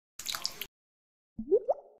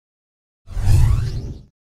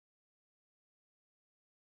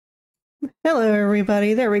Hello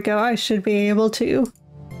everybody, there we go. I should be able to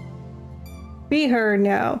be heard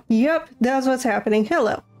now. Yep, that's what's happening.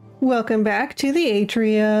 Hello. Welcome back to the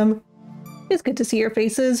atrium. It's good to see your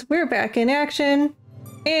faces. We're back in action.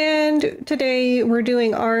 And today we're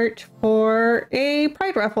doing art for a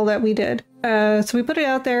Pride Raffle that we did. So we put it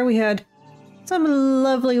out there. We had some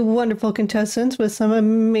lovely, wonderful contestants with some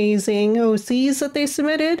amazing OCs that they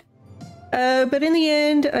submitted. But in the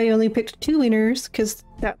end, I only picked 2 winners because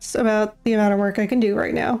that's about the amount of work I can do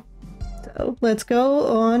right now. So let's go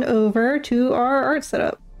on over to our art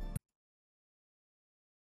setup.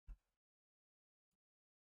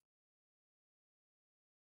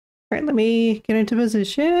 All right, let me get into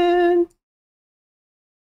position.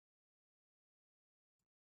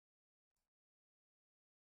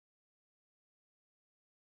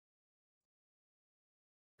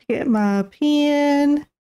 Get my pen.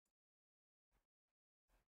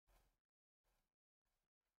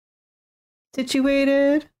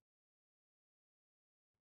 Situated.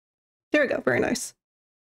 There we go, very nice.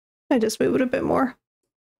 I just move it a bit more.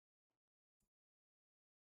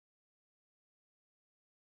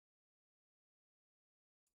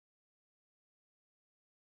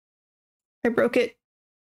 I broke it.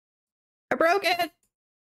 I broke it!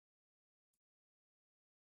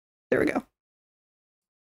 There we go.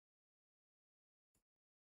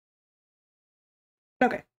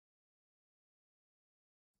 Okay.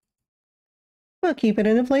 We'll keep it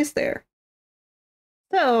in place there.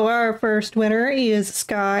 So our first winner is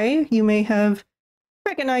Sky. You may have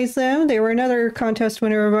recognized them. They were another contest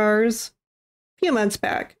winner of ours a few months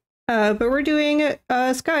back. But we're doing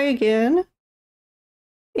Sky again.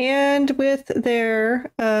 And with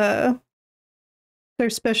their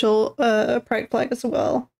special pride flag as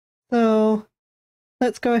well. So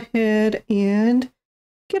let's go ahead and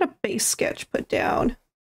get a base sketch put down.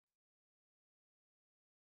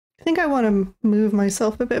 I think I want to move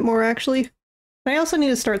myself a bit more, actually. I also need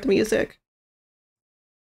to start the music,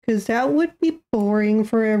 because that would be boring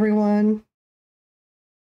for everyone.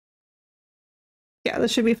 Yeah,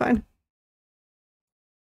 this should be fine.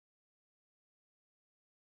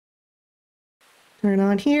 Turn it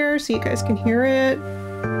on here so you guys can hear it.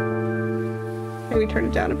 Maybe turn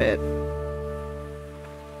it down a bit.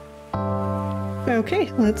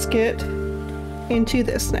 Okay, let's get into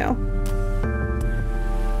this now.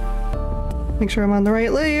 Make sure I'm on the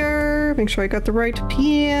right layer, make sure I got the right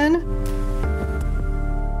pen.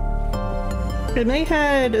 And they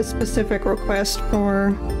had a specific request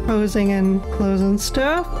for posing and clothes and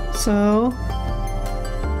stuff, so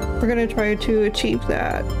we're gonna try to achieve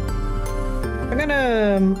that. I'm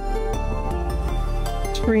gonna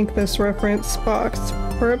shrink this reference box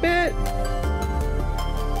for a bit.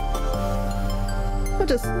 I'll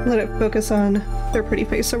just let it focus on their pretty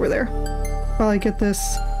face over there while I get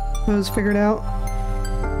this pose figured out.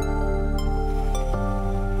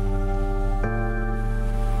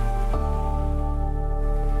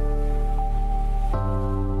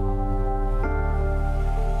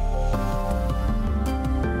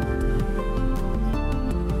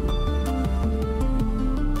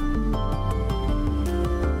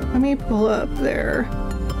 Let me pull up their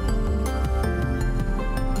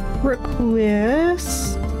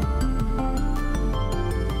request.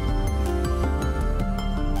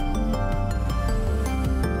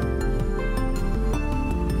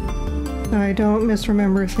 I don't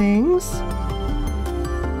misremember things.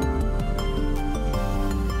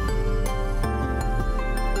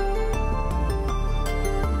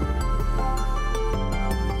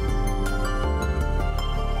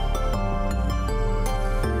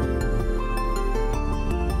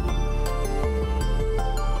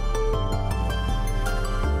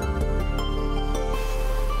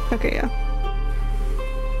 Okay, yeah.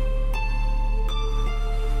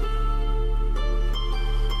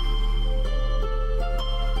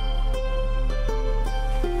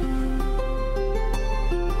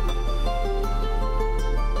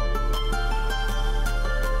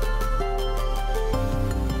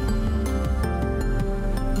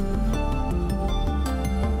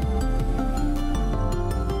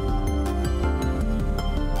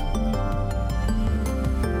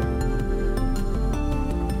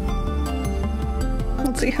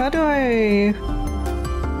 Let's see, how do I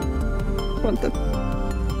want the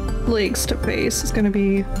legs to face is going to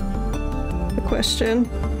be the question.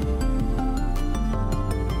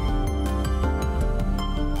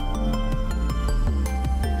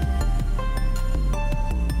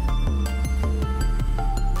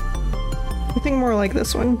 I think more like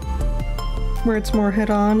this one, where it's more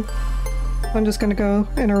head-on. I'm just going to go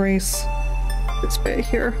and erase this bit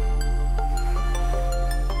here.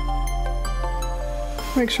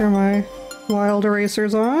 Make sure my wild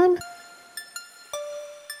erasers on.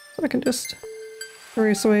 So I can just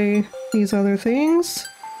erase away these other things.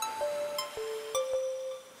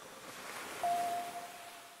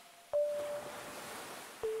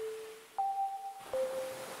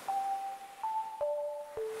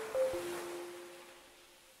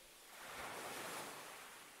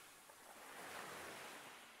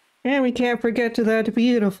 And we can't forget that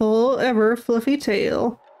beautiful, ever fluffy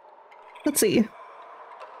tail. Let's see.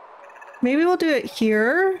 Maybe we'll do it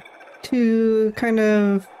here to kind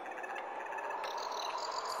of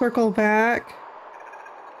circle back.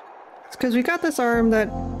 It's because we got this arm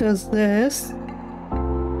that does this,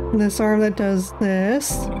 and this arm that does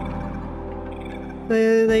this.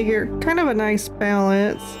 They get kind of a nice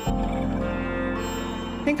balance.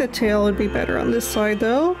 I think the tail would be better on this side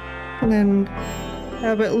though, and then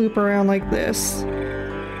have it loop around like this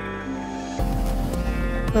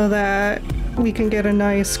so that we can get a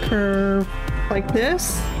nice curve like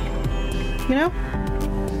this, you know?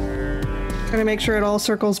 Kind of make sure it all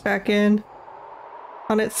circles back in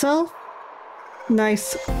on itself.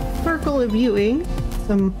 Nice circle of viewing,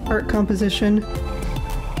 some art composition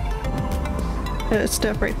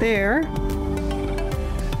stuff right there.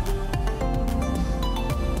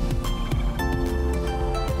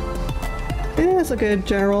 That's a good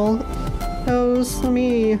general pose. Let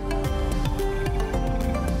me...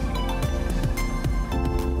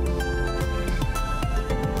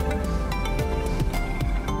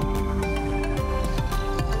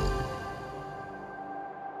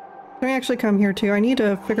 Let me actually come here too. I need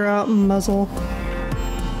to figure out muzzle.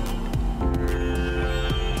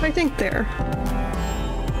 I think there.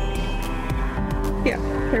 Yeah,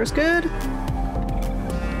 there's good.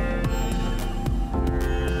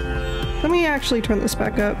 Let me actually turn this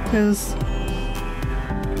back up because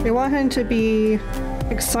they want him to be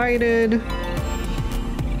excited.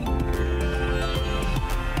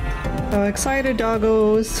 So excited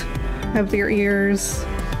doggos have their ears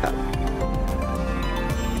up.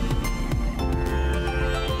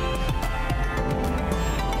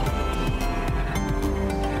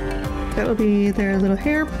 That'll be their little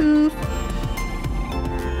hair poof.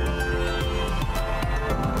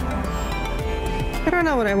 I don't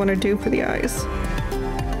know what I want to do for the eyes.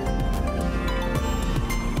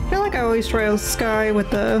 I feel like I always try Sky with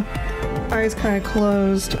the eyes kind of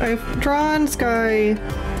closed. I've drawn Sky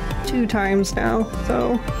 2 times now,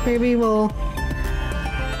 so maybe we'll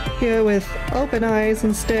go with open eyes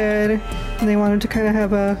instead. And they wanted to kind of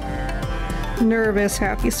have a nervous,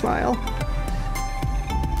 happy smile.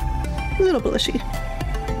 A little blushy.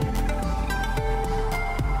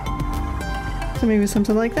 So maybe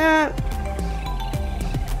something like that.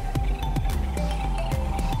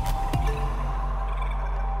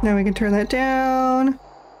 Now we can turn that down.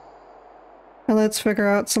 And let's figure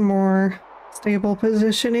out some more stable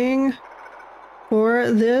positioning for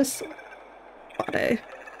this body.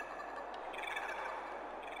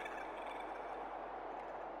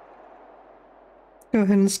 Go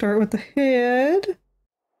ahead and start with the head.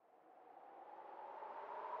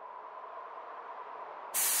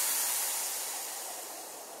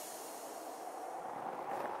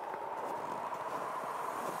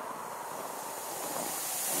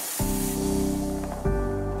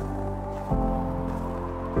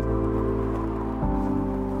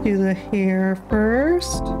 Do the hair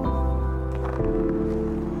first.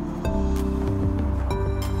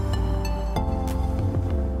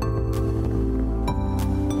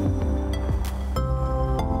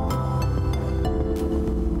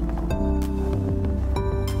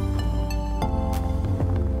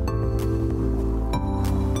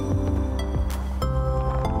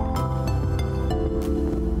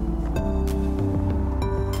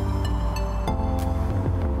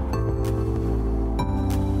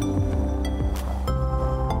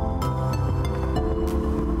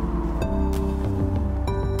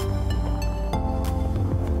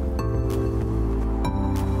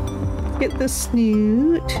 Get the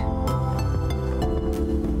snoot.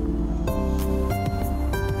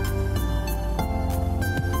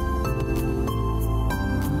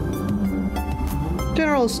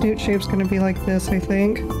 General snoot shape's gonna be like this, I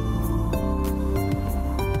think.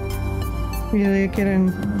 Really get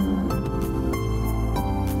in.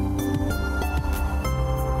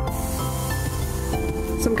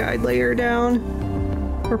 Some guide layer down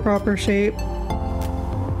for proper shape.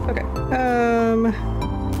 Okay,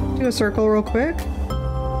 do a circle real quick.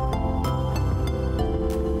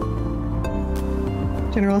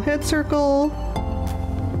 General head circle.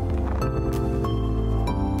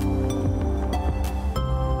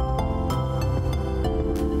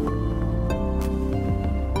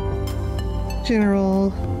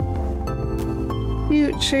 General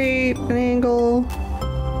cute shape, an angle.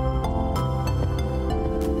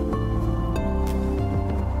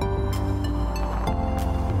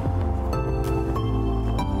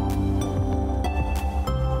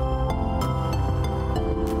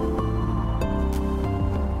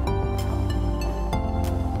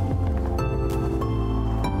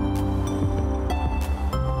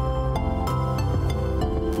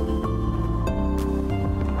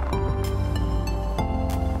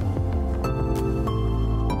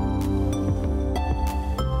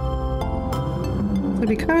 It'd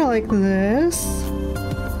be kind of like this.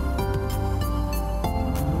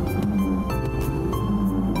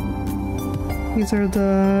 These are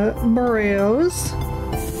the burritos.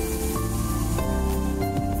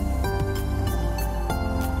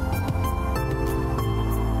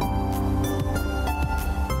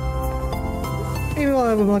 Maybe we'll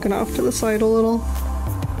have them looking off to the side a little.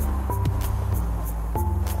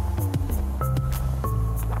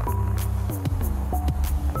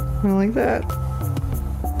 I like that.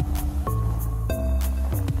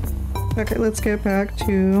 Okay, let's get back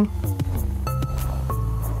to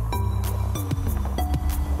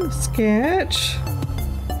the sketch.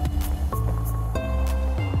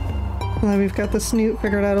 Now we've got the snoot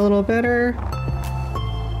figured out a little better.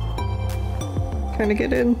 Kind of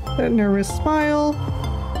get in that nervous smile.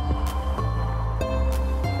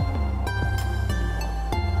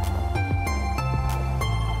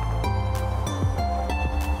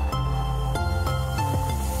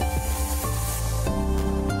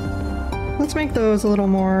 Let's make those a little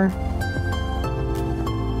more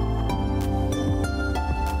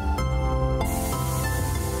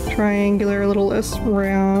triangular, a little less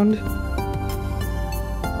round.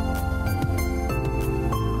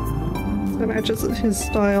 That matches his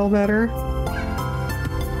style better.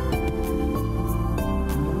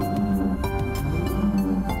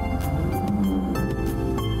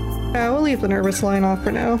 We'll leave the nervous line off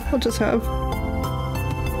for now. We'll just have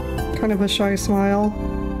kind of a shy smile.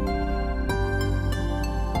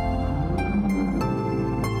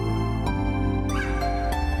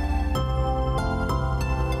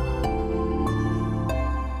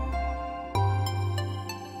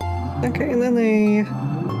 Okay, and then they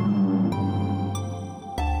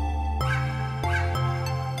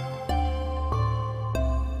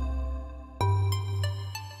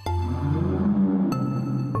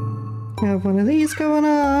have one of these going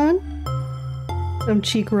on. Some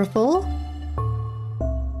cheek ruffle.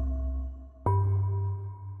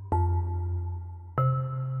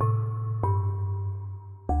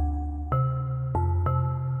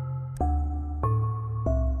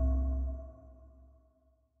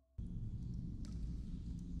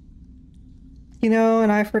 You know,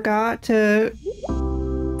 and I forgot to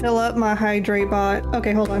fill up my hydrate bot.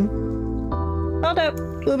 Okay, hold on. Hold up.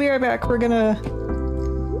 We'll be right back. We're gonna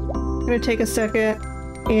take a second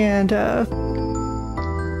and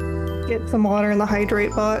get some water in the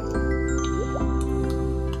hydrate bot.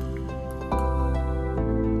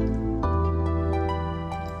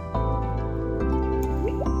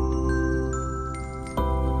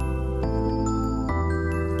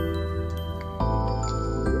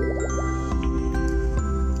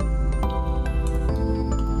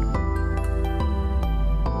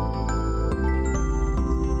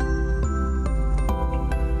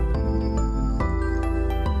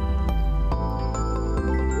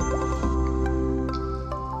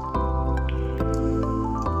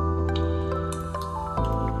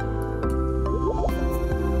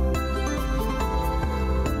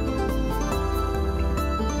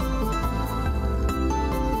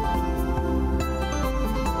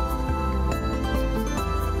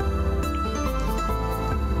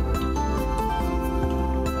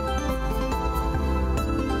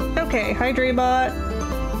 Okay, hydrate bot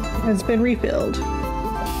has been refilled.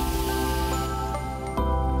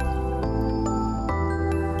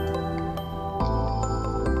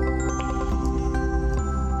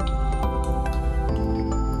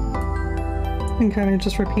 And kind of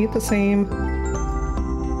just repeat the same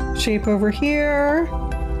shape over here.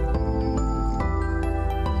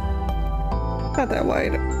 Not that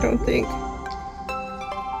wide, I don't think.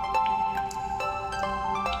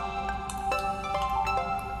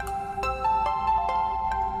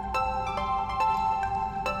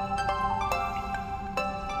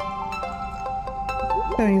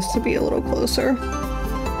 That needs to be a little closer.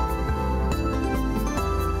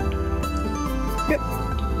 Yep.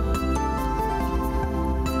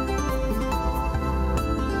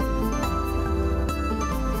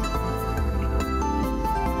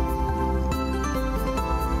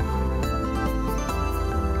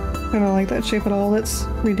 I don't like that shape at all. Let's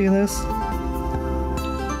redo this.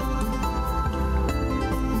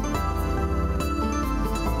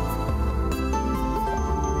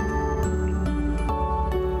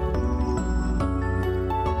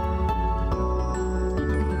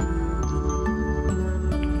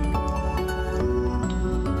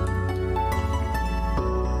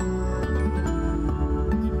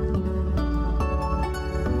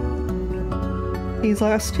 these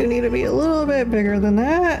last two need to be a little bit bigger than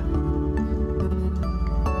that.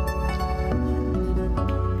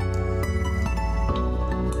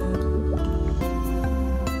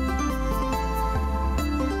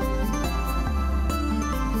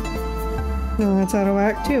 No, that's out of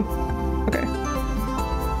whack too. Okay.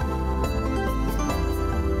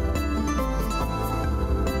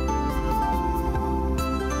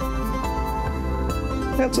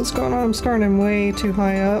 That's what's going on. I'm starting way too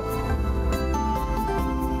high up.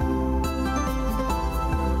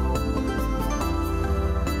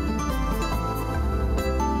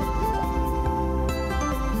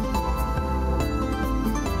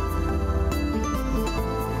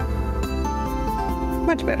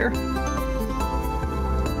 Much better.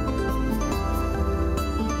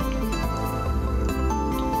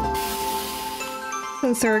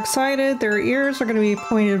 Since they're excited, their ears are going to be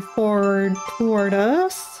pointed forward toward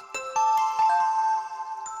us.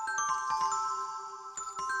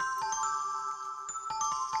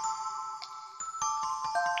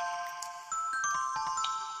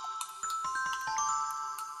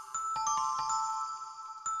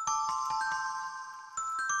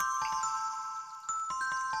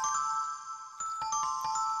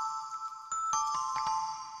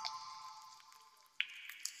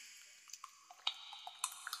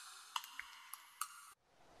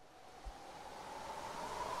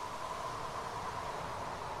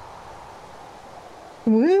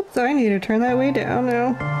 Whoops, I need to turn that way down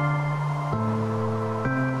now.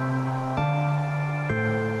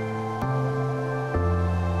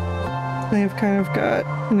 They've kind of got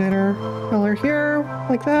an inner color here,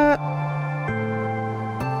 like that.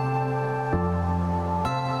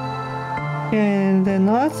 And then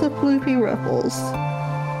lots of floopy ruffles.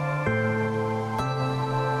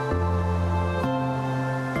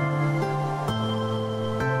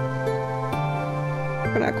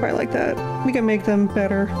 But not quite like that. We can make them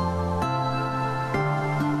better.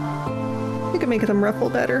 We can make them ruffle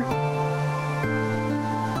better.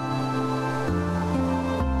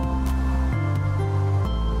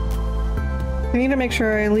 I need to make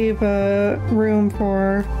sure I leave room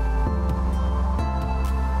for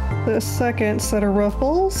the second set of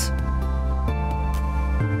ruffles.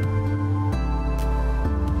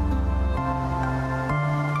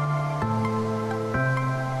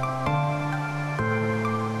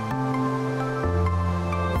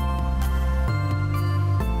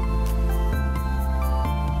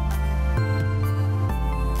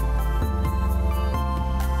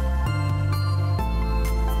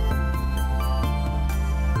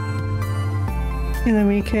 And then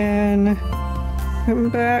we can come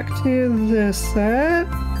back to this set.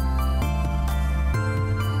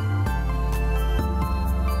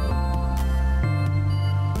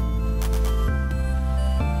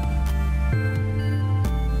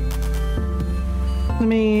 Let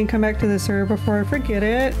me come back to this area before I forget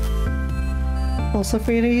it. Also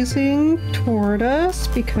facing toward us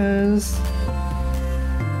because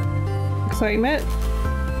excitement.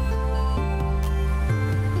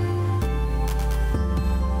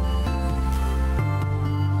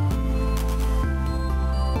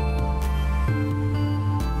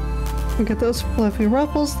 We get those fluffy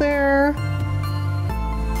ruffles there.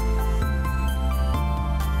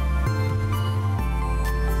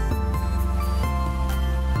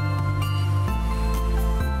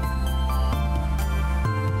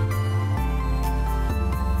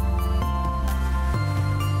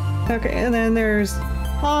 Okay, and then there's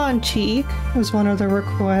pawn cheek is one of the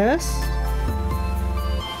requests.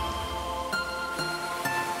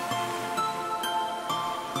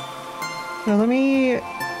 So let me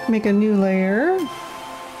make a new layer.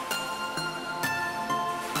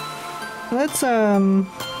 Let's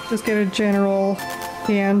just get a general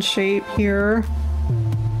hand shape here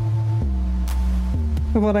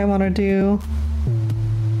of what I want to do.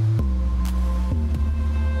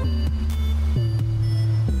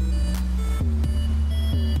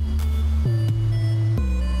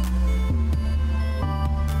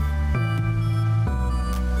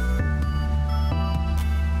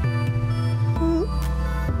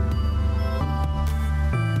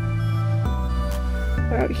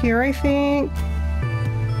 Here, I think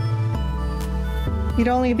you'd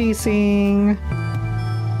only be seeing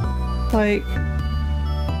like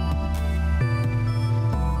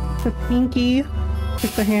the pinky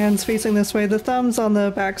with the hands facing this way, the thumbs on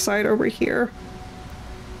the back side over here.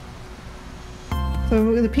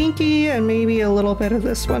 So the pinky and maybe a little bit of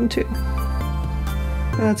this one too.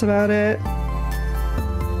 And that's about it.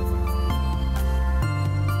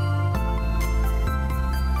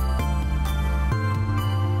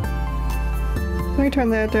 Let me turn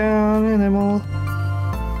that down and then we'll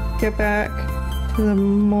get back to the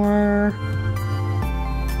more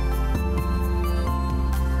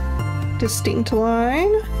distinct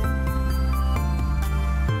line.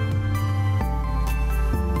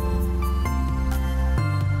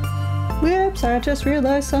 Whoops, I just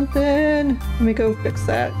realized something. Let me go fix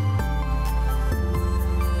that.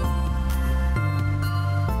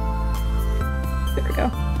 There we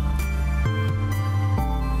go.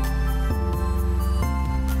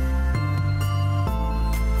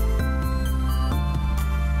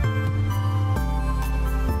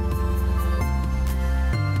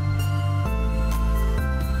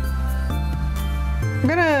 I'm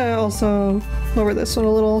gonna also lower this one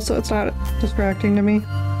a little so it's not distracting to me.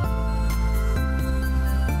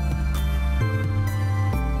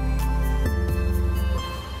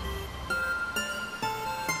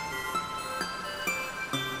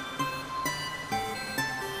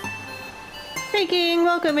 Hey King,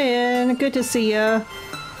 welcome in. Good to see ya.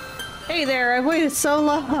 Hey there, I've waited so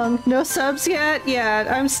long. No subs yet? Yeah,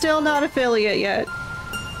 I'm still not affiliate yet.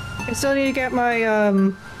 I still need to get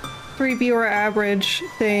my 3 viewer average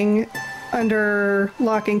thing under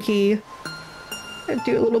lock and key. I'd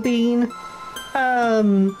do a little bean.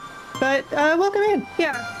 Welcome in.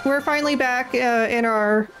 Yeah, we're finally back in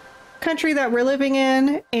our country that we're living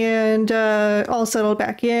in and all settled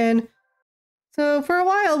back in. So for a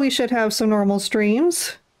while we should have some normal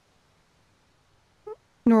streams.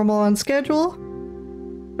 Normal on schedule.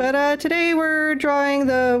 But today we're drawing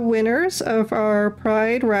the winners of our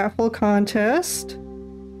Pride Raffle contest.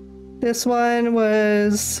 This one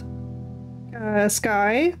was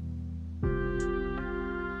Sky.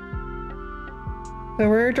 So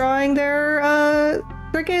we're drawing their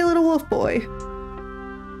gay little wolf boy.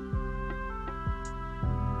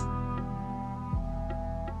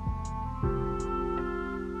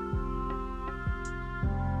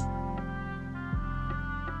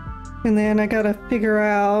 And then I gotta figure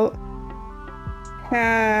out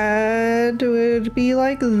had would be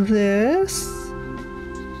like this.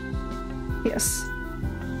 Yes.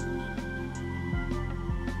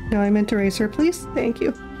 No, I meant eraser, please. Thank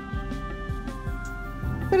you.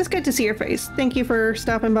 But it's good to see your face. Thank you for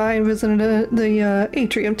stopping by and visiting the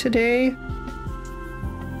atrium today.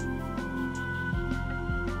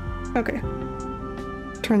 Okay.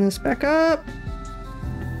 Turn this back up.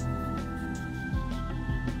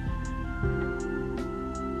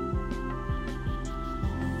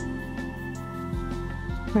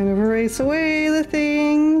 Kind of erase away the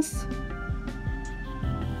things.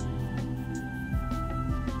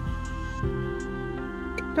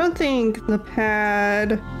 Don't think the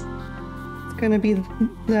pad is gonna be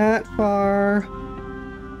that far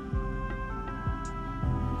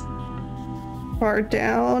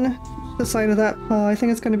down the side of that paw. I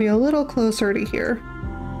think it's gonna be a little closer to here.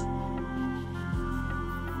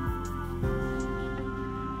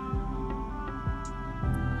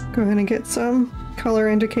 Go ahead and get some color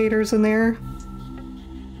indicators in there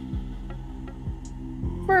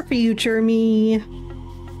for future me.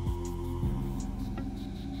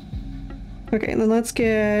 Okay, and then let's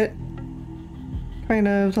get kind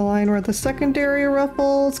of the line where the secondary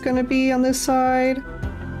ruffle is going to be on this side.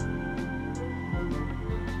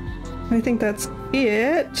 I think that's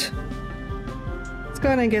it. Let's go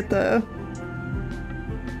ahead and get the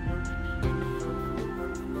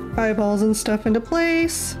eyeballs and stuff into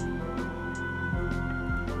place.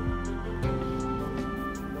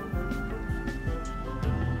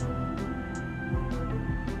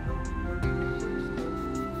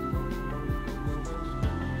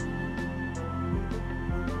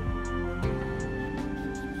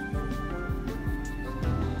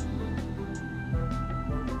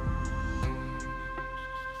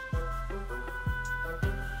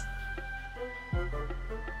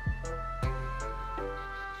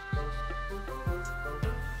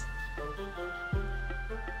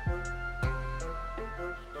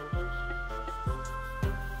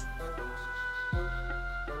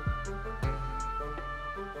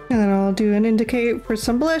 And then I'll do an indicate for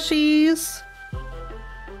some blushies.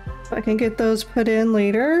 I can get those put in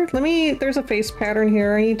later. There's a face pattern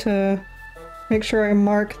here. I need to make sure I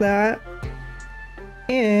mark that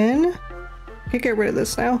in. I can get rid of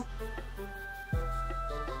this now.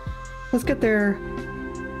 Let's get their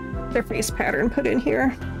face pattern put in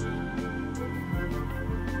here.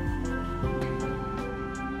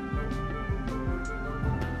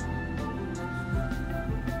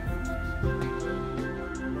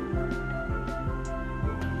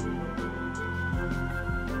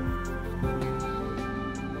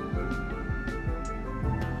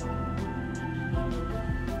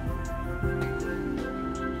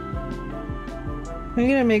 I'm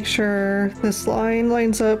gonna make sure this line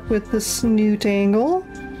lines up with the snoot angle,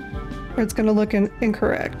 or it's gonna look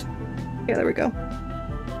incorrect. Yeah, there we go.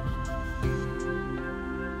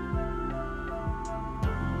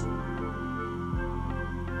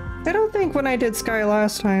 I don't think when I did Sky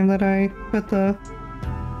last time that I put the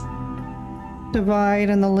divide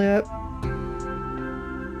in the lip.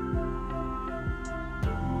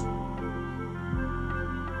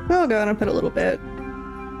 Oh god, I put a little bit.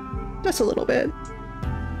 Just a little bit.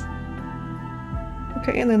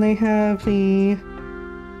 Okay, and then they have the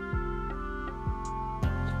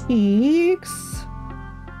cheeks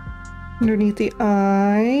underneath the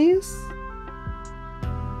eyes.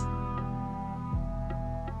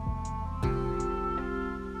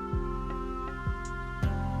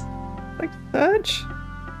 Like such.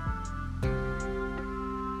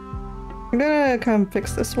 I'm gonna come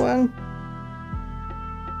fix this one,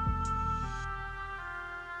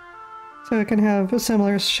 so it can have a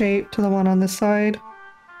similar shape to the one on this side.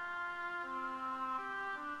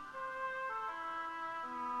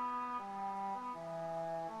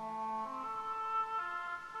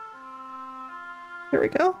 There we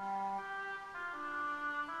go.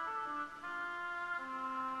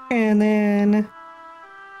 And then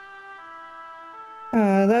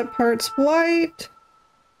that part's white,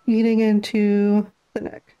 eating into the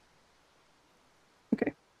neck.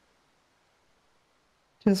 Okay.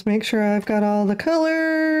 Just make sure I've got all the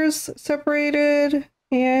colors separated,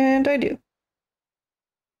 and I do.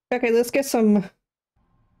 Okay, let's get some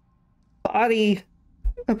body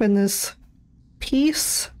up in this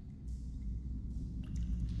piece.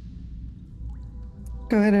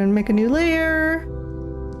 Go ahead and make a new layer.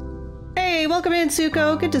 Hey, welcome in,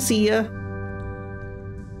 Suko. Good to see you.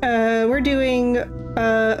 We're doing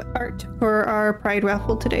art for our Pride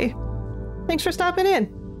Raffle today. Thanks for stopping in.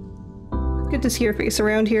 Good to see your face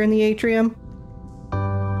around here in the atrium.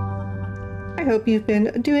 I hope you've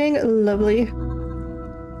been doing lovely.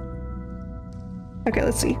 Okay,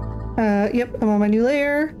 let's see. Yep, I'm on my new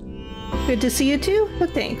layer. Good to see you too. Well,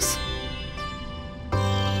 thanks.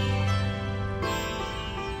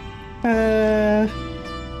 I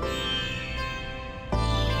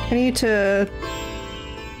need to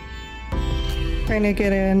kind of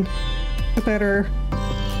get in a better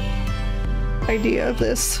idea of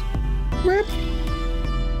this. Rip.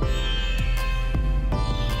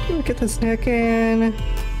 Look at this neck in.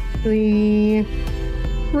 The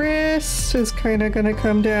wrist is kind of gonna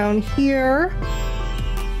come down here.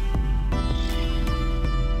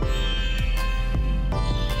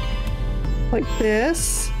 Like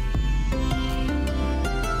this.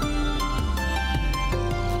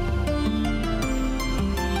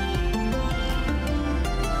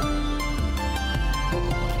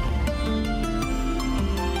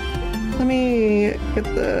 Let me get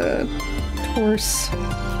the torso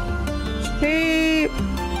shape.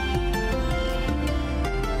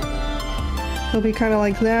 It'll be kind of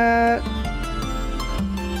like that.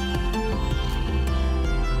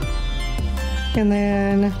 And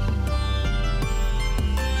then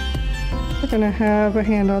we're gonna have a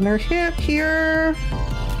hand on their hip here.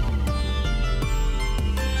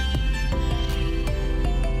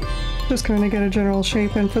 Just kind of get a general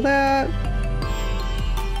shape in for that.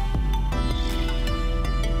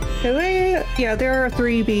 Yeah, they're a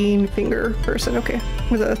 3 bean finger person. Okay,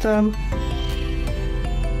 with a thumb.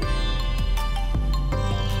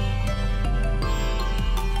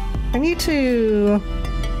 I need to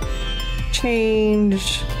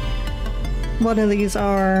change one of these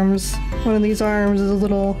arms. One of these arms is a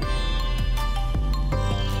little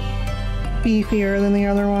beefier than the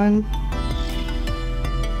other one.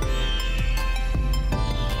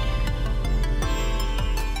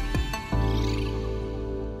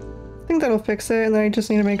 I think that'll fix it, and then I just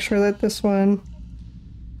need to make sure that this one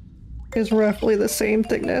is roughly the same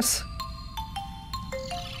thickness.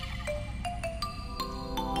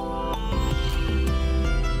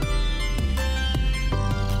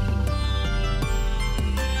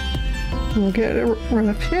 We'll get a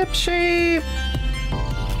rough hip shape.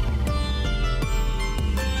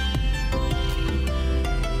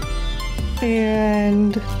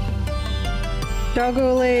 And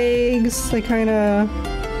doggo legs, they kind of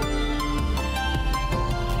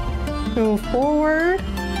go forward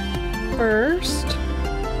first.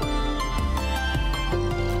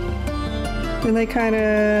 Then they kind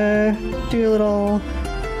of do a little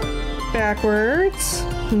backwards.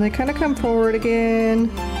 And they kind of come forward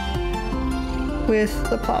again with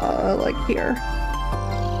the paw, like here.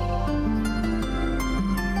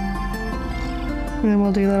 And then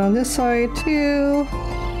we'll do that on this side too.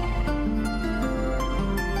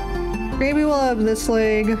 Maybe we'll have this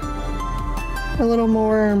leg a a little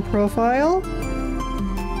more in profile.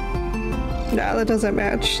 Nah, that doesn't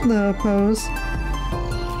match the pose.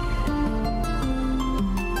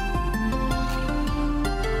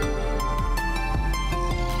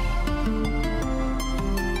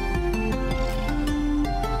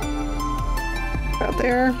 Out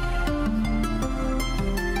there.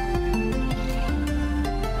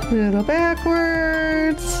 A little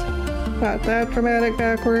backwards. Not that dramatic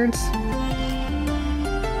backwards.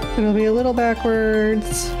 It'll be a little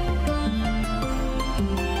backwards.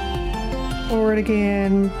 Forward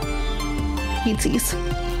again. Heatsies.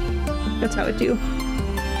 That's how it do.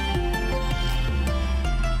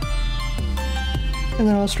 And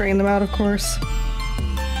then I'll straighten them out, of course.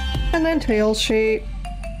 And then tail shape.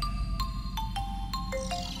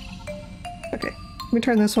 Okay, let me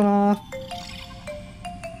turn this one off.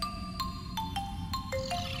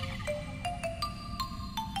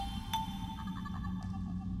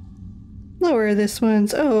 Lower this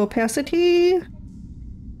one's opacity.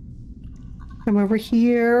 Come over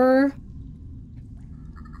here.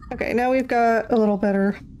 Okay, now we've got a little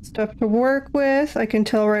better stuff to work with. I can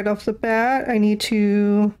tell right off the bat I need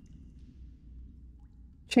to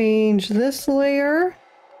change this layer.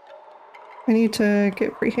 I need to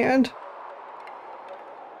get freehand.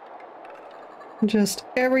 Just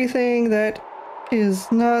everything that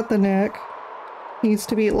is not the neck needs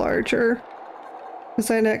to be larger. Because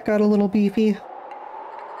that neck got a little beefy.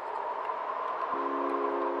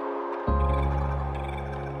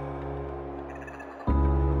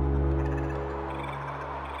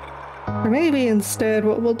 Or maybe instead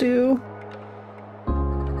what we'll do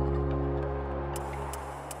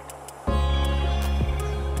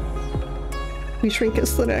we shrink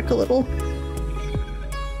the neck a little.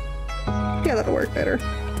 Yeah, that'll work better.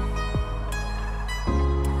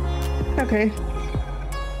 Okay.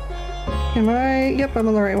 Am I? Yep, I'm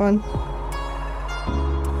on the right one.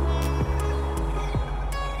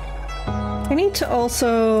 I need to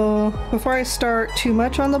also, before I start too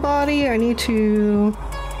much on the body, I need to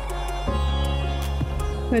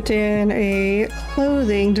put in a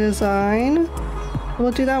clothing design.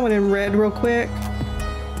 We'll do that one in red real quick.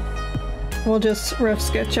 We'll just rough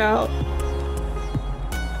sketch out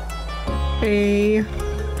a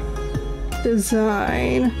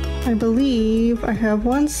design. I believe I have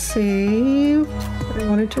one saved that I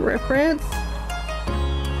wanted to reference.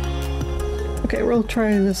 Okay, we'll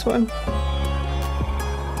try this one.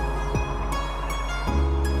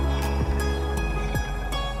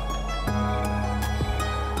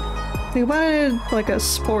 We wanted like a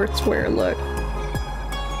sportswear look.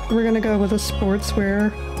 We're gonna go with a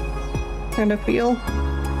sportswear kind of feel.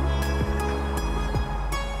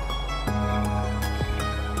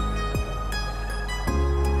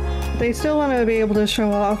 They still want to be able to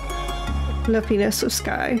show off the fluffiness of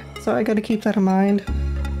Sky, so I gotta keep that in mind.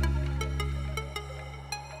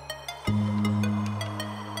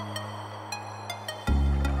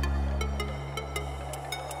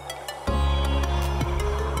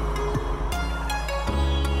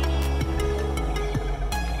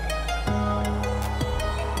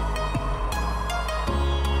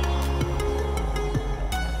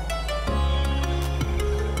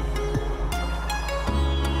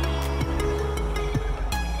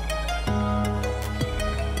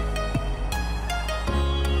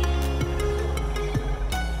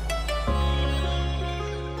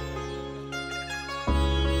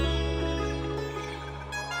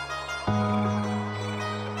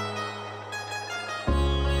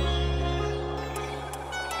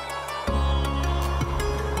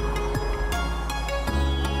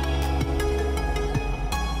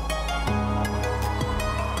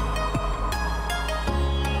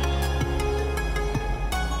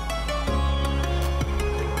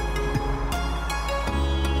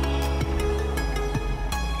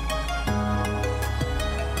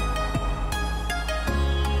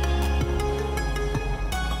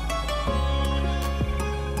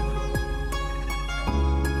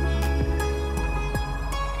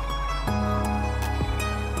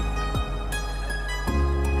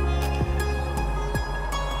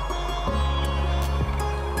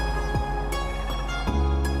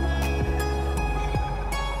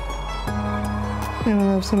 And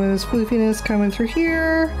we'll have some of this floofiness coming through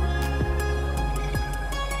here.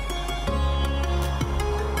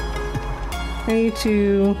 I need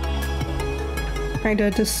to kind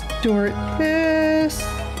of distort this.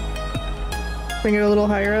 Bring it a little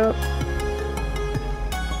higher up.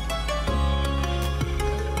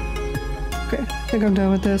 Okay, I think I'm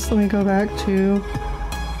done with this. Let me go back to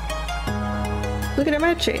looking at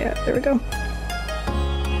my chat. There we go.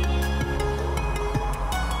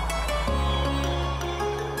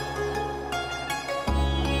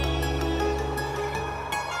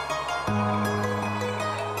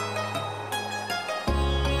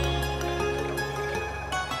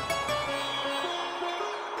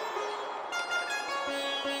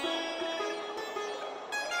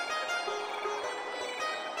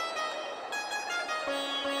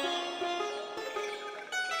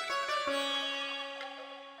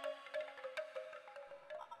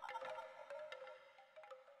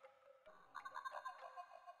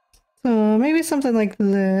 maybe something like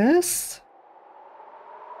this.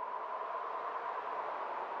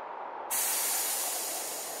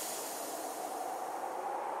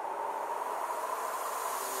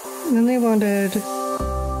 And then they wanted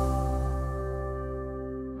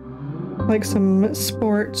like some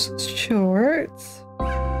sports shorts.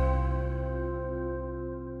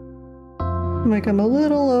 Make them a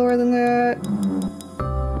little lower than that.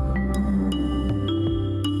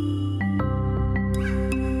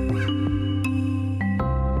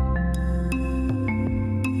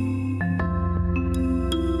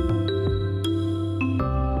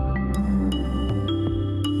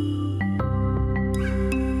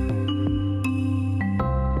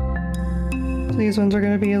 So these ones are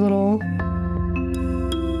going to be a little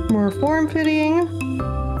more form-fitting.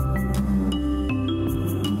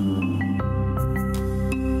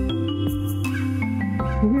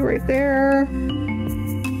 Maybe right there.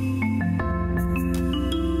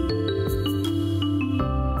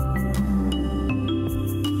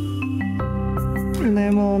 And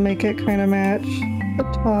then we'll make it kind of match the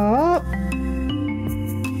top.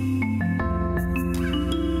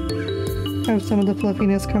 Have some of the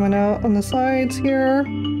fluffiness coming out on the sides here.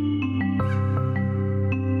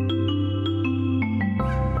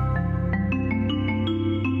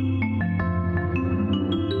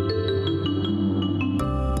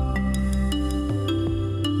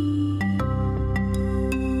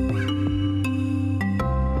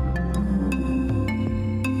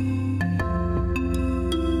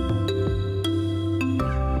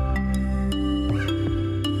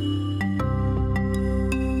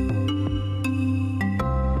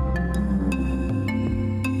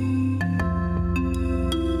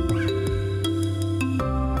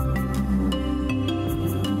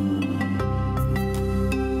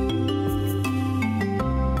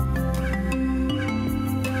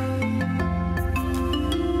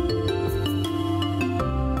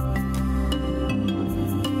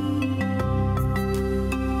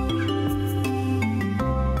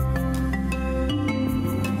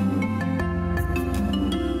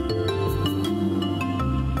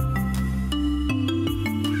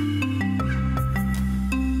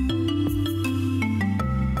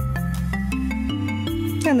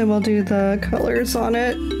 And then we'll do the colors on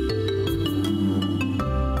it.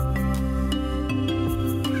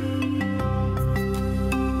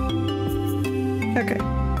 Okay.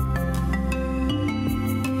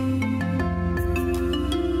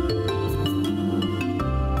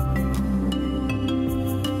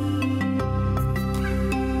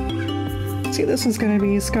 See, this is going to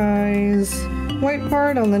be Sky's white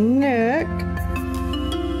part on the neck.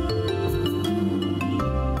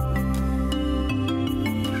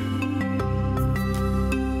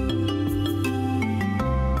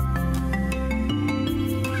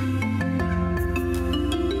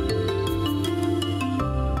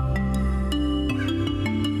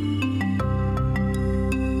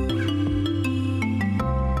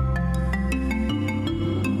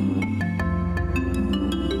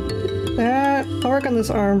 I'll work on this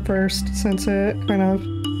arm first since it kind of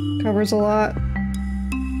covers a lot.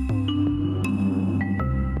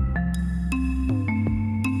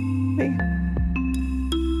 Okay.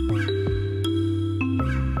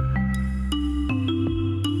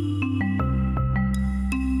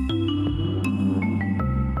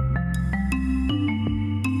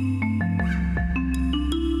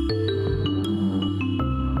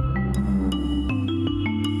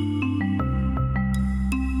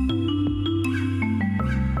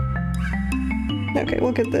 Okay,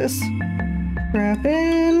 we'll get this wrap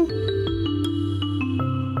in.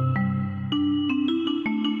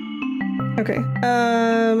 Okay,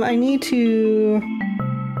 I need to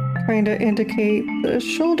kind of indicate the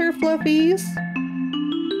shoulder fluffies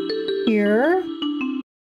here.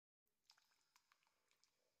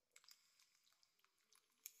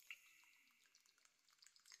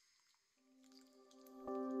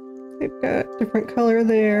 They've got different color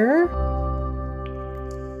there.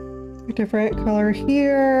 Different color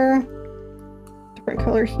here, different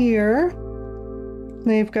color here.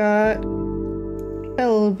 They've got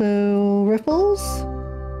elbow riffles.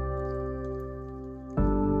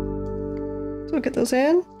 So we'll get those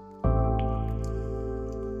in.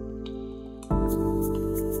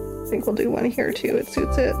 I think we'll do one here too, it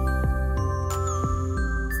suits it.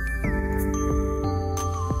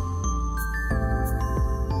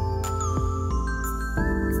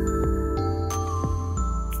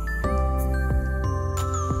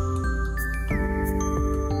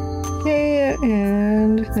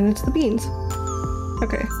 And then it's the beans.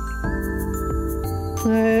 Okay.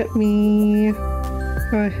 Let me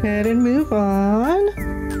go ahead and move on.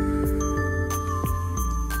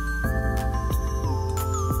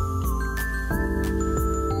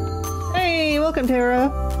 Welcome, Tara.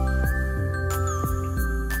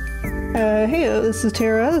 Hey, this is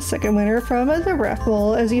Tara, the second winner from the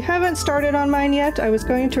Raffle. As you haven't started on mine yet, I was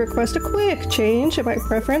going to request a quick change in my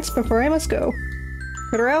preference before I must go.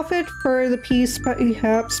 Could our outfit for the piece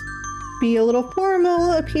perhaps be a little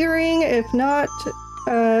formal appearing? If not,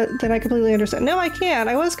 then I completely understand. No, I can't.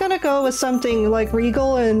 I was gonna go with something like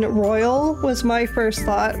regal and royal was my first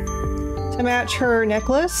thought to match her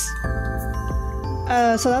necklace.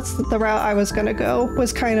 So that's the route I was gonna go,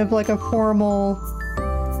 was kind of like a formal,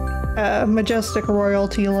 majestic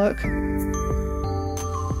royalty look.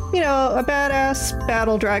 You know, a badass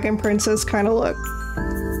battle dragon princess kind of look.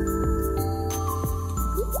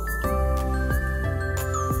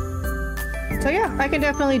 So yeah, I can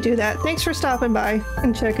definitely do that. Thanks for stopping by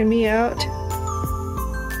and checking me out.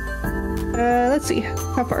 Let's see,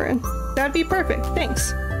 how far in? That'd be perfect,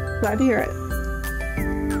 thanks. Glad to hear it.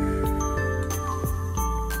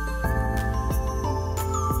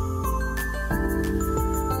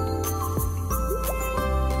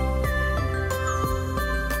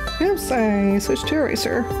 Oops, I switched to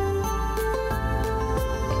eraser.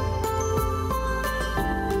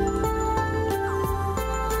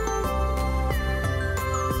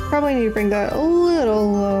 Probably need to bring that a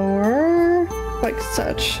little lower, like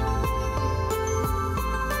such.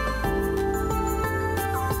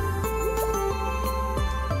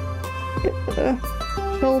 Get the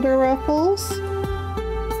shoulder ruffles.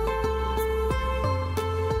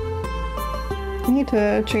 I need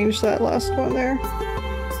to change that last one there.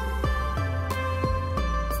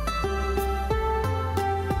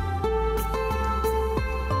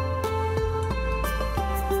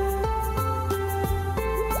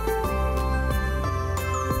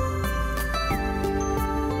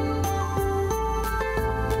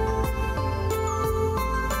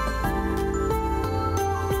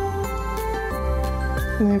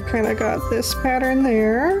 And we've kind of got this pattern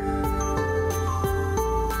there.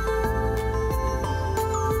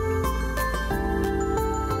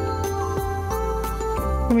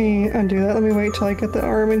 Let me undo that. Let me wait till I get the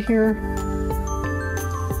arm in here.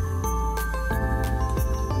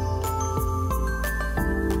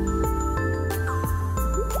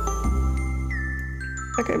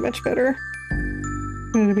 Okay, much better.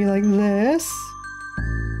 It's going to be like this.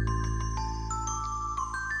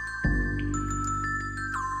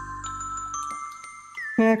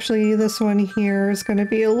 Actually, this one here is going to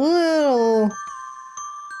be a little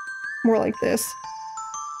more like this.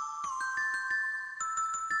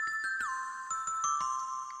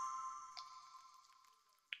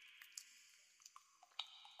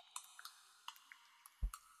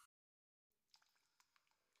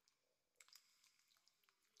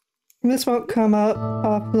 And this won't come up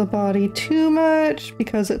off the body too much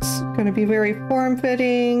because it's going to be very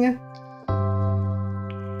form-fitting.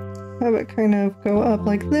 Have it kind of go up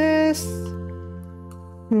like this,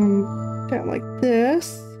 and down like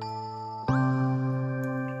this.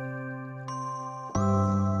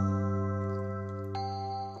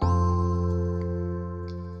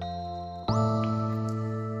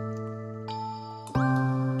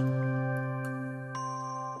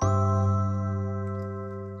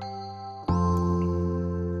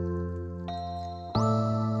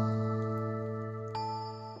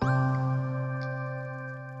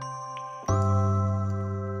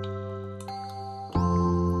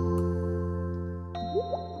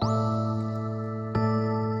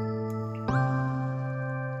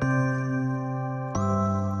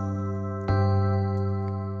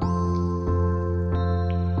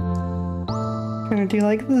 Gonna do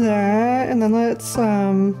like that, and then let's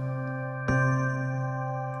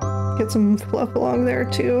get some fluff along there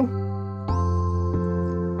too.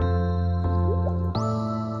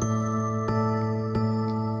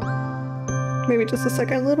 Maybe just a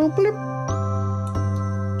second little blip.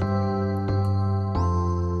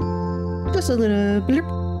 Just a little blip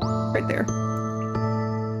right there.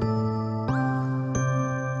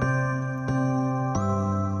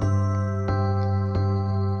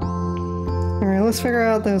 Alright, let's figure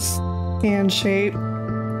out this hand shape.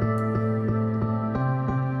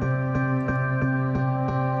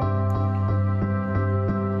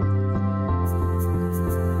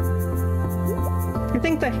 I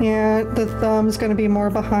think the thumb is going to be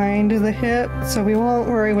more behind the hip, so we won't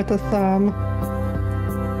worry with the thumb,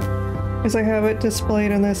 because I have it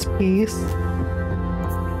displayed in this piece.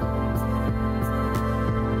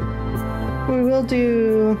 We will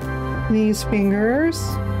do these fingers.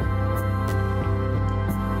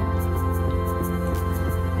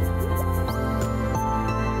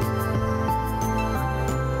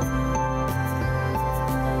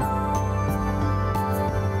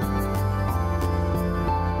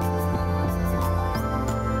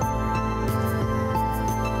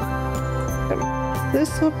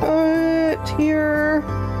 this a bit here.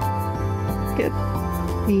 Get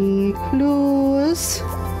the clues.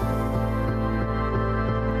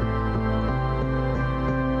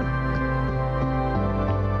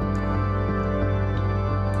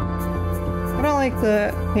 I don't like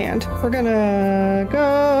the hand. We're gonna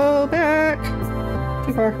go back.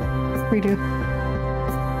 Too far. Redo.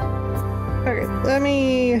 Okay, let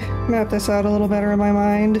me map this out a little better in my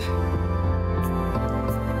mind.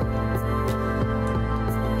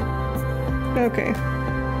 Okay.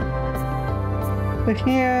 The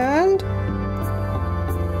hand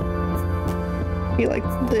be like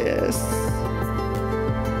this.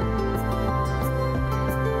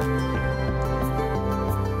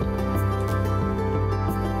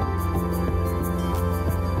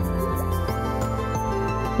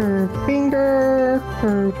 Curved finger,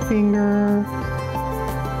 curved finger,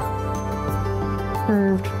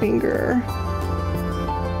 curved finger.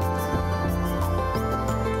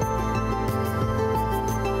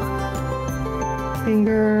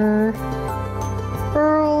 Finger,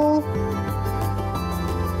 curl,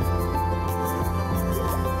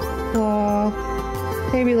 claw,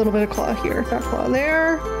 maybe a little bit of claw here, not claw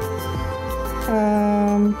there.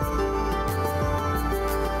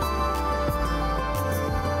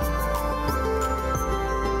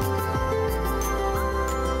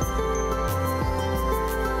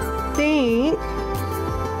 Think,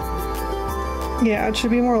 yeah, it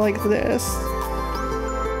should be more like this.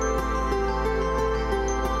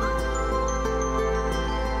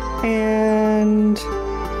 And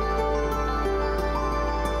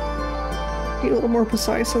be a little more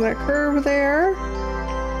precise on that curve there.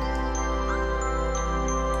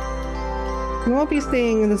 You won't be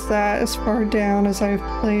seeing that as far down as I've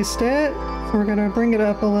placed it, so we're gonna bring it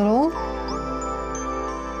up a little.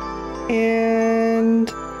 And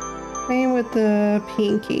same with the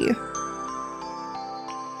pinky.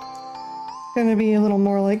 Gonna be a little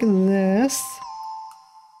more like this.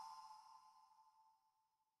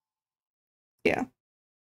 Yeah.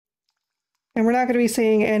 And we're not going to be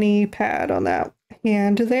seeing any pad on that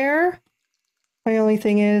hand there. My only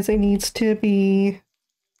thing is it needs to be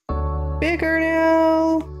bigger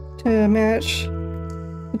now to match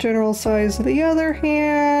the general size of the other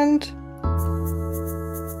hand.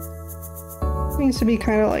 It needs to be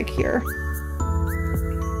kind of like here.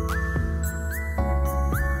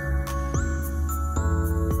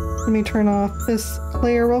 Let me turn off this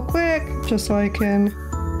layer real quick just so I can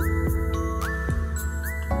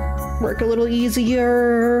work a little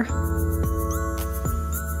easier.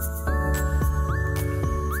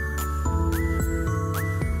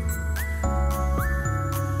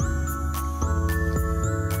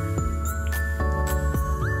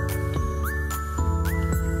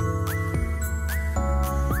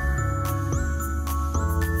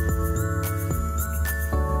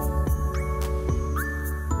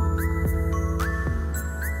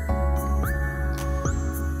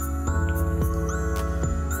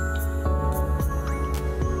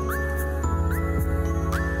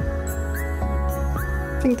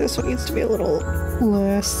 I think this one needs to be a little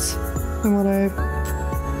less than what I've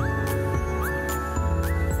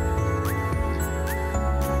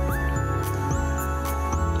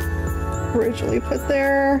originally put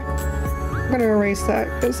there. I'm gonna erase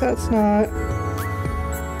that because that's not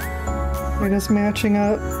it is matching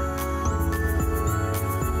up.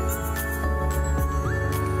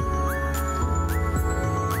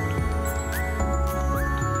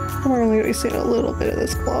 I'm only going to see a little bit of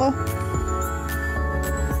this claw.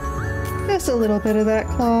 Just a little bit of that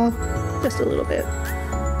claw. Just a little bit.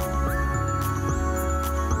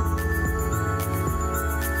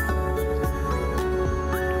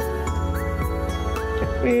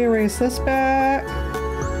 We erase this back.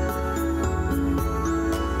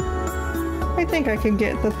 I think I can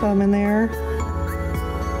get the thumb in there.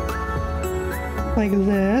 Like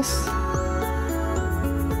this.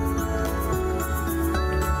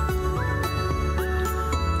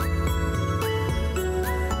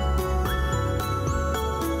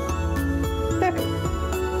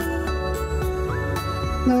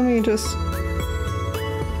 Let me just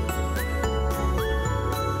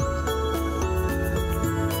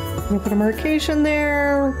put a marcation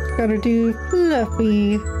there. Gotta do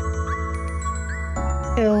fluffy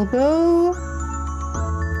elbow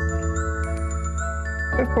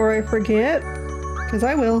before I forget, because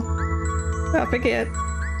I will not forget.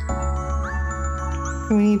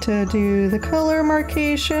 We need to do the color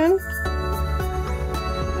marcation.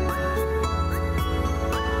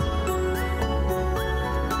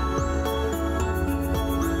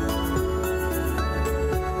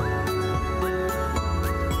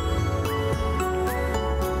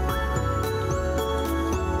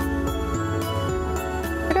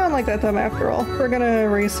 like that thumb after all. We're gonna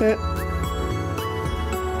erase it.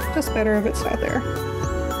 Just better if it's not there.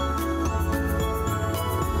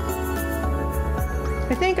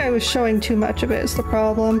 I think I was showing too much of it is the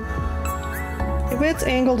problem. If it's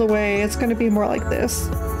angled away, it's gonna be more like this.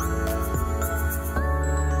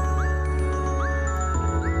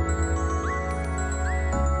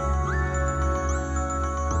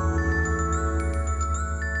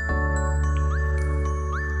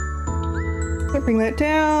 Bring that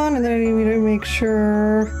down, and then I need to make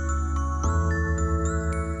sure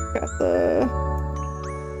got the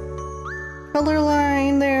color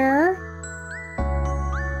line there.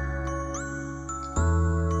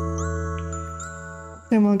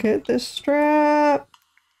 Then we'll get this strap.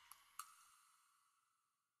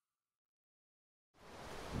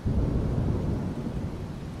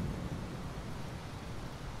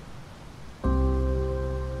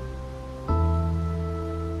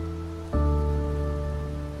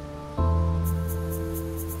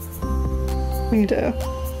 Need to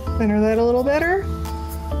center that a little better.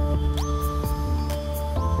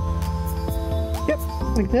 Yep,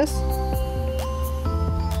 like this.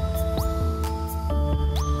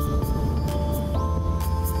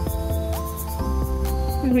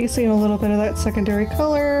 You'll be seeing a little bit of that secondary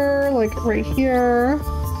color, like right here.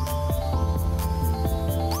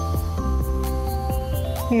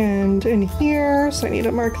 And in here, so I need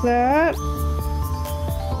to mark that.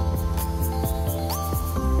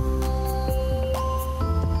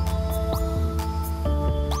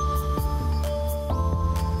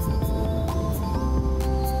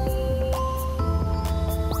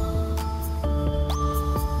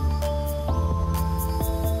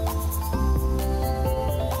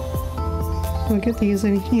 We'll get these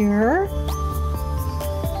in here.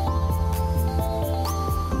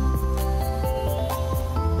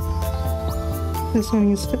 This one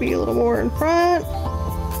needs to be a little more in front.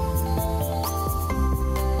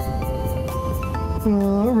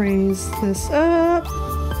 We'll raise this up.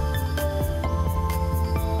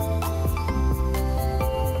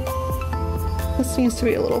 This needs to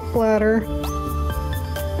be a little flatter.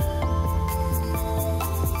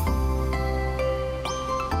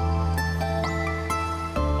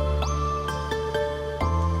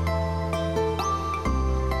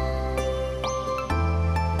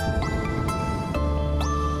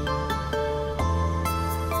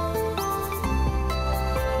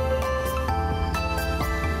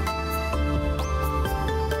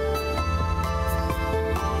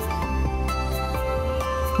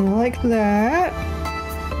 Like that.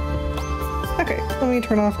 Okay, let me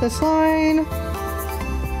turn off this line.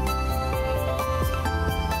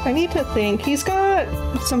 I need to think. He's got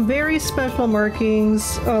some very special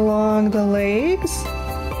markings along the legs.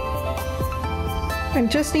 I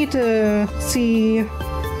just need to see.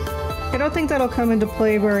 I don't think that'll come into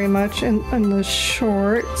play very much in the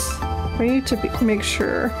shorts. I need to make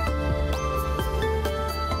sure.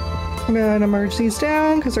 I'm gonna merge these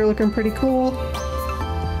down because they're looking pretty cool.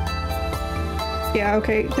 Yeah,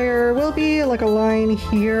 okay, there will be like a line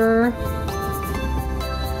here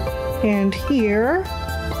and here.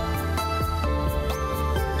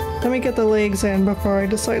 Let me get the legs in before I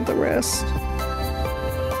decide the rest.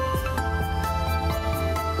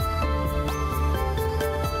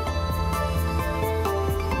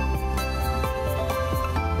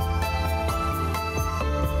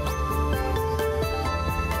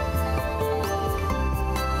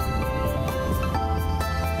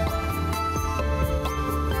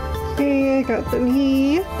 Okay, I got the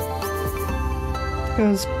knee.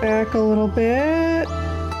 Goes back a little bit.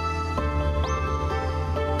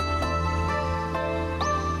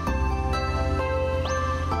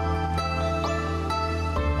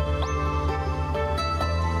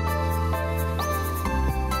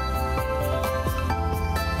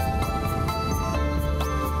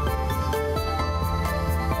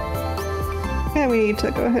 And we need to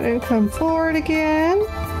go ahead and come forward again.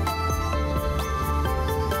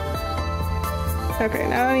 Okay,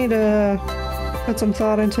 now I need to put some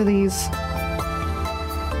thought into these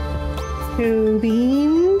two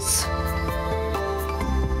beans.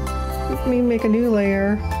 Let me make a new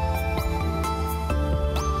layer.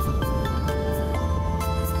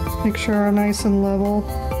 Make sure I'm nice and level.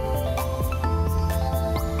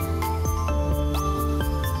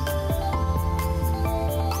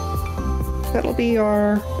 That'll be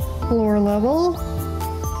our floor level.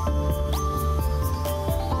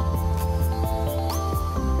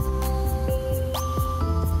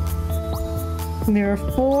 And there are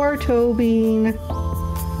 4 toe bean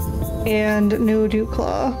and no dew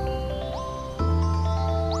claw.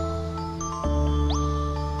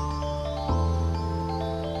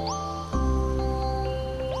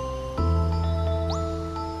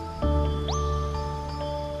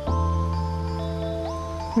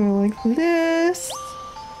 More like this.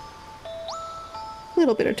 A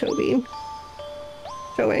little bit of toe bean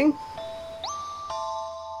showing.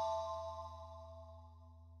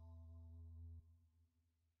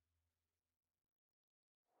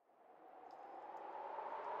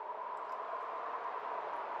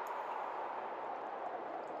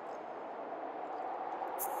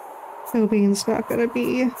 Toe bean's not gonna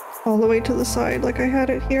be all the way to the side like I had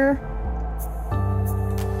it here.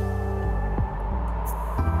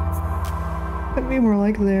 Could be more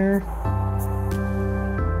like there.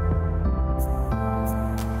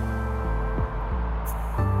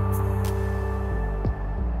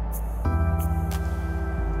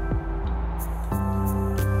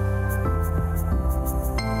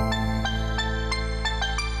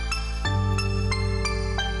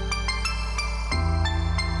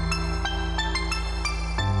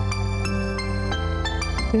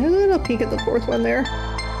 And a little peek at the fourth one there.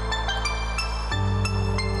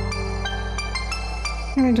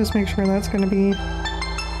 Let me just make sure that's going to be...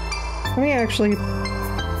 Let me actually...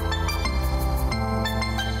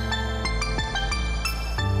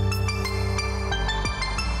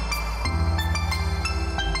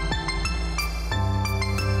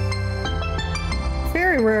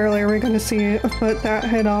 Very rarely are we going to see a foot that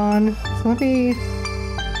head on. So let me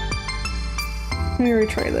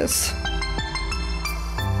retry this.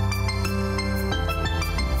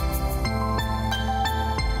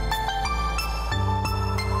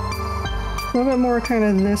 A little bit more kind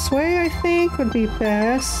of this way, I think, would be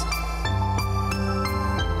best.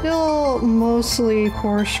 Still mostly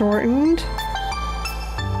foreshortened.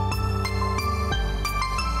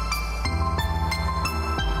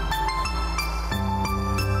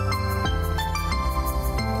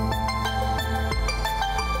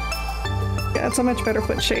 Yeah, it's a much better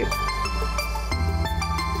foot shape.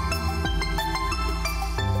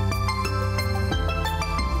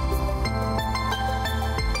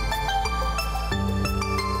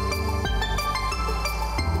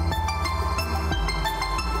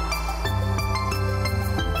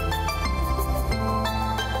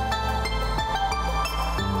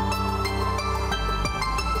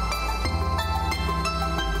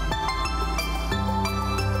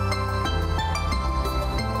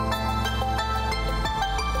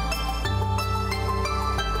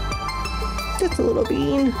 Just a little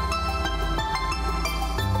bean.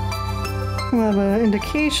 We'll have an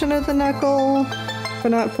indication of the knuckle, but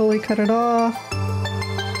not fully cut it off.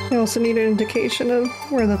 We also need an indication of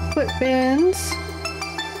where the foot bends.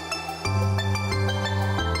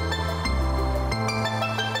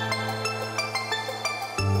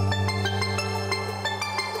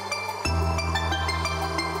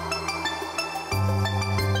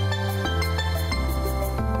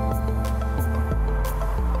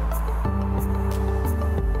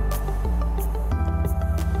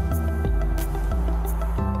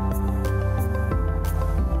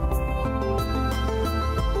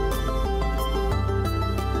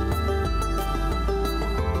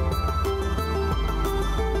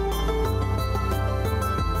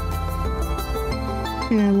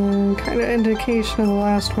 And then kind of indication of the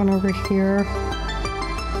last one over here.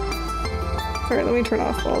 Sorry, let me turn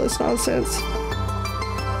off all this nonsense.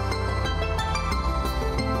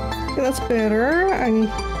 Okay, that's better. I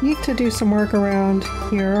need to do some work around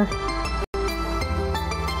here.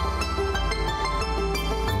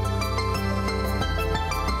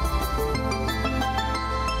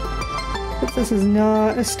 But this is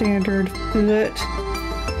not a standard foot.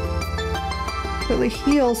 So the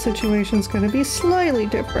heel situation is going to be slightly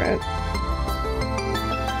different.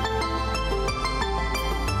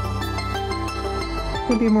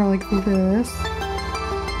 Would be more like this.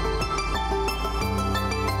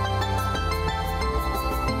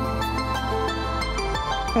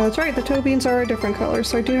 Oh, that's right, the toe beans are a different color,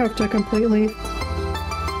 so I do have to completely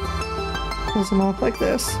close them off like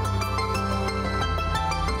this.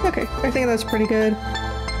 Okay, I think that's pretty good.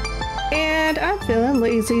 And I'm feeling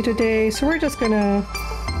lazy today, so we're just gonna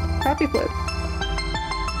copy flip.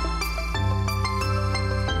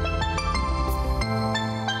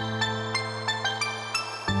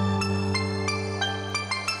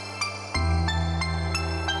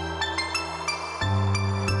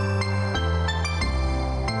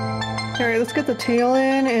 Alright, let's get the tail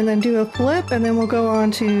in and then do a flip, and then we'll go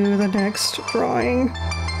on to the next drawing.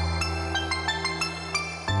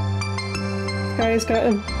 This guy's got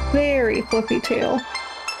a very fluffy tail.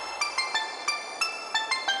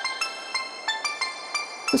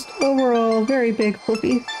 Just overall, very big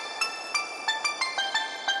fluffy.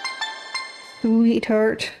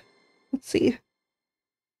 Sweetheart. Let's see.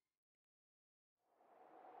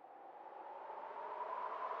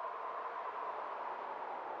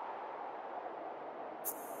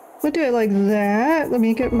 We'll do it like that. Let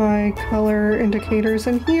me get my color indicators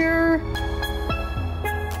in here.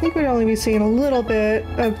 I think we'd only be seeing a little bit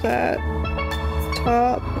of that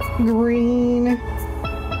top green.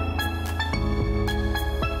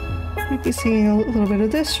 We'd be seeing a little bit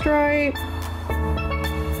of this stripe.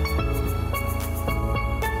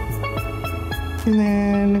 And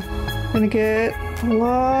then I'm gonna get a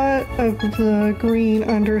lot of the green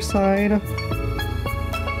underside up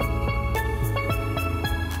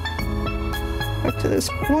to this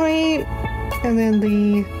point, and then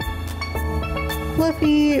the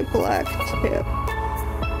fluffy black tip.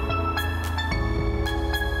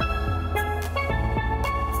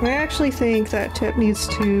 I actually think that tip needs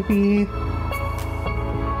to be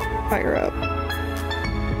higher up.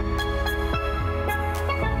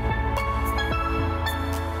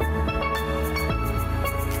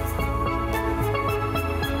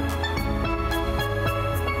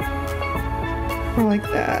 Or like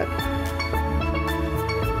that.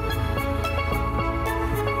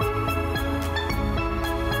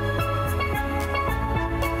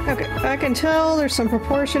 Okay, I can tell there's some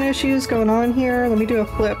proportion issues going on here. Let me do a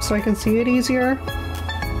flip so I can see it easier.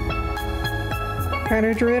 Kind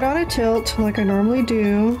of drew it on a tilt like I normally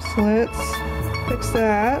do, so let's fix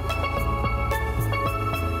that.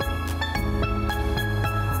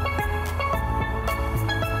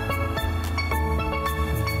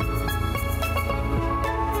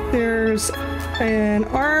 There's an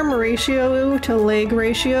arm ratio to leg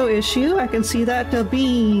ratio issue. I can see that. The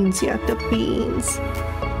beans. Yeah, the beans.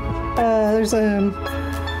 There's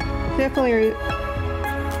definitely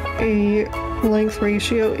a length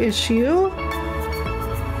ratio issue.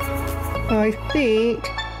 I think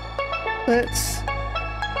let's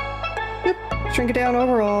shrink it down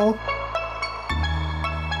overall.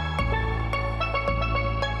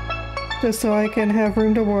 Just so I can have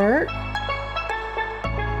room to work.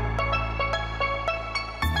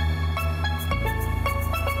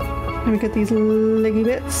 Let me get these leggy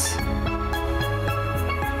bits.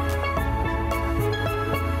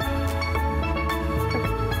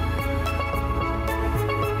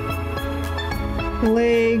 The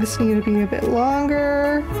legs need to be a bit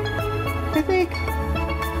longer. I think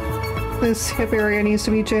this hip area needs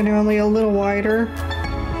to be genuinely a little wider.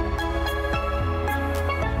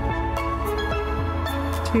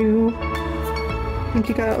 I think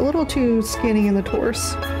you got a little too skinny in the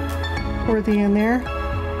torso toward the end there.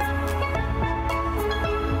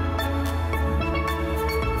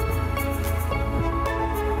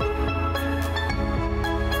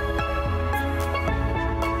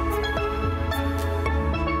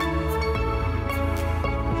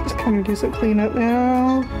 I'm gonna do some cleanup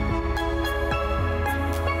now.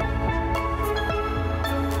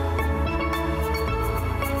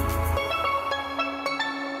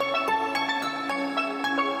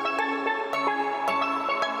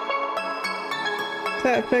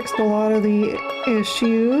 That fixed a lot of the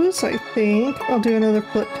issues, I think. I'll do another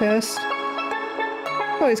flip test.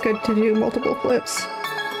 Always good to do multiple flips.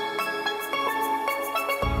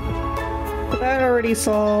 But that already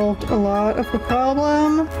solved a lot of the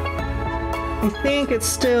problem. I think it's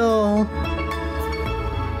still...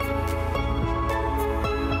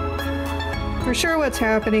 For sure what's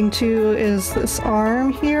happening too is this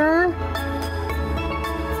arm here.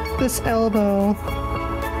 This elbow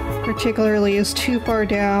particularly is too far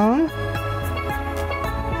down.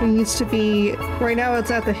 It needs to be... Right now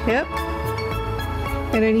it's at the hip.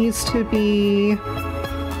 And it needs to be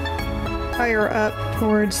higher up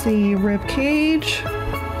towards the rib cage.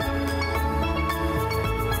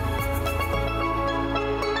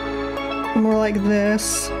 More like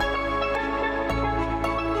this.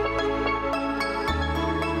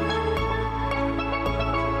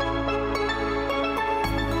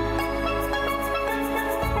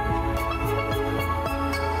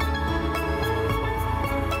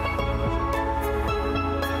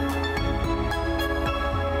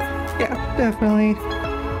 Yeah, definitely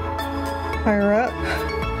higher up.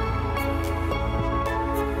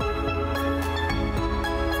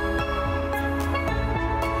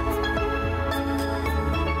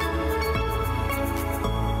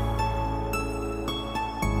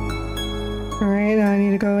 Alright, now I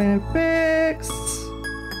need to go in and fix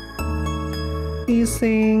these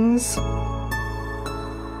things.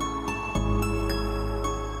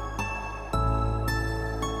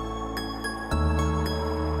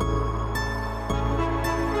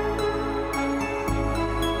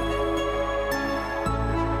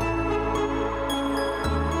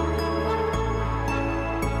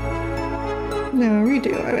 No,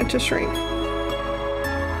 redo. I meant to shrink.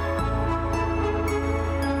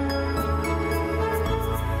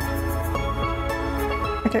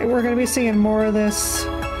 I Okay, we're gonna be seeing more of this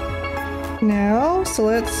now, so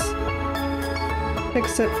let's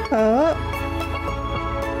fix it up.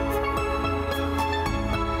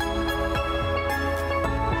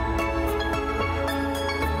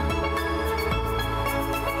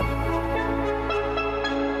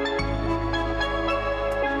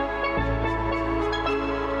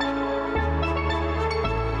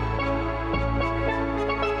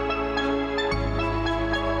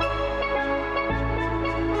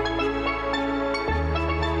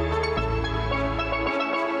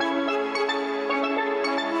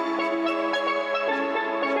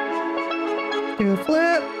 Do a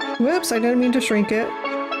flip. Whoops, I didn't mean to shrink it.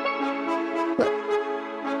 Flip.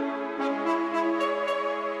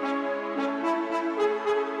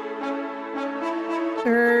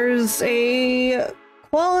 There's a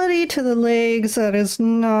quality to the legs that is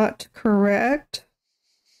not correct.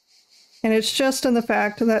 And it's just in the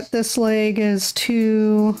fact that this leg is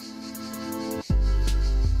too...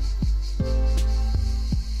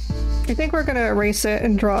 I think we're gonna erase it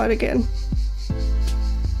and draw it again.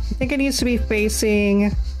 I think it needs to be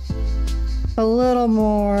facing a little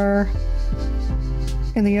more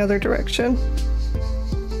in the other direction.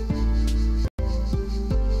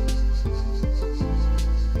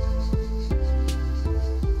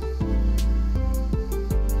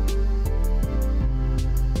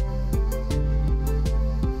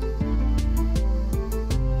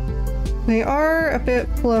 They are a bit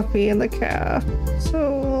fluffy in the calf,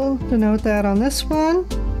 so we'll denote that on this one.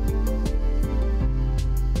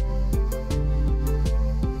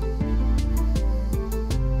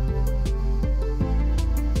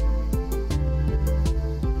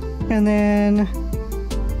 And then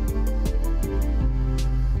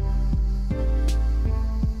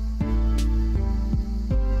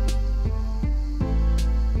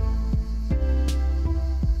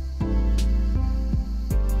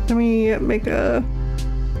let me make another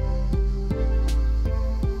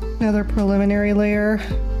preliminary layer.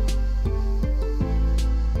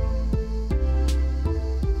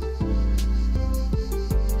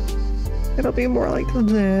 It'll be more like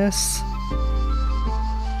this.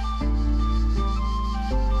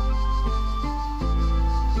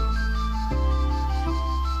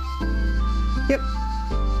 Yep. I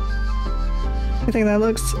think that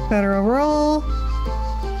looks better overall.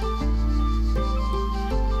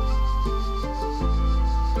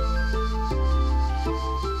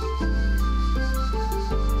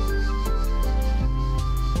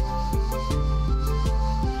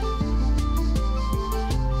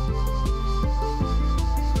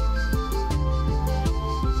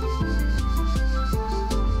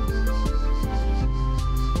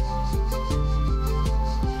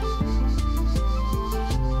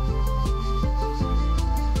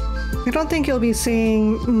 I don't think you'll be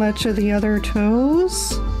seeing much of the other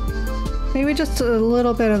toes. Maybe just a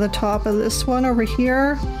little bit of the top of this one over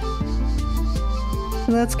here.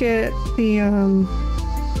 Let's get the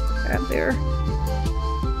add there.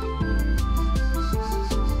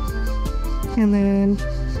 And then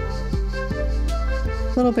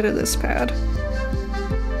a little bit of this pad.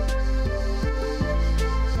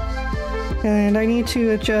 And I need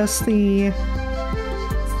to adjust the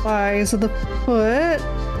size of the foot.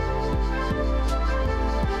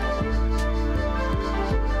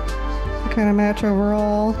 Kind of match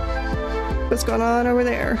overall what's going on over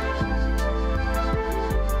there.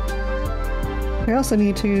 I also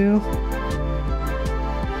need to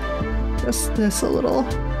adjust this a little.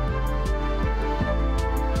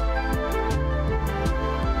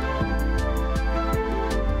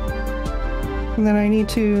 And then I need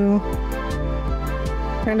to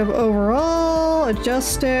kind of overall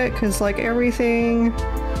adjust it because like everything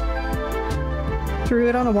threw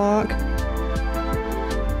it on a walk.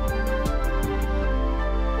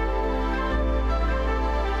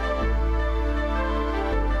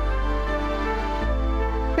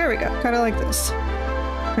 There we go, kind of like this.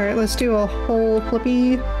 Alright, let's do a whole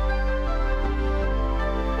flippy.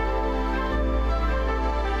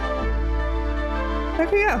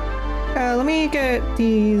 Okay, yeah. Let me get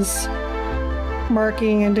these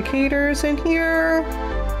marking indicators in here.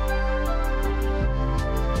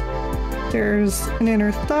 There's an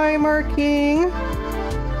inner thigh marking.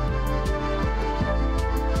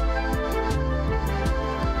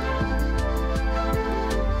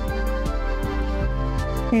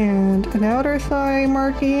 And an outer thigh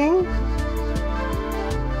marking.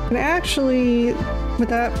 And actually, with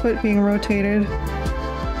that foot being rotated,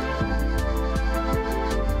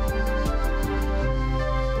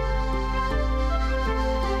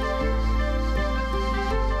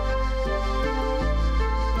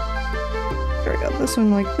 there we go, this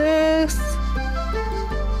one like this.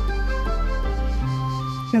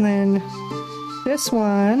 And then this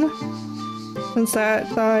one, since that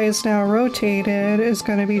thigh is now rotated, is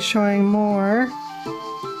going to be showing more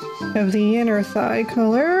of the inner thigh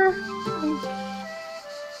color.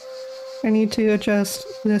 I need to adjust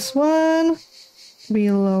this one to be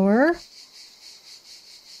lower.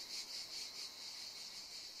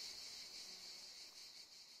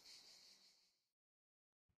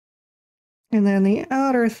 And then the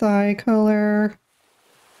outer thigh color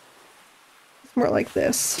is more like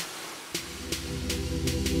this.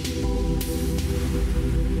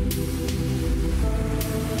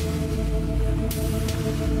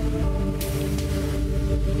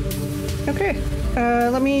 Okay,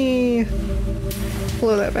 let me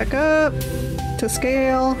blow that back up to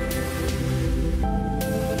scale.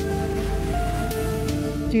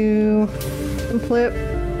 Do some flip.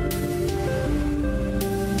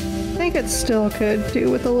 I think it still could do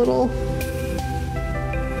with a little.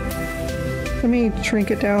 Let me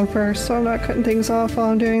shrink it down first so I'm not cutting things off while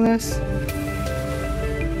I'm doing this.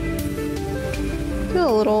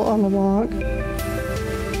 Still a little on the wonk.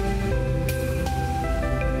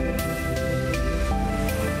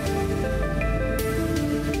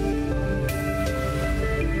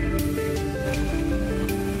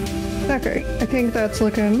 Okay, I think that's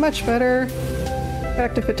looking much better.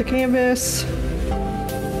 Back to fit to canvas.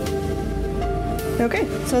 Okay,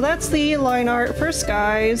 so that's the line art for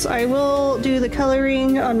Skies. I will do the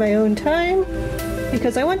coloring on my own time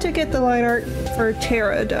because I want to get the line art for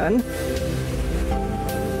Terra done.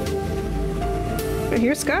 But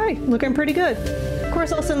here's Sky, looking pretty good. Of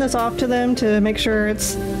course, I'll send this off to them to make sure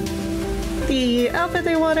it's the outfit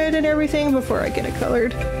they wanted and everything before I get it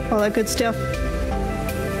colored. All that good stuff.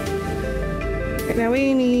 Okay, now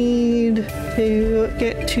we need to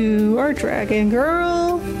get to our dragon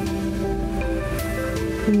girl.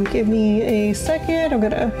 Give me a second. I'm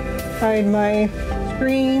gonna hide my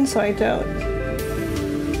screen so I don't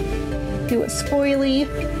do a spoily.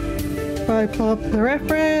 I pull up the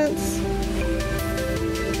reference.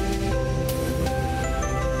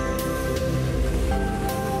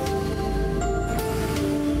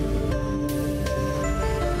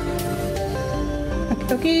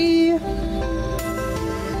 Okay.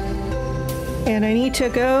 And I need to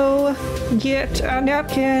go get a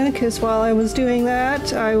napkin because while I was doing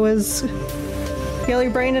that, I was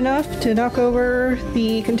scaly-brained enough to knock over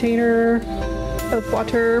the container of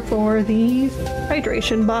water for the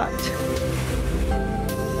hydration bot.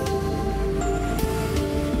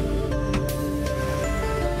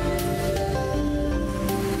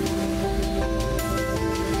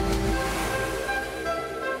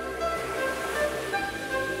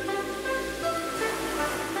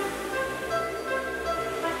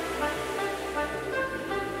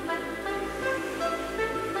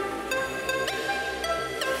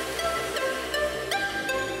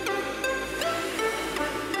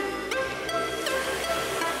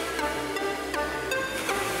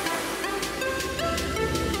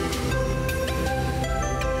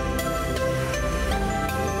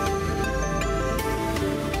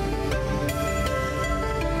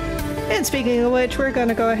 And speaking of which, we're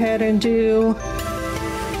gonna go ahead and do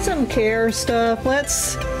some care stuff.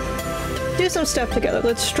 Let's do some stuff together.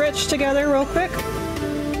 Let's stretch together real quick.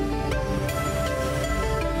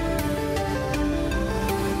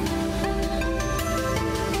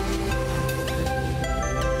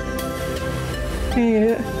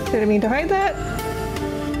 Didn't mean to hide that.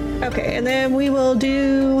 Okay, and then we will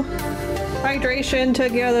do hydration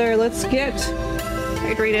together. Let's get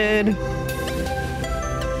hydrated.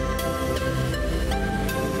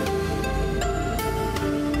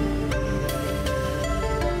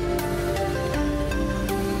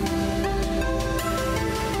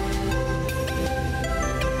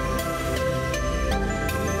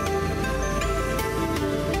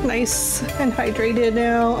 Nice and hydrated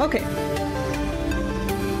now. Okay.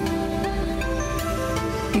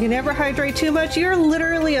 You can never hydrate too much. You're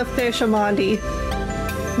literally a fish, Amandi.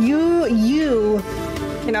 You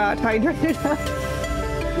cannot hydrate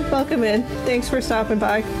enough. Welcome in. Thanks for stopping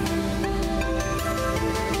by.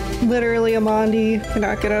 Literally, Amandi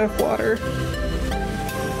cannot get enough water.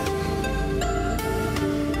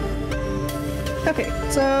 Okay,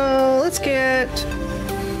 so let's get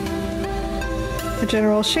the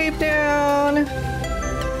general shape down.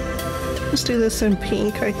 Let's do this in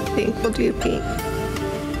pink. I think we'll do pink.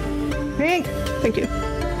 Pink! Thank you.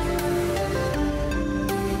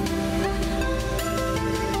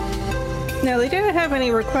 Now, they didn't have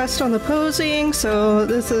any requests on the posing, so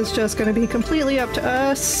this is just going to be completely up to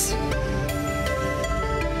us.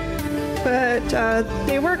 But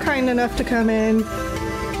they were kind enough to come in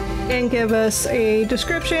and give us a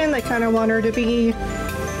description. They kind of want her to be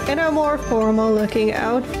in a more formal looking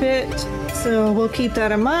outfit. So we'll keep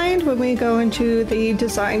that in mind when we go into the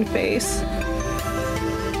design phase.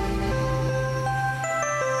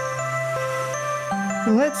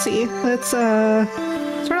 Let's see. Let's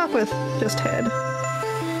start off with just head.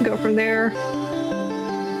 Go from there.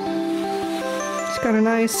 It's got a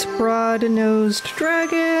nice broad-nosed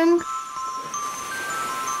dragon.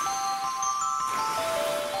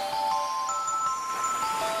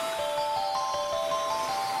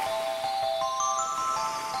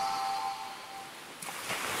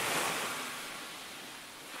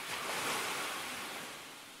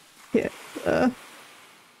 Get the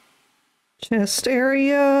chest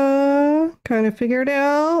area kind of figured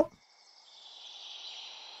out.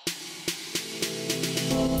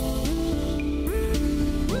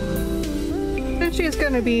 And she's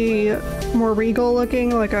gonna be more regal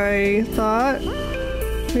looking like I thought.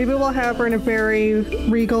 Maybe we'll have her in a very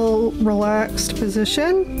regal, relaxed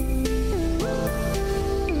position.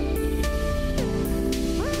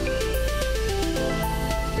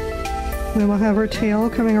 Then we'll have her tail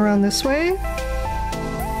coming around this way.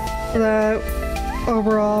 So that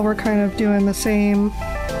overall we're kind of doing the same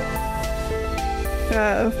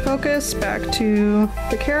focus back to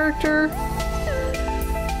the character.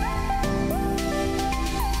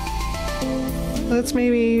 Let's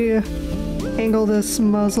maybe angle this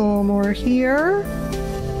muzzle more here-ish.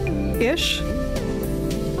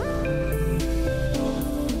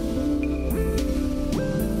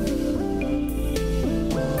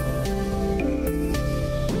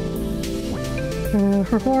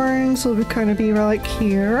 Her horns will kind of be like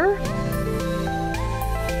here.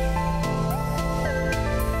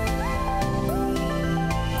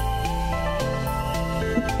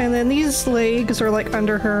 And then these legs are like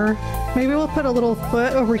under her. Maybe we'll put a little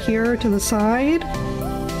foot over here to the side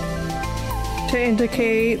to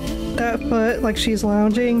indicate that foot like she's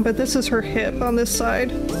lounging, but this is her hip on this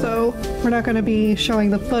side, so we're not going to be showing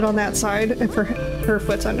the foot on that side if her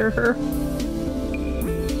foot's under her.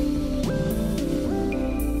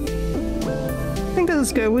 I think this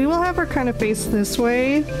is good. We will have her kind of face this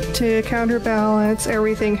way to counterbalance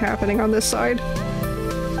everything happening on this side.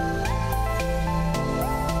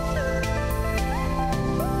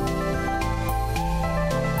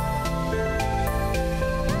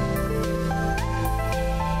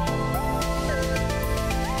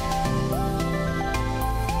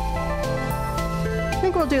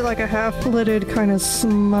 We'll do like a half-lidded kind of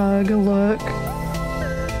smug look.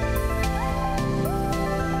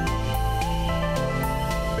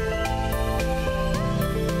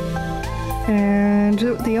 And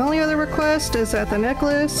the only other request is that the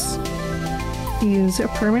necklace use a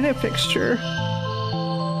permanent fixture.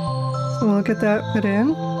 So we'll get that put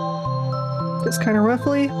in. Just kind of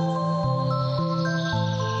roughly.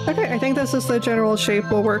 Okay, I think this is the general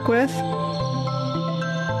shape we'll work with.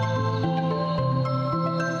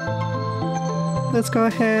 Let's go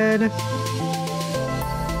ahead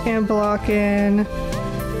and block in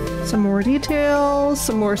some more details,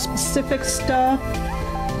 some more specific stuff.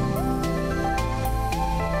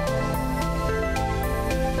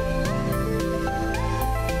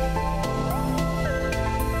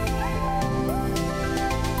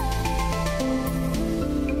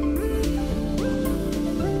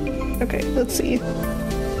 Okay, let's see.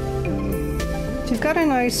 She's got a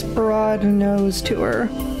nice broad nose to her.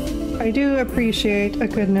 I do appreciate a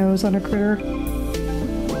good nose on a critter.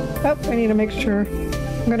 Oh, I need to make sure.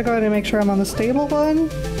 I'm gonna go ahead and make sure I'm on the stable one.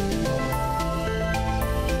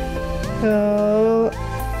 So,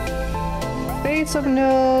 base of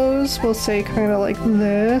nose, we'll say kind of like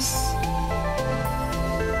this.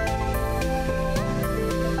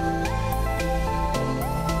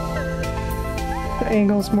 The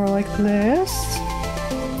angle's more like this.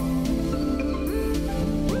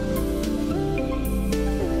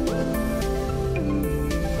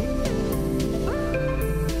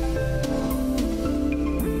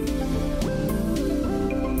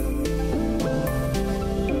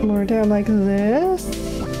 More down like this.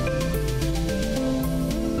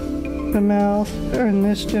 The mouth in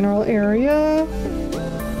this general area.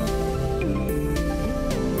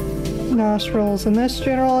 Nostrils in this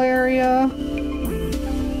general area.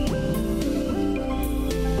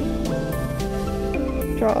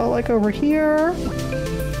 Jaw like over here.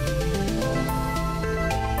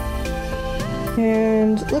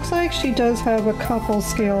 And it looks like she does have a couple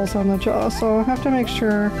scales on the jaw, so I'll have to make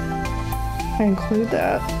sure I include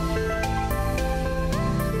that.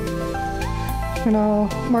 And I'll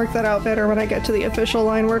mark that out better when I get to the official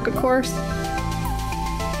line work, of course.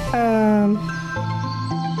 And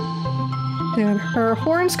her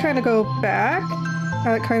horns kind of go back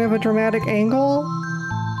at kind of a dramatic angle.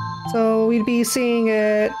 So we'd be seeing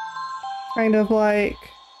it kind of like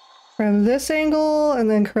from this angle and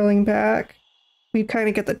then curling back. We'd kind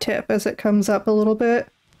of get the tip as it comes up a little bit.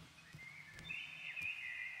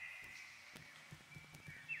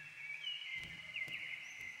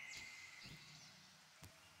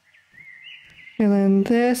 And then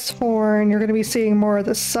this horn, you're going to be seeing more of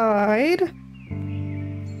the side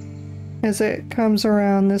as it comes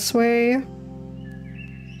around this way.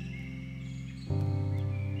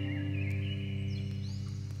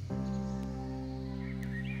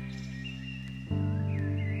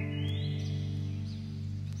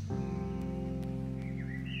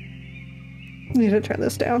 Need to turn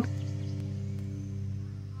this down.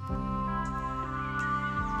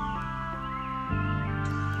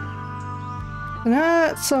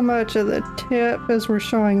 Not so much of the tip as we're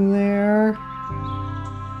showing there.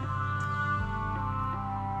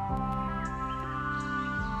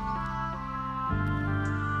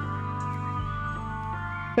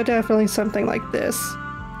 But definitely something like this.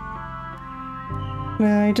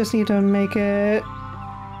 Now I just need to make it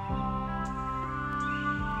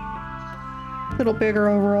a little bigger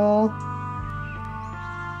overall.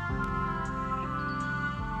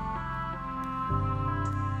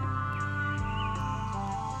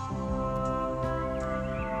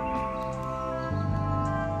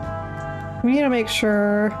 We need to make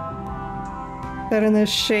sure that in this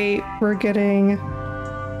shape we're getting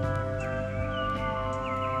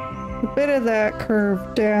a bit of that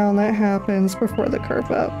curve down that happens before the curve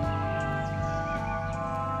up.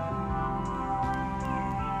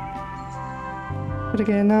 But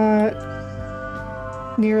again, not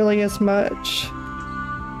nearly as much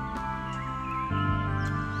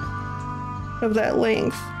of that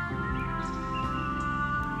length.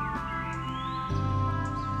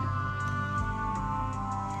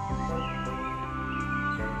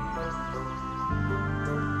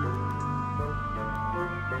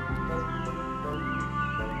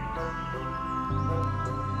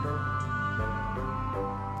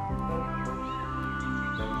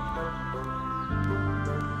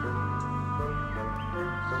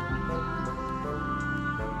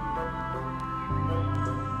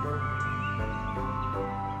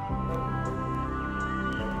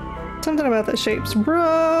 Something about the shape's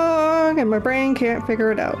wrong and my brain can't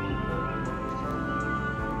figure it out.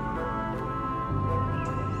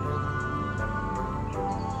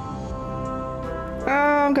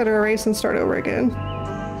 I'm gonna erase and start over again.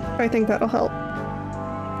 I think that'll help.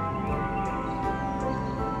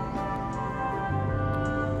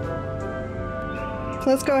 So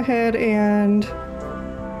let's go ahead and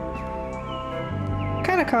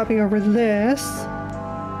kind of copy over this.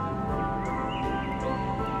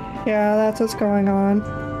 Yeah, that's what's going on.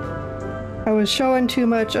 I was showing too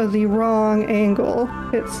much of the wrong angle.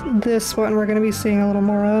 It's this one we're going to be seeing a little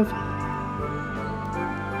more of.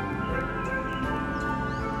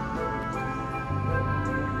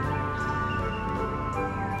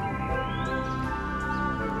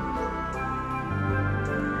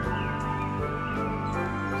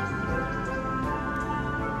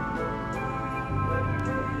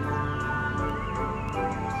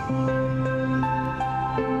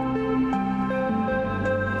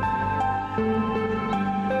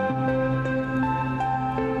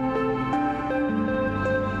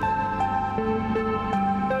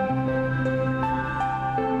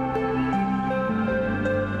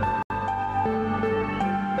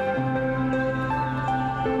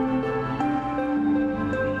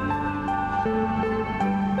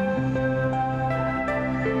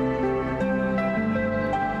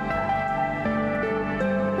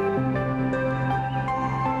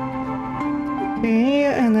 Okay,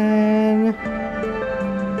 and then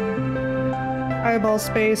eyeball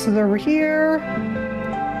space is over here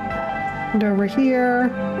and over here.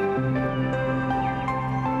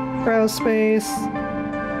 Brow space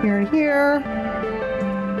here and here.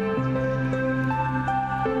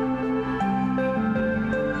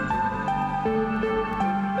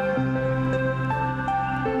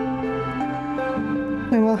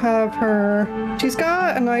 And we'll have her, she's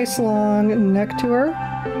got a nice long neck to her.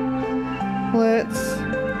 Let's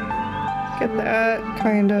get that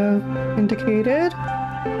kind of indicated.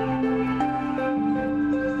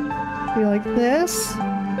 Be like this.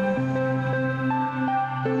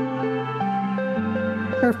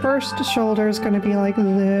 Her first shoulder is going to be like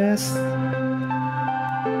this.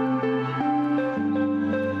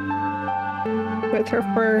 With her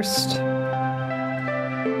first.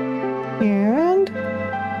 And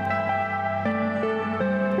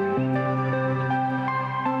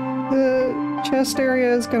the chest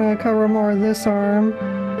area is going to cover more of this arm.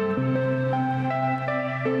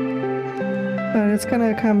 but it's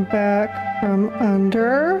gonna come back from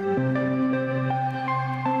under.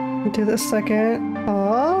 Do the second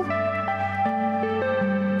paw.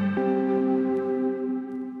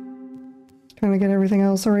 Kind of get everything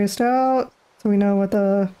else erased out so we know what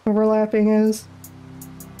the overlapping is.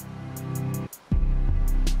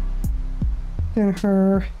 Then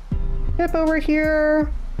her hip over here.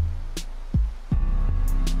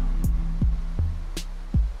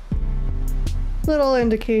 Little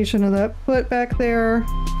indication of that foot back there.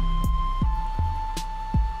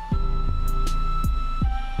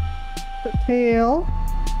 The tail.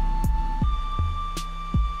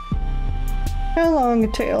 How long a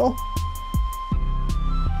tail?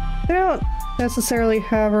 I don't necessarily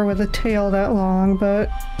have her with a tail that long, but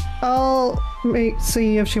I'll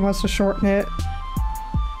see if she wants to shorten it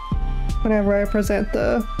whenever I present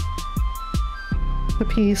the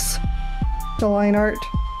piece, the line art,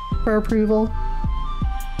 for approval.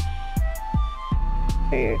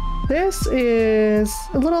 Okay, this is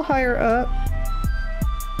a little higher up.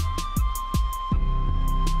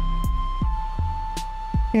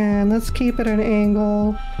 And let's keep it at an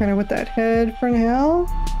angle, kind of with that head for now.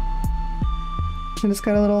 And it's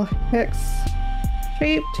got a little hex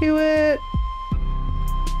shape to it.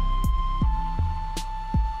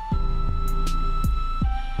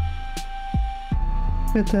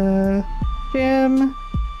 With the gem.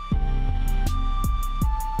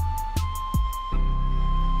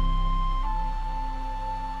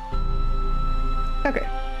 Okay.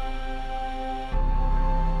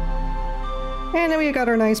 And then we got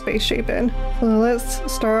our nice base shape in. So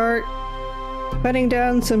let's start putting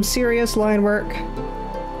down some serious line work.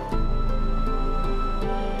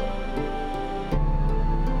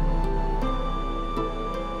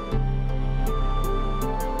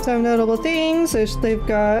 Some notable things is they've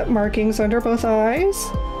got markings under both eyes.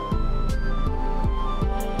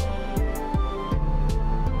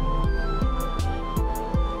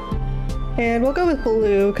 And we'll go with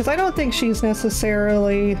blue, because I don't think she's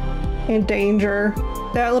necessarily in danger.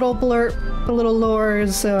 That little blurb, the little lore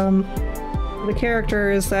is, the character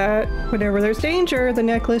is that whenever there's danger, the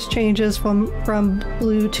necklace changes from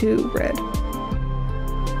blue to red.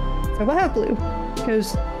 So we'll have blue,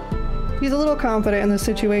 because she's a little confident in the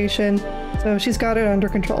situation, so she's got it under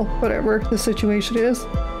control, whatever the situation is.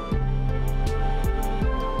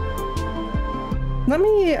 Let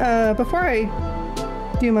me, before I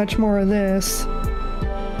do much more of this,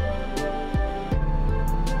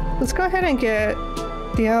 let's go ahead and get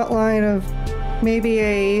the outline of maybe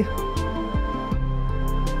a...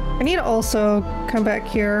 I need to also come back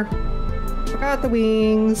here. Forgot the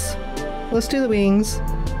wings. Let's do the wings.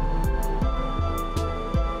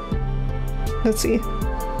 Let's see.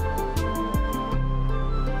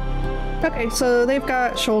 Okay, so they've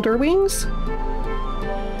got shoulder wings.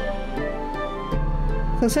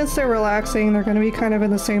 So since they're relaxing, they're going to be kind of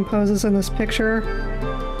in the same poses in this picture.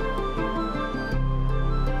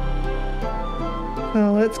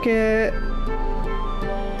 So let's get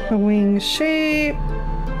a wing shape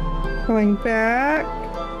going back.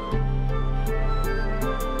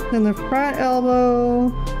 Then the front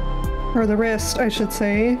elbow, or the wrist, I should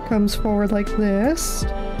say, comes forward like this.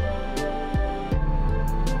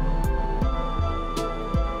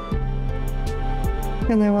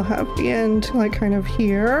 And then we'll have the end like kind of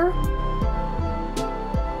here.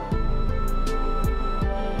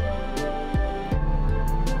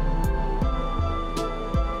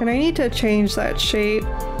 And I need to change that shape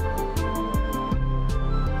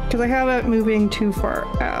because I have it moving too far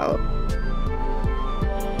out.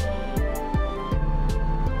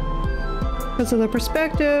 Because of the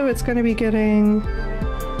perspective, it's going to be getting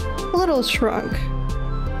a little shrunk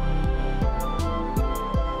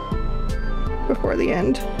before the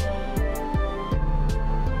end.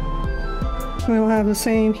 And we'll have the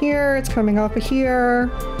same here. It's coming off of here,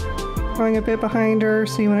 going a bit behind her,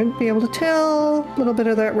 so you want to be able to tell a little bit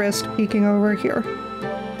of that wrist peeking over here.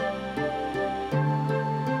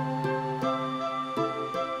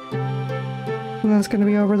 And that's going to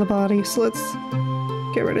be over the body, so let's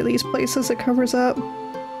get rid of these places it covers up.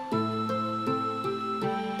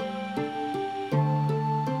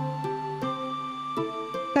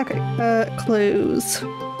 Okay, close.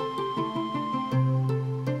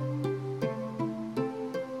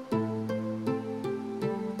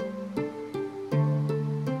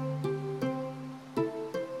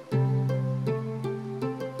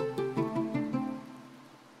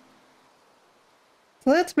 So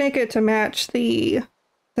let's make it to match the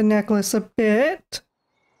necklace a bit.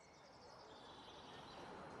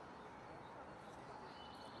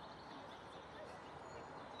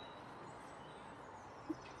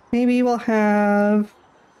 Maybe we'll have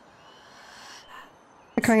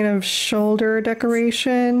a kind of shoulder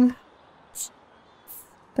decoration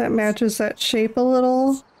that matches that shape a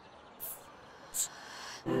little.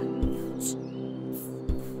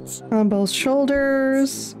 On both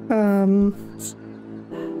shoulders,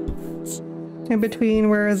 in between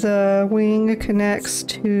where the wing connects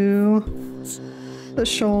to the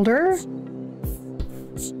shoulder.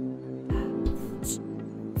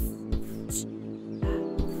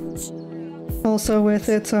 Also with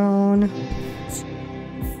its own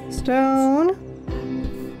stone.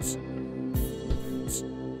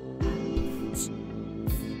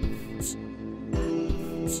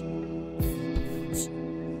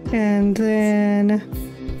 And then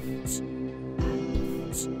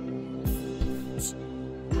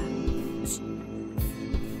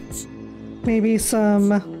maybe some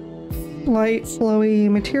light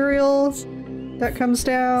flowy material that comes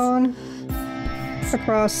down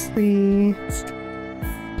across the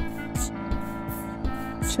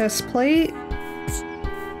chest plate.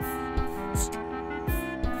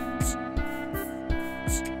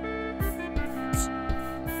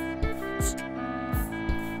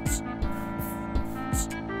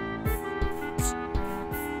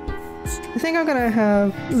 I think I'm gonna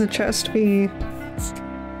have the chest be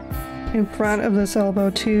in front of this elbow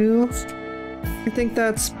too. I think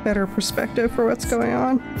that's better perspective for what's going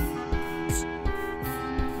on.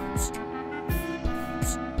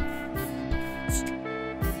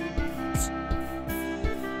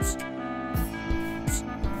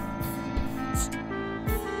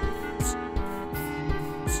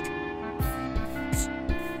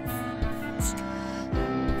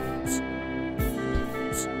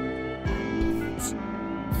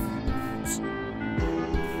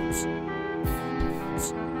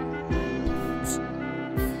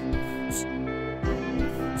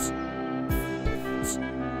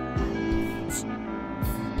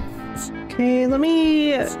 Okay, let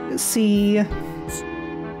me see.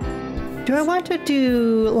 Do I want to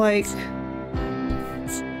do like...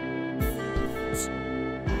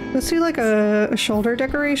 Let's do like a shoulder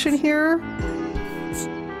decoration here.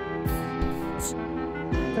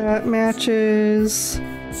 That matches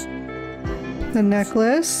the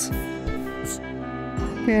necklace.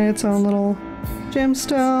 And its own little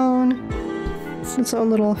gemstone. Its own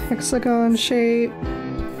little hexagon shape.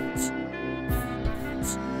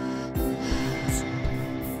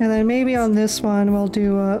 And then maybe on this one we'll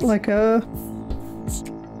do like a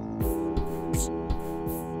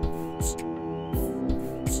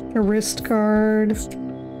wrist guard.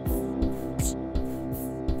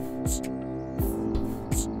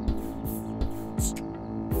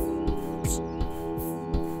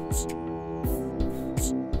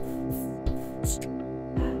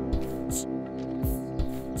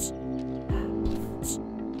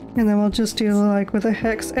 And then we'll just do like with a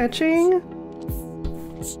hex etching.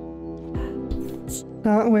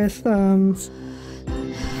 Not with,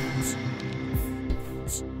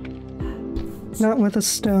 not with a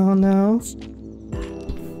stone, though.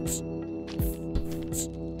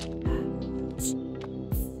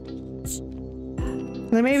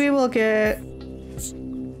 Then maybe we'll get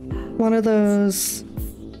one of those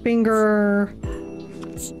finger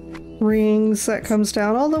rings that comes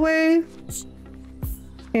down all the way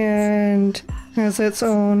and has its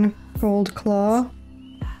own gold claw.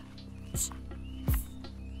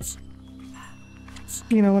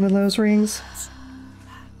 You know, one of those rings.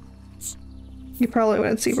 You probably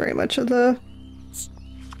wouldn't see very much of the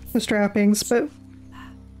strappings, but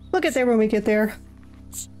we'll get there when we get there.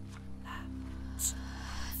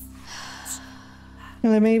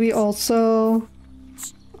 And then maybe also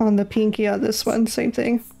on the pinky on this one, same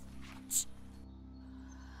thing.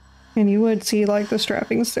 And you would see like the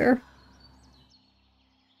strappings there.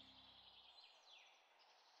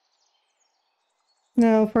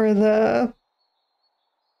 Now for the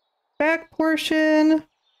back portion.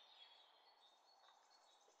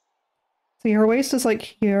 See, her waist is like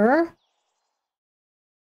here.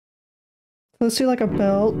 So let's do like a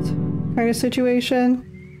belt kind of situation.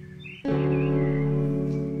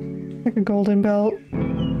 Like a golden belt.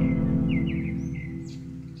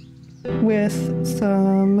 With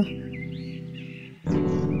some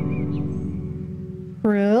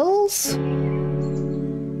frills.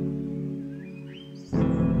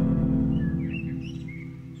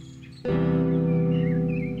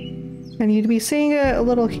 And you'd be seeing it a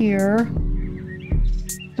little here.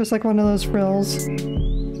 Just like one of those frills.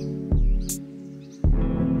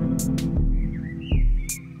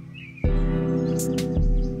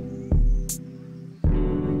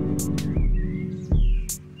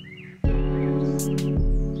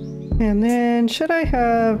 And then, should I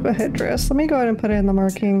have a headdress? Let me go ahead and put it in the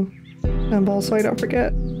marking. symbol so I don't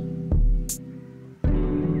forget.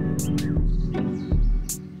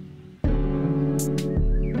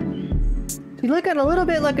 She's looking a little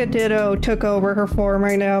bit like a ditto took over her form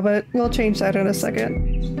right now, but we'll change that in a second.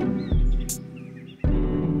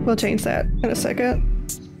 We'll change that in a second.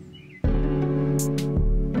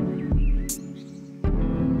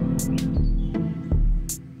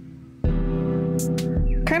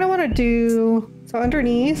 Kind of want to do, so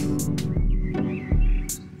underneath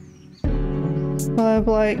I'll have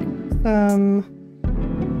like some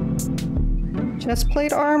chest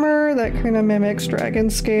plate armor that kind of mimics dragon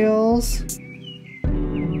scales.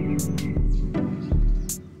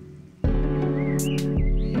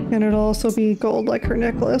 And it'll also be gold like her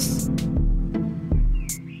necklace.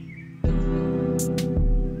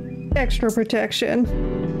 Extra protection.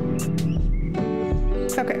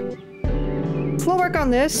 Okay. We'll work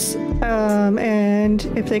on this, and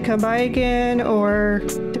if they come by again, or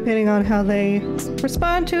depending on how they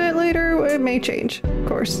respond to it later, it may change, of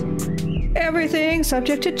course. Everything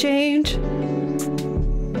subject to change.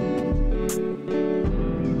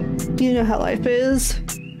 You know how life is.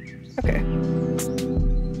 Okay.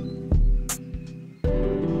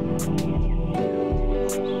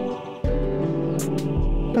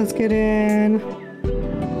 Let's get in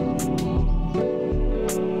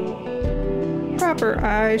proper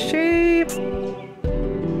eye shape.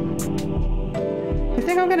 I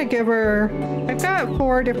think I'm gonna give her, I've got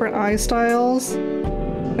 4 different eye styles,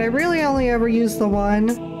 but I really only ever use the one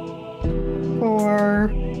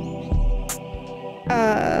for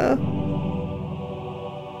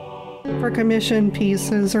commission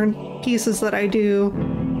pieces or pieces that I do,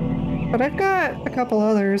 but I've got a couple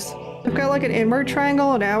others. I've got like an inward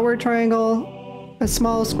triangle, an outward triangle, a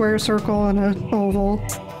small square circle, and an oval.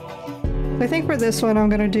 I think for this one I'm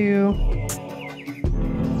gonna do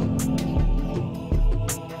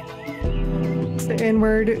the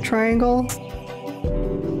inward triangle.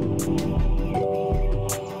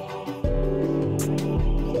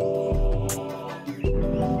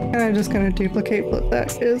 And I'm just gonna duplicate what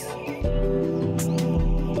that is.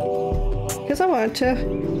 Because I want to.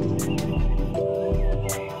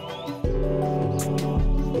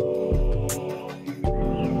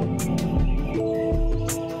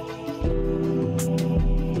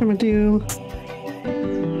 I'm gonna do a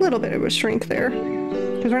little bit of a shrink there,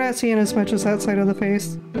 because we're not seeing as much as that side of the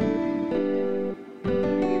face.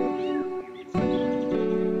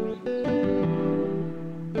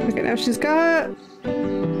 Okay, now she's got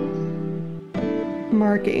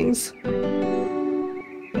markings.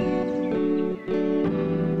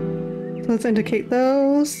 So let's indicate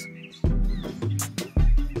those.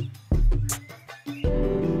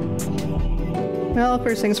 Well,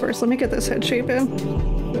 first things first, let me get this head shape in.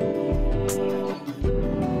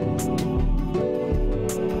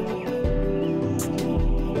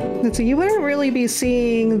 So you wouldn't really be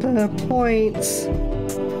seeing the points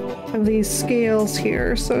of these scales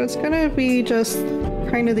here, so it's gonna be just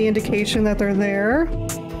kind of the indication that they're there.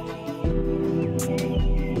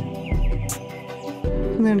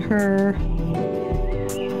 And then her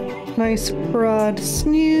nice broad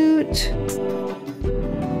snoot.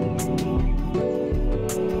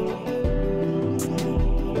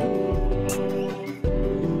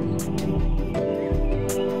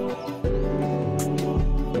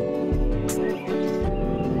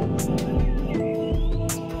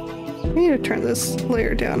 I need to turn this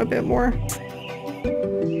layer down a bit more.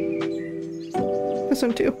 This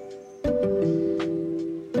one too.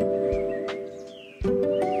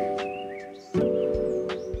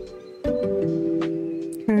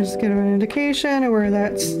 Kind of just get an indication of where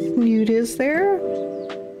that snoot is there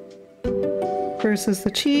versus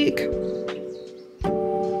the cheek.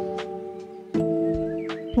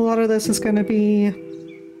 A lot of this is going to be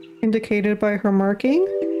indicated by her marking.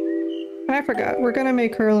 And I forgot, we're gonna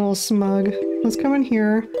make her a little smug. Let's come in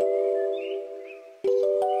here.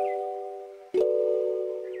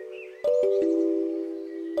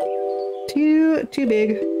 Too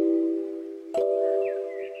big.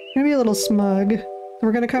 Gonna be a little smug.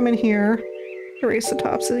 We're gonna come in here, erase the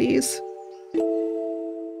tops of these.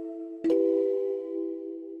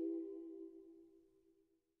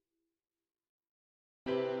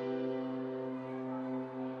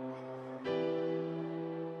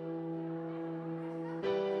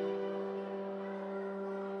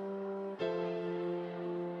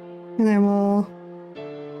 And then we'll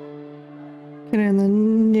get in the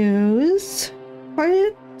nose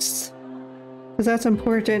parts, because that's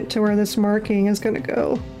important to where this marking is going to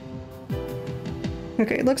go.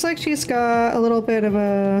 Okay, it looks like she's got a little bit of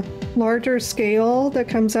a larger scale that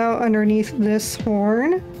comes out underneath this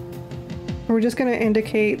horn, We're just going to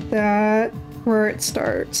indicate that where it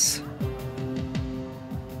starts.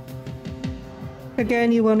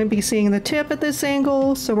 Again, you want to be seeing the tip at this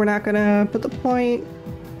angle, so we're not going to put the point.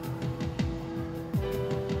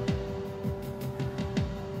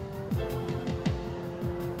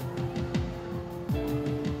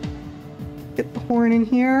 Get the horn in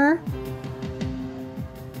here.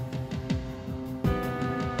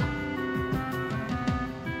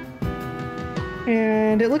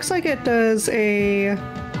 And it looks like it does a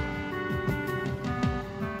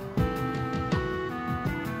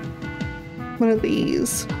one of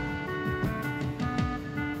these.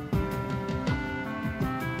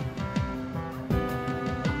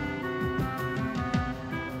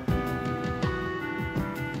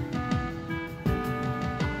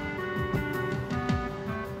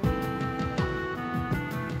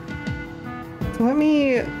 So let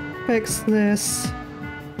me fix this.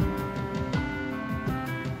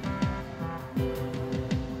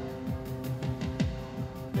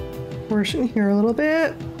 Portion here a little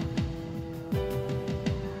bit.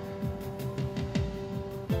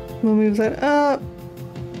 We'll move that up.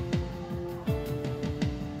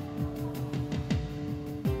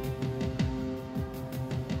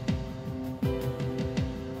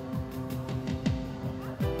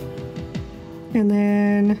 And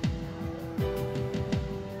then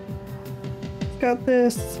got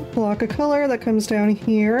this block of color that comes down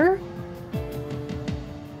here.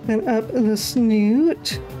 Then up the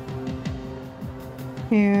snoot.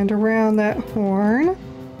 And around that horn.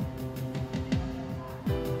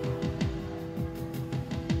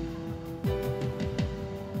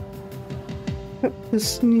 Up the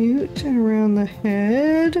snoot and around the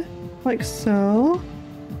head, like so.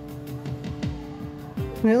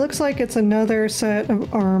 And it looks like it's another set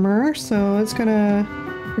of armor, so it's gonna,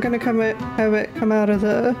 we're gonna have it come out of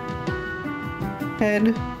the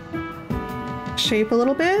head shape a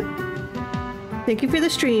little bit. Thank you for the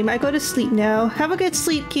stream. I go to sleep now. Have a good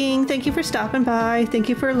sleep, King. Thank you for stopping by. Thank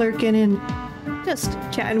you for lurking and just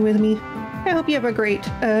chatting with me. I hope you have a great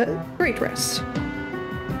rest.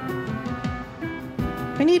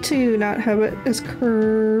 I need to not have it as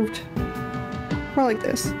curved. More like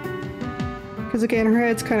this. Because again, her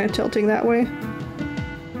head's kind of tilting that way.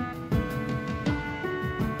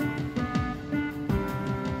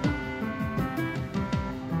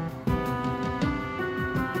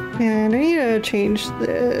 And I need to change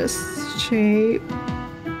this shape.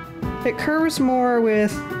 It curves more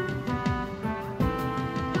with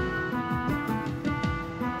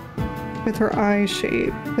her eye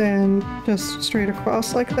shape than just straight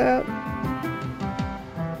across like that.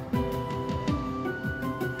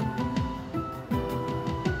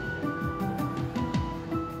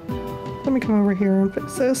 Let me come over here and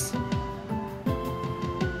fix this.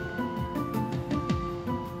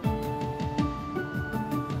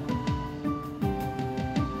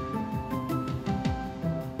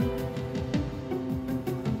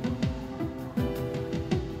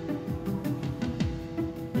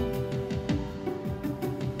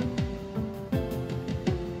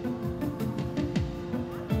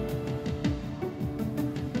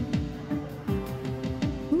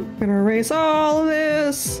 I'm gonna erase all of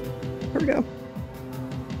this. There we go.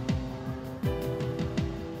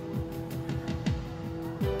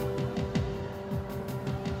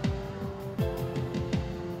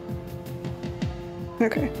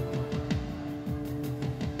 Okay.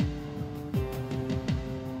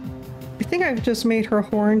 I think I've just made her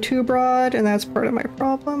horn too broad, and that's part of my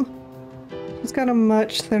problem. She's got a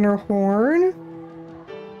much thinner horn.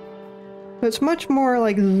 So it's much more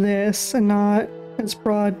like this and not as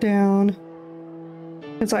broad down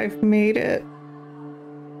as I've made it.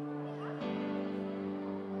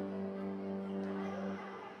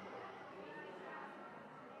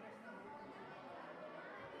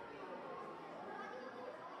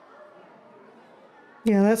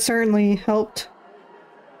 Yeah, that certainly helped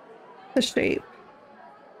the shape.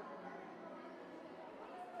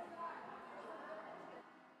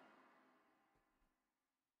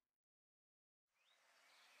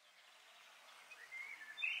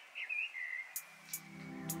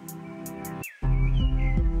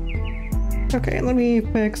 Okay, let me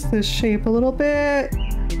fix this shape a little bit.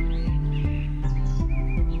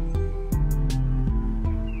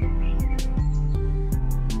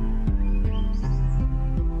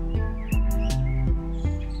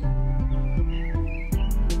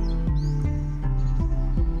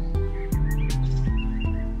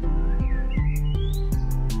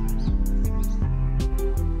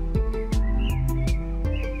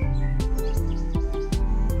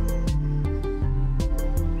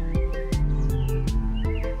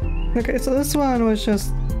 Okay, so this one was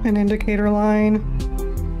just an indicator line.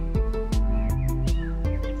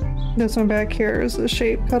 This one back here is the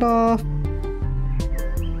shape cut off,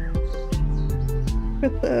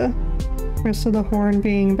 with the rest of the horn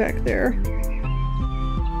being back there.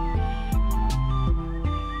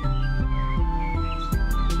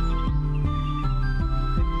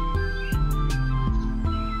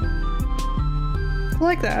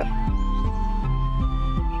 Like that.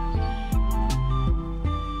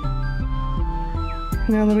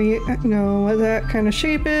 Now that we know what that kind of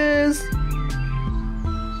shape is,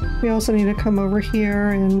 we also need to come over here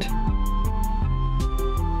and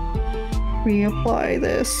reapply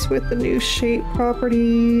this with the new shape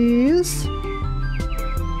properties.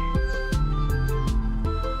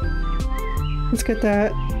 Let's get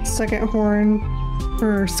that second horn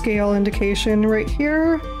or scale indication right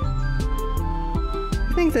here.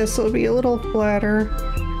 I think this will be a little flatter.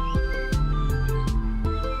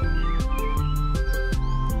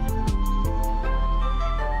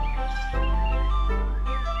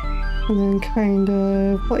 And then kind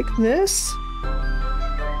of like this.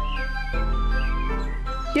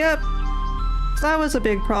 Yep. So that was a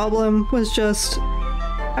big problem, was just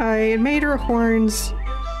I made her horns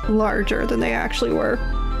larger than they actually were.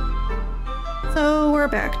 So we're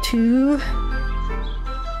back to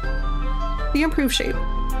the improved shape.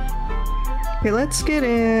 Okay, let's get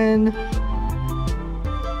in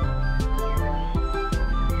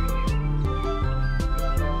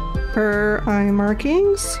her eye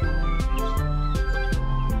markings.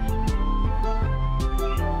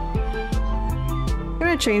 I'm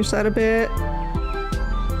gonna change that a bit.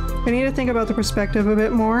 I need to think about the perspective a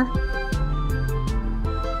bit more.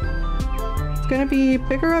 It's gonna be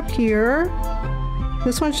bigger up here.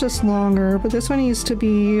 This one's just longer, but this one needs to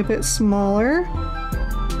be a bit smaller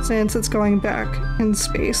since it's going back in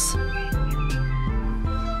space.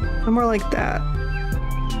 And more like that.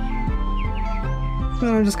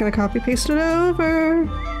 Then I'm just gonna copy paste it over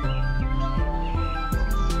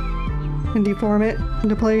and deform it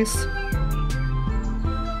into place.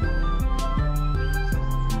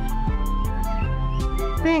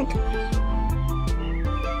 I think.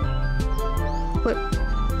 Flip.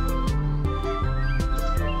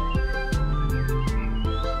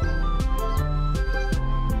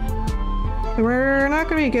 We're not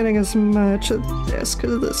going to be getting as much of this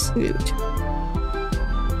because of the snoot.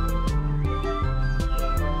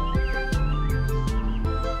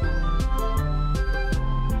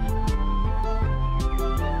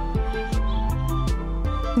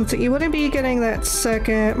 Let's see, you wouldn't be getting that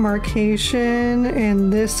second marcation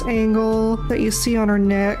and this angle that you see on her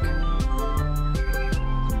neck.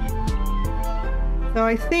 So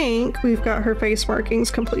I think we've got her face markings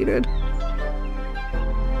completed.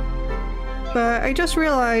 But I just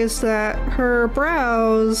realized that her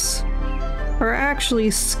brows are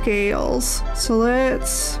actually scales. So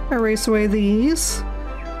let's erase away these.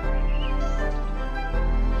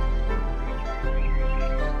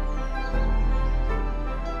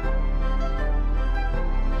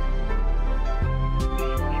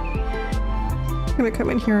 I'm gonna come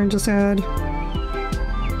in here and just add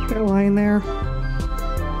that line there.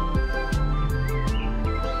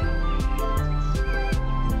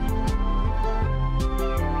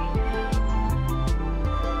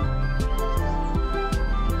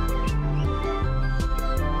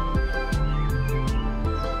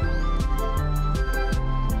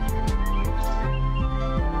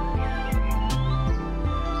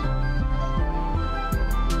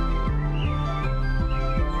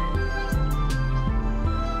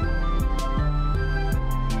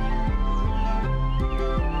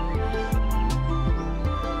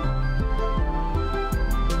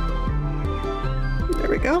 There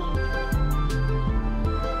we go.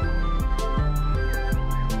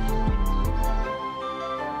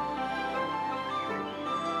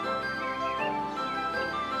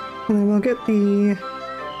 And then we'll get the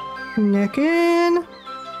neck in.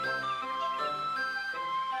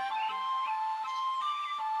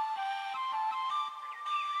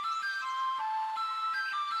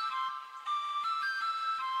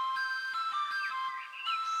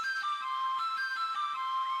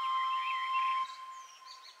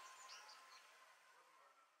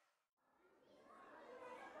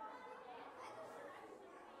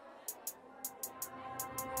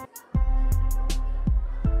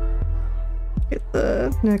 Get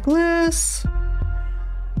the necklace.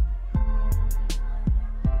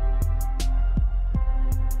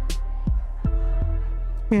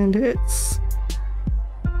 And it's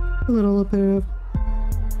a little bit of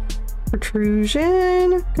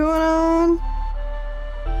protrusion going on.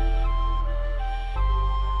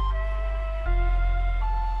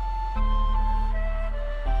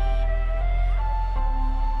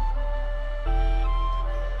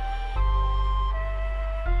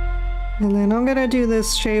 And then I'm gonna do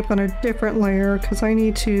this shape on a different layer because I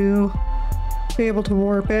need to be able to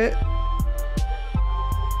warp it.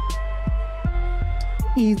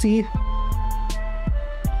 Easy.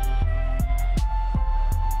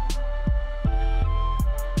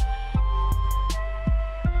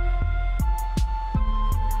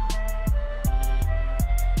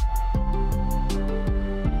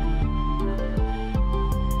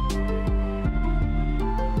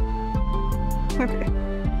 Okay.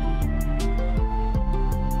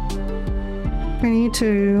 I need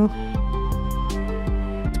to...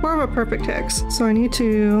 It's more of a perfect hex, so I need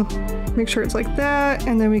to make sure it's like that,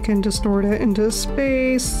 and then we can distort it into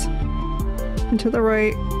space, into the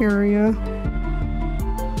right area.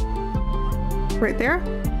 Right there.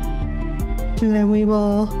 And then we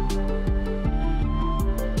will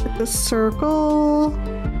get the circle.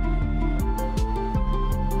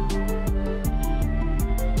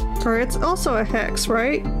 Or it's also a hex,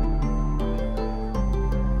 right?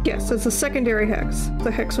 Yes, it's a secondary hex. The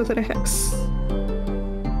hex within a hex.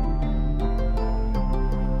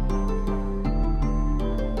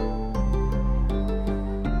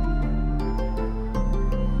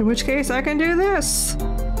 In which case, I can do this.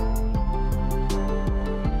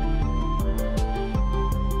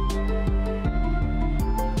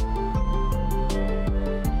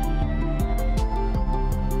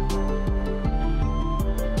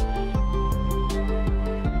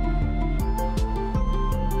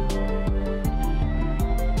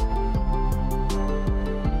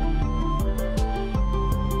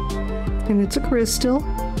 And it's a crystal.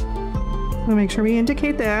 I'll make sure we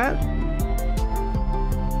indicate that.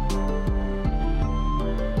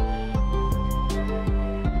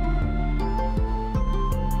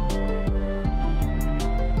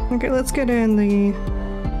 Okay, let's get in the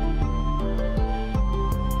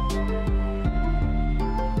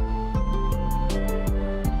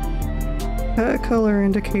color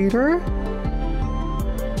indicator.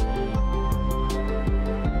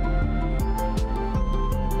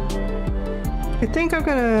 I think I'm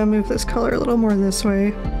gonna move this color a little more this way.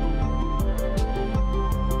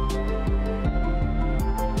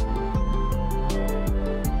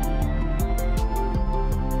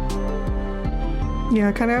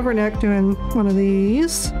 Yeah, kind of have her neck doing one of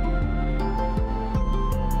these.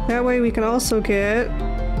 That way we can also get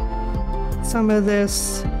some of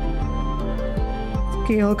this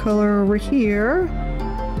scale color over here.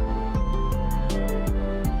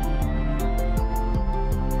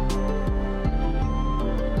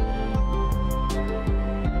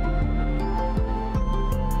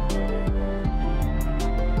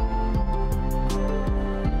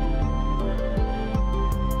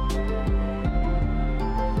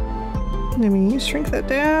 Let me shrink that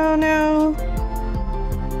down now.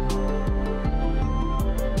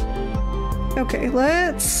 Okay,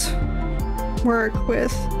 let's work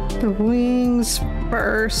with the wings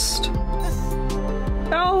first.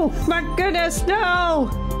 Oh my goodness, no!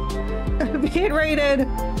 I'm being raided!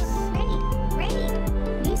 Raid!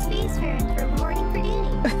 New space ferns reporting for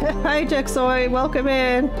duty. Hi Jexoy, welcome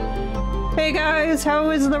in. Hey guys, how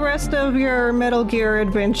is the rest of your Metal Gear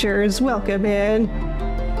adventures? Welcome in.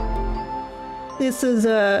 This is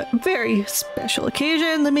a very special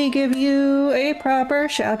occasion. Let me give you a proper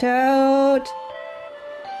shout out.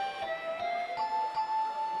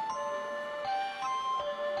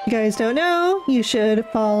 If you guys don't know, you should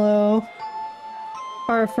follow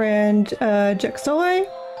our friend Jexoy.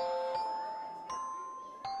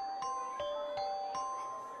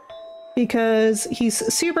 Because he's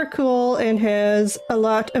super cool and has a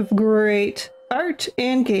lot of great art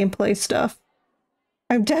and gameplay stuff.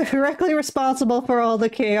 I'm directly responsible for all the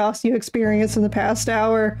chaos you experienced in the past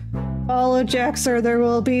hour. Follow Jax or there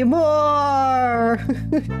will be more!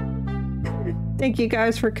 Thank you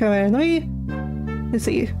guys for coming. Let's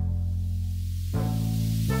see. /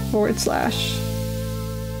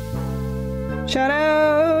 shout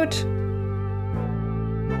out!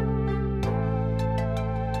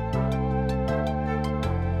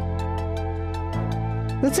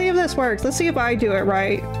 Let's see if this works. Let's see if I do it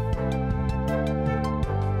right.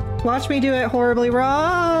 Watch me do it horribly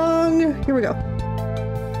wrong. Here we go.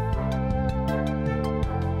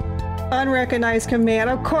 Unrecognized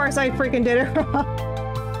command. Of course I freaking did it wrong.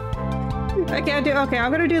 I can't do. Okay,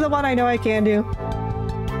 I'm gonna do the one I know I can do.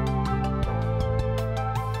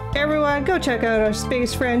 Everyone, go check out our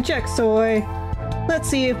space friend Jexoy. Let's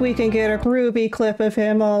see if we can get a groovy clip of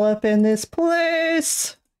him all up in this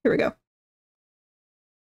place. Here we go.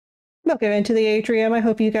 Welcome into the atrium. I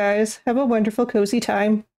hope you guys have a wonderful, cozy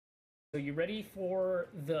time. So you ready for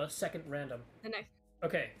the second random? The next.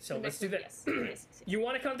 Okay, so let's do that. Yes. You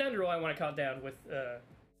want to count down, or do I want to count down with?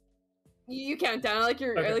 You count down. I like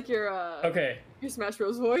your Okay. your Smash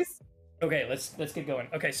Bros voice. Okay, let's get going.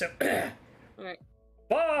 Okay, so Alright.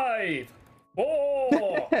 5,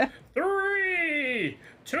 4, 3,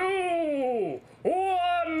 2,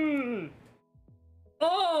 1.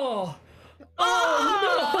 Oh! Oh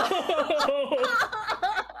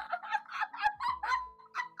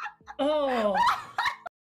no! Oh!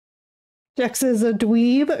 Jex is a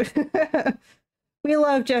dweeb. We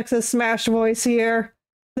love Jex's Smash voice here.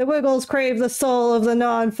 The Wiggles crave the soul of the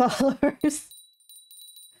non-followers.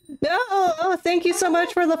 No! Oh, thank you so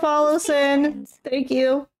much for the follow, Sin. Thank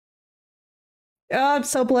you. Oh, I'm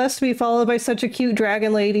so blessed to be followed by such a cute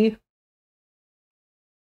dragon lady.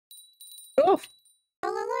 Oh,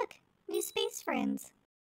 Oh, look! New space friends.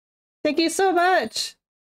 thank you so much.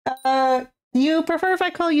 You prefer if I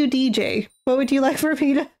call you DJ? What would you like for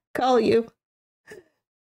me to call you?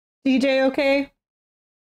 DJ, okay?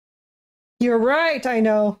 You're right, I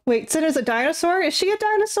know. Wait, Sin is a dinosaur? Is she a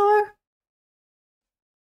dinosaur?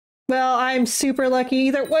 Well, I'm super lucky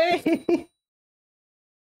either way.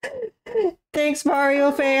 Thanks,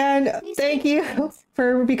 Mario fan. New Thank space you friends.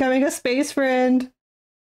 for becoming a space friend.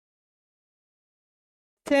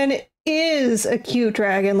 Sin is a cute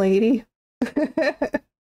dragon lady.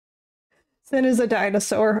 Sin is a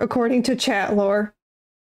dinosaur, according to chat lore.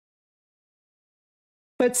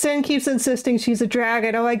 But Sin keeps insisting she's a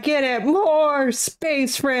dragon. Oh, I get it. More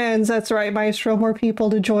space friends. That's right, Maestro. More people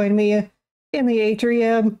to join me in the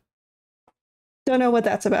atrium. Don't know what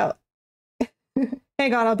that's about.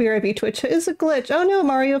 Hang on, I'll be right back. Twitch is a glitch. Oh no,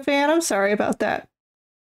 Mario fan. I'm sorry about that.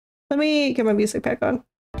 Let me get my music back on.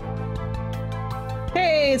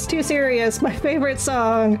 Hey, it's Too Serious, my favorite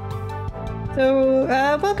song. So,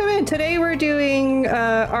 welcome in. Today we're doing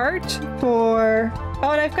art for... Oh,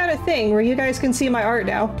 and I've got a thing where you guys can see my art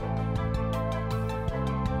now.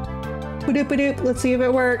 Ba-doop-ba-doop. Let's see if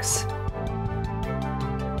it works.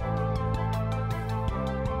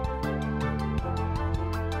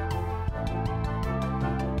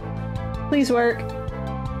 Please work.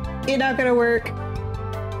 It's not gonna work.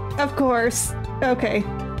 Of course. Okay.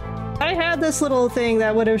 I had this little thing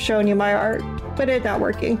that would have shown you my art, but it's not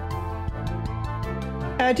working.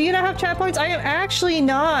 Do you not have chat points? I am actually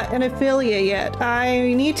not an affiliate yet.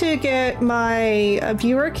 I need to get my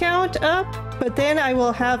viewer count up, but then I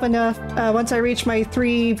will have enough. Once I reach my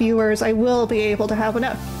 3 viewers, I will be able to have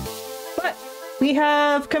enough. But we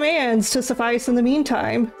have commands to suffice in the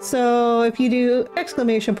meantime. So if you do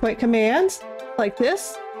exclamation point commands like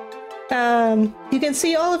this, you can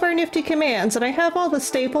see all of our nifty commands, and I have all the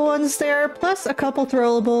staple ones there, plus a couple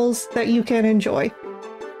throwables that you can enjoy.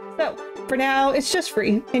 So for now, it's just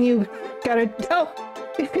free, and you gotta... Oh,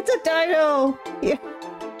 it's a dino! Yeah.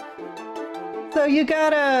 So you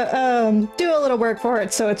gotta do a little work for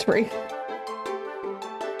it, so it's free.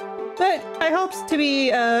 But I hope to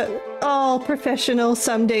be all professional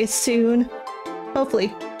someday soon.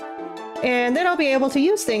 Hopefully. And then I'll be able to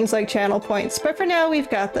use things like channel points. But for now, we've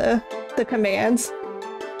got the commands.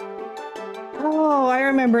 Oh, I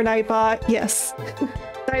remember Nightbot. Yes.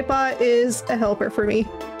 Nightbot is a helper for me.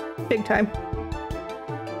 Big time.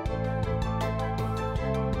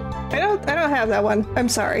 I don't have that one. I'm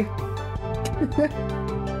sorry.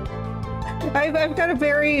 I've got a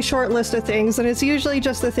very short list of things, and it's usually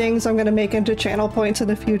just the things I'm going to make into channel points in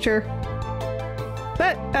the future.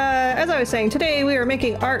 But as I was saying, today we are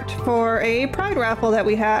making art for a Pride raffle that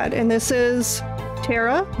we had, and this is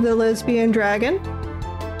Tara, the lesbian dragon.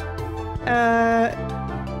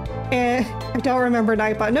 And I don't remember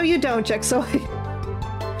Nightbot. No, you don't, Jexo.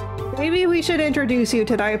 Maybe we should introduce you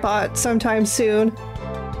to Nightbot sometime soon.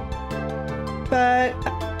 But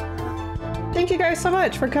thank you guys so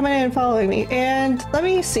much for coming in and following me. And let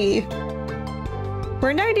me see.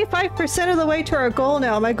 We're 95% of the way to our goal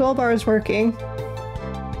now. My goal bar is working.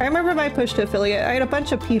 I remember my push to affiliate. I had a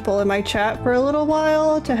bunch of people in my chat for a little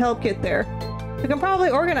while to help get there. We can probably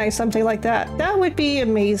organize something like that. That would be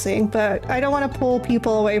amazing, but I don't want to pull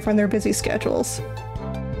people away from their busy schedules.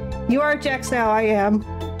 You are Jex now, I am.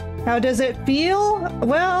 How does it feel?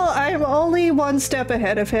 Well, I'm only one step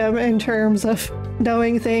ahead of him in terms of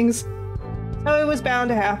knowing things. So it was bound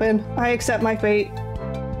to happen. I accept my fate.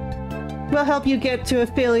 We'll help you get to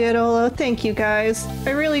affiliate, Olo. Thank you guys.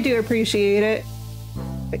 I really do appreciate it.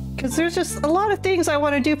 Because there's just a lot of things I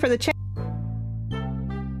want to do for the channel.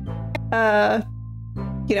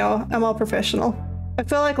 You know, I'm all professional. I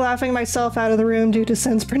feel like laughing myself out of the room due to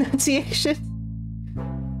Sin's pronunciation.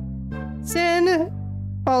 Sin,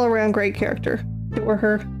 all around great character. Or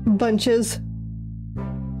her bunches.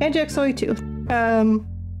 And Jexoy too.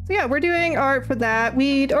 So yeah, we're doing art for that.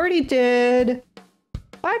 We already did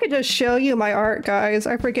I could just show you my art, guys.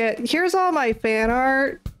 I forget. Here's all my fan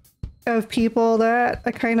art of people that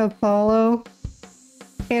I kind of follow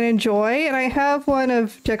and enjoy. And I have one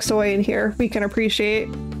of Jexoy in here we can appreciate.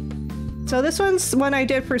 So this one's one I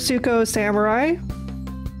did for Suko Samurai.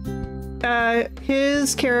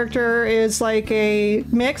 His character is like a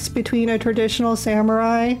mix between a traditional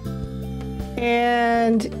samurai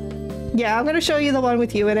and yeah, I'm gonna show you the one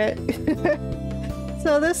with you in it.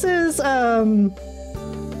 So this is a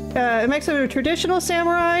mix of a traditional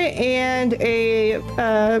samurai and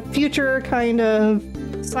a future kind of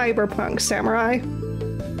cyberpunk samurai.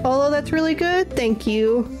 Although that's really good, thank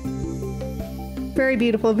you. Very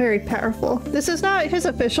beautiful, very powerful. This is not his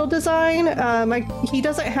official design. He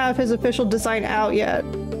doesn't have his official design out yet.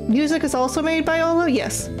 Music is also made by Olo?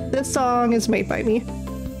 Yes, this song is made by me.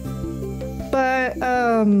 But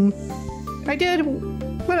I did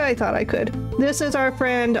what I thought I could. This is our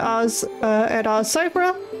friend Oz at Oz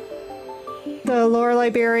Cypher, the lore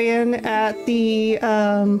librarian at the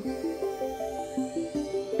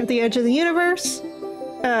edge of the universe.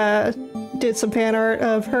 Did some fan art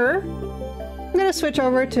of her. I'm gonna switch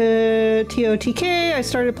over to TOTK. I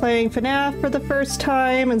started playing FNAF for the first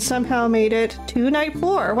time and somehow made it to night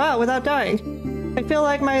 4. Wow, without dying. I feel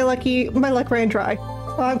like my luck ran dry.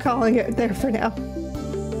 Well, I'm calling it there for now.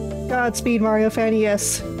 Godspeed, Mario fan.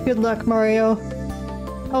 Yes. Good luck, Mario.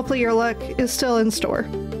 Hopefully your luck is still in store.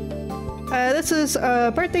 This is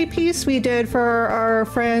a birthday piece we did for our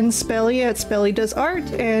friend Spelly at Spelly Does Art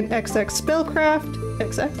and XX Spellcraft.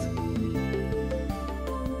 XX.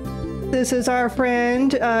 This is our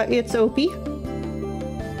friend, It's Opie.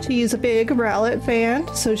 She's a big Rowlet fan,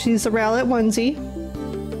 so she's a Rowlet onesie.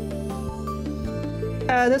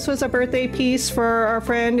 This was a birthday piece for our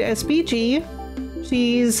friend SBG.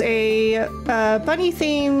 She's a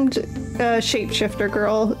bunny-themed shapeshifter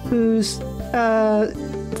girl whose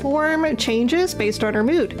form changes based on her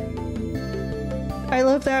mood. I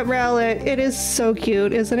love that Rowlet. It is so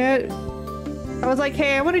cute, isn't it? I was like,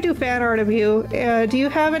 hey, I want to do fan art of you. Do you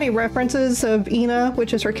have any references of Ina,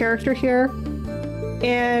 which is her character here?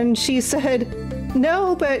 And she said,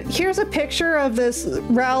 no, but here's a picture of this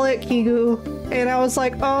Rowlet Kigu. And I was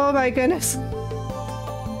like, oh my goodness.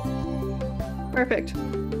 Perfect.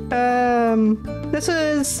 This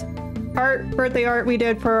is birthday art we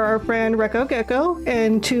did for our friend Rekko Gecko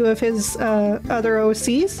and 2 of his other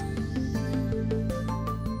OCs.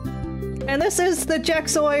 And this is the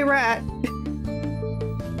Jexoy rat.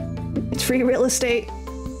 It's free real estate.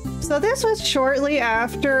 So this was shortly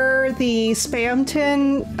after the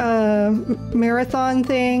Spamton marathon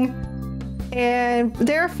thing. And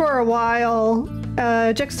there for a while,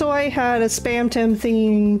 Jexoy had a Spamton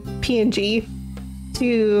themed PNG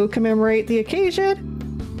to commemorate the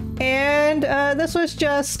occasion. And this was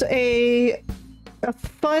just a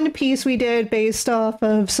fun piece we did based off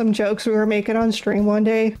of some jokes we were making on stream one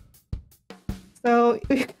day. So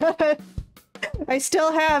I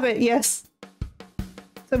still have it, yes.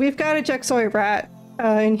 So we've got a Jexoy rat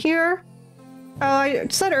in here. I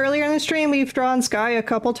said earlier in the stream we've drawn Sky a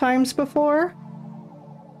couple times before.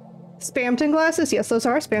 Spamton glasses? Yes, those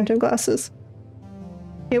are Spamton glasses.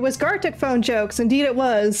 It was Gartic phone jokes, indeed it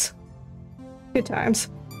was. Good times.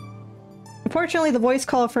 Unfortunately, the voice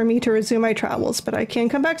called for me to resume my travels, but I can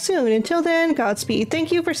come back soon. Until then, Godspeed.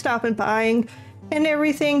 Thank you for stopping by and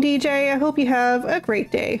everything, DJ. I hope you have a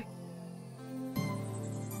great day.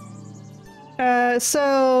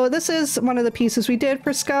 So this is one of the pieces we did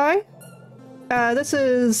for Sky. This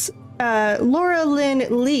is Laura Lynn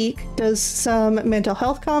Leak does some mental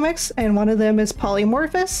health comics, and one of them is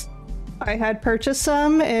Polymorphous. I had purchased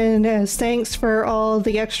some, and as thanks for all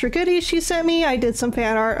the extra goodies she sent me, I did some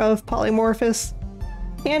fan art of Polymorphous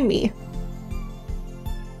and me.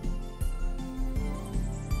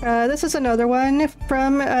 This is another one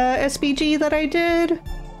from SBG that I did.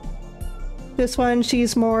 This one,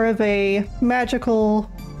 she's more of a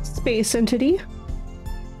magical space entity.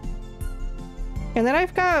 And then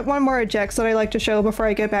I've got one more Jex that I like to show before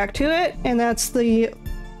I get back to it, and that's the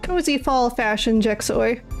Cozy Fall Fashion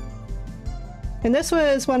Jexoy. And this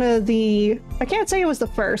was one of the, I can't say it was the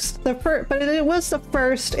first, but it was the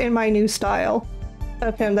first in my new style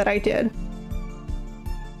of him that I did.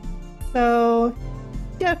 So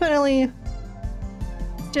definitely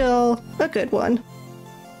still a good one.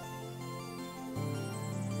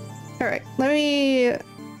 Alright, let me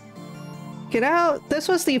get out. This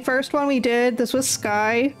was the first one we did. This was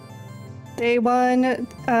Sky. They won,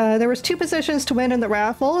 there was 2 positions to win in the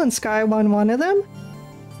raffle, and Sky won one of them.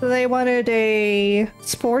 So they wanted a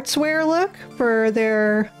sportswear look for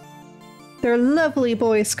their lovely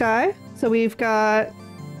boy Sky. So we've got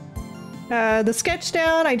The sketch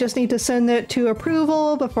down, I just need to send it to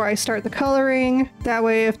approval before I start the coloring. That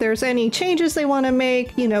way, if there's any changes they want to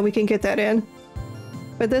make, you know, we can get that in.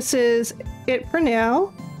 But this is it for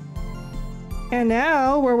now. And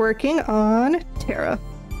now we're working on Terra.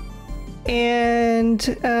 And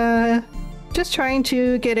just trying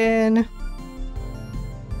to get in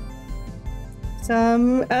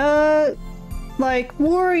some like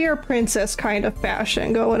warrior princess kind of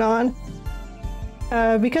fashion going on.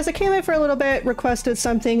 Because I came in for a little bit, requested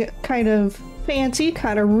something kind of fancy,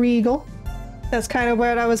 kind of regal. That's kind of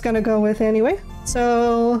what I was going to go with anyway.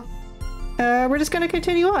 So we're just going to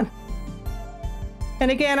continue on. And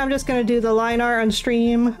again, I'm just going to do the line art on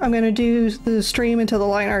stream. I'm going to do the stream until the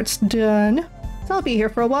line art's done. So I'll be here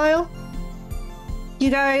for a while. You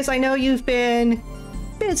guys, I know you've been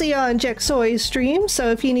busy on Jexoy's stream, so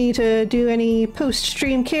if you need to do any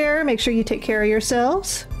post-stream care, make sure you take care of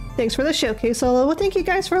yourselves. Thanks for the showcase, Solo. Well, thank you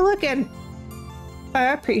guys for looking. I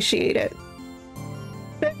appreciate it.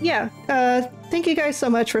 But yeah, thank you guys so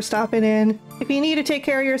much for stopping in. If you need to take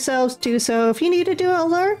care of yourselves, do so. If you need to do a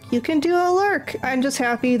lurk, you can do a lurk. I'm just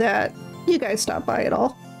happy that you guys stopped by at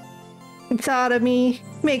all. And thought of me.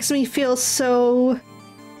 Makes me feel so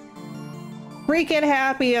freaking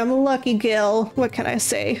happy. I'm lucky Gil. What can I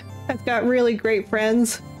say? I've got really great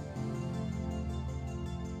friends.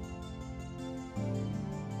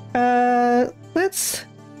 Let's...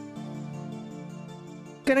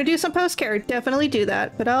 Gonna do some post-care, definitely do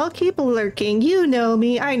that, but I'll keep lurking. You know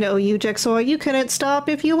me, I know you, Jexoy. You couldn't stop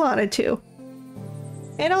if you wanted to.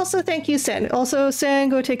 And also thank you, Sen. Also, Sen,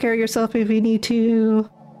 go take care of yourself if you need to.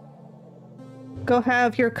 Go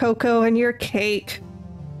have your cocoa and your cake.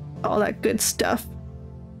 All that good stuff.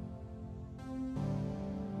 I'm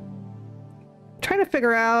trying to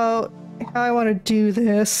figure out how I want to do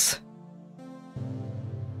this.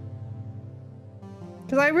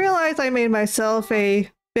 Because I realized I made myself a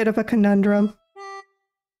bit of a conundrum.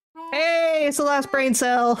 Hey, it's the last brain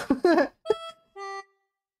cell!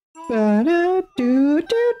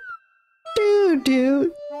 Do-do-do-do-do.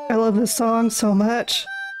 I love this song so much.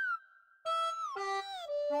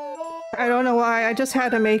 I don't know why, I just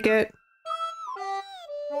had to make it.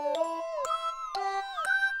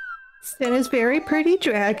 Sin is very pretty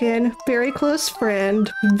dragon, very close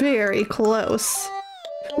friend, very close.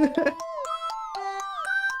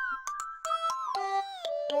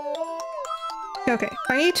 Okay,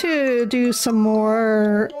 I need to do some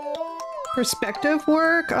more perspective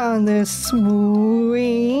work on this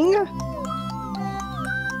wing.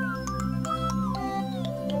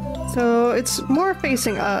 So it's more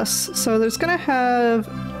facing us, so there's gonna have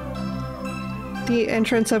the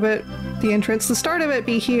entrance of it, the start of it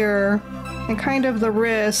be here, and kind of the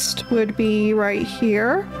wrist would be right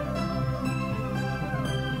here.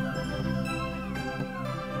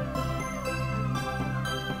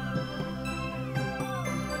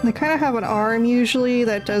 They kind of have an arm usually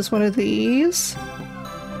that does one of these.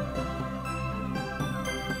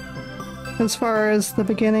 As far as the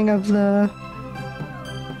beginning of the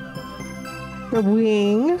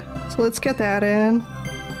wing. So let's get that in.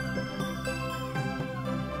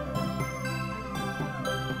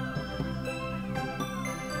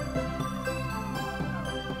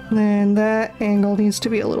 And then that angle needs to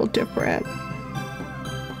be a little different.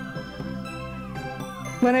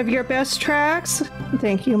 One of your best tracks?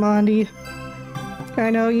 Thank you, Mondi.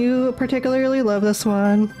 I know you particularly love this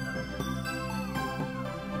one.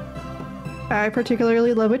 I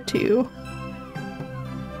particularly love it too.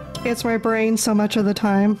 It's my brain so much of the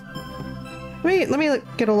time. Wait, let me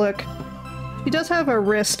get a look. She does have a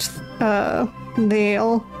wrist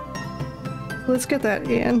nail. Let's get that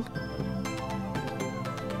in.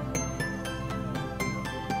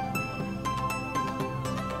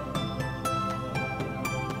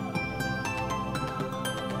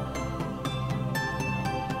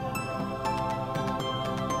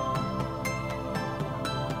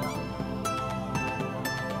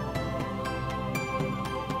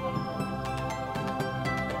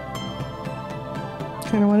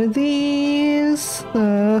 Kind of one of these.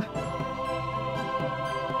 The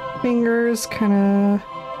fingers kind of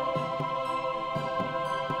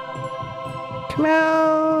come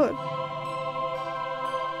out.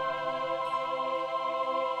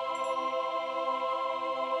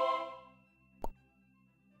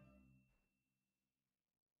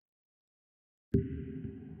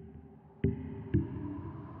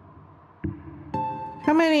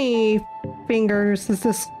 How many fingers does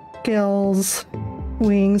this Gil's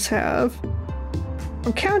wings have?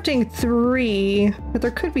 I'm counting 3, but there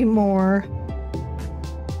could be more.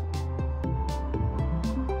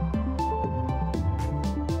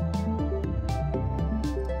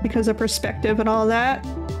 because of perspective and all that.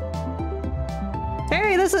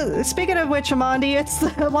 Hey, this is, speaking of which, Amandi, it's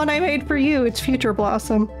the one I made for you. It's Future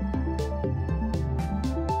Blossom.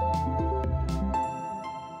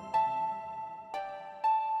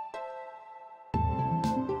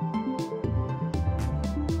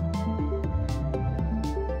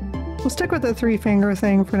 We'll stick with the 3-finger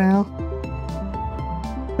thing for now.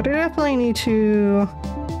 But I definitely need to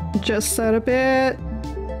adjust that a bit.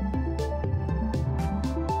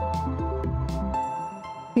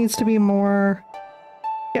 Needs to be more,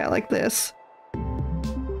 yeah, like this.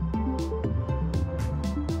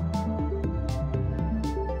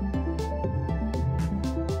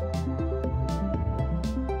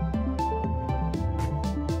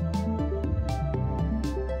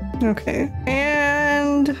 Okay,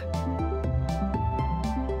 and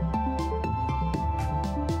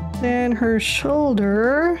then her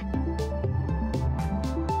shoulder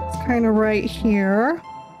is kind of right here.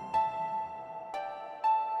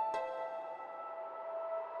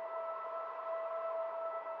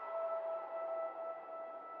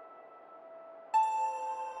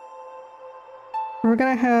 We're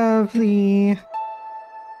gonna have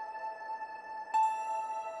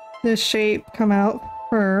this shape come out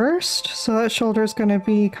first, so that shoulder's gonna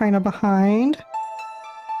be kind of behind.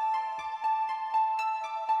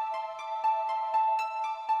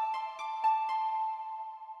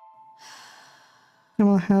 And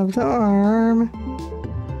we'll have the arm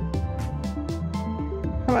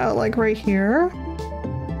come out like right here.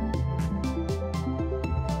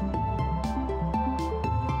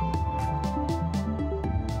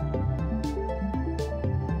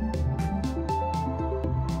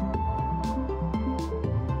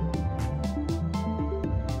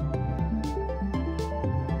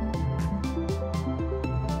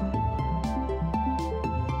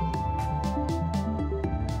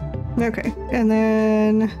 Okay, and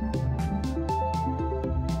then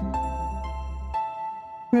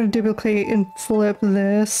I'm going to duplicate and flip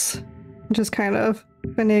this, just kind of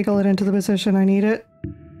finagle it into the position I need it.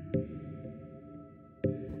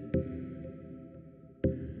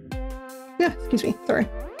 Yeah, excuse me, sorry.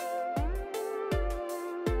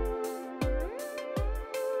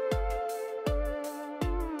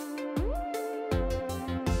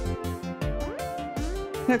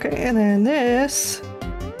 Okay, and then this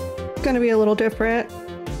gonna be a little different.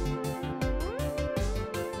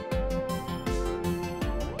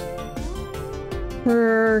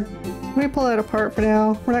 Let me pull that apart for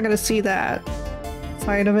now. We're not gonna see that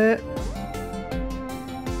side of it.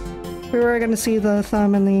 We were gonna see the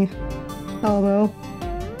thumb and the elbow.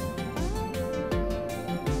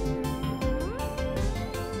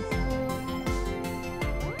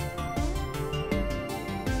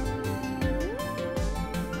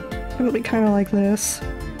 It'll be kind of like this.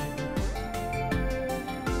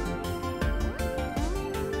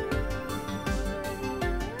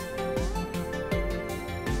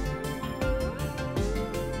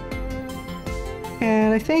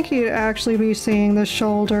 And I think you'd actually be seeing the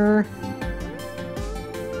shoulder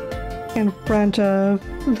in front of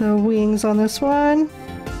the wings on this one.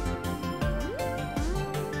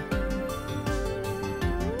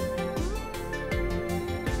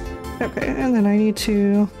 Okay, and then I need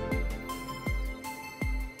to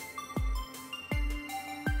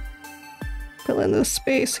fill in this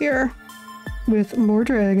space here with more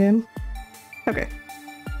dragon. Okay.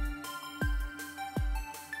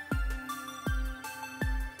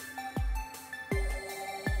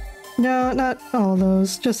 No, not all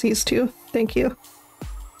those, just these two. Thank you.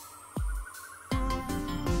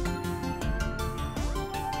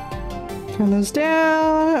 Turn those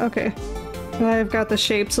down. Okay. Now I've got the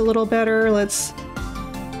shapes a little better. Let's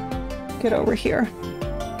get over here.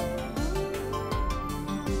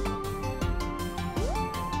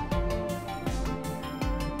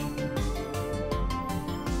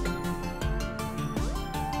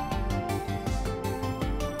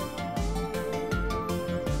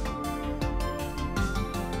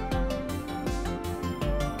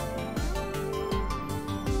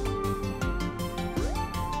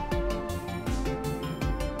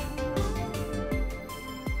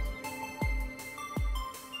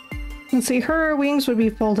 And see, her wings would be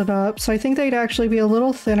folded up, so I think they'd actually be a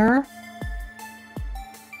little thinner.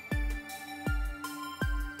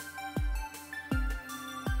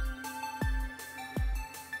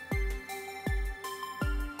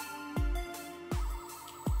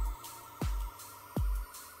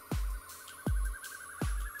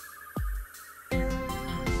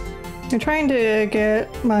 I'm trying to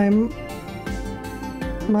get my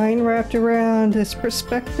mind wrapped around this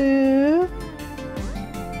perspective.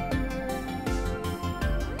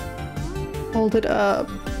 Hold it up.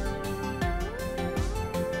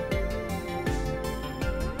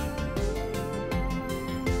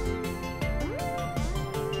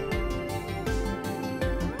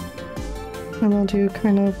 And we'll do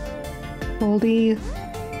kind of foldy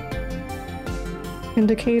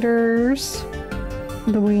indicators,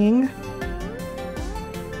 the wing.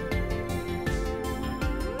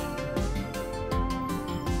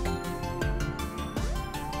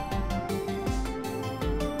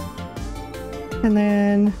 And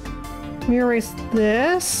then let me erase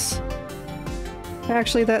this.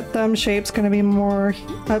 Actually, that thumb shape's going to be more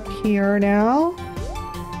up here now.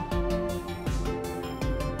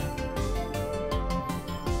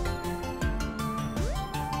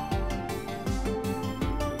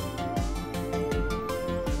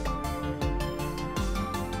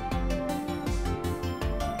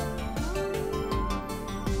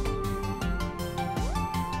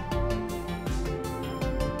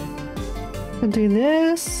 I'll do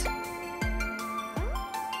this.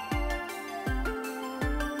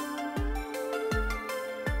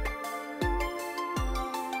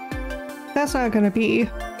 That's not going to be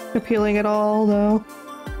appealing at all, though.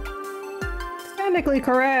 It's technically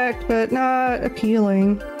correct, but not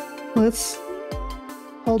appealing. Let's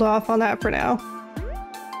hold off on that for now.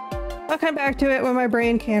 I'll come back to it when my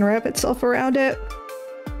brain can wrap itself around it.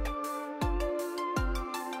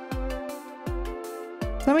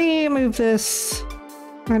 Let me move this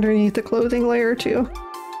underneath the clothing layer too.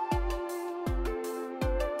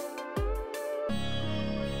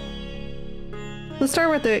 Let's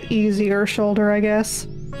start with the easier shoulder, I guess.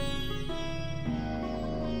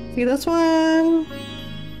 See this one?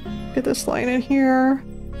 Get this line in here.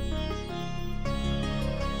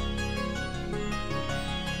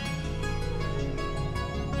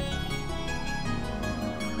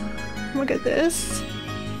 Look at this.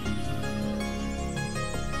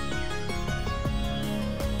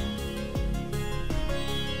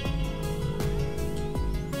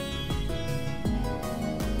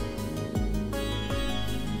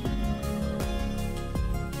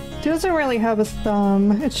 Doesn't really have a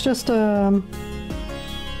thumb, it's just a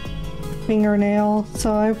fingernail,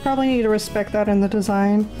 so I probably need to respect that in the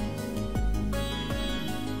design.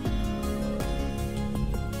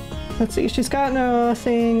 Let's see, she's got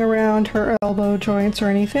nothing around her elbow joints or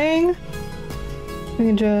anything. We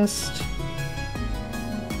can just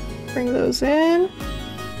bring those in.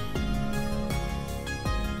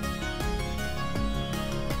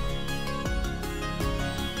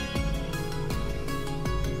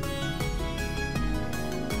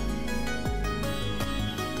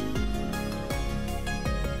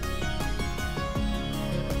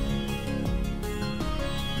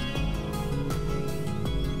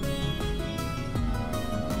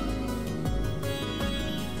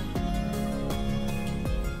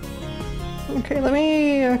 Okay, let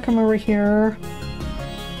me come over here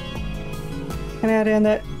and add in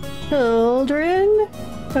that children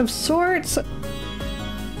of sorts. I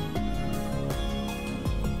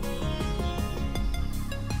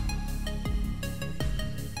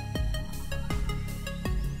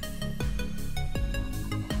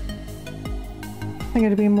think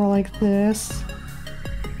it'd be more like this.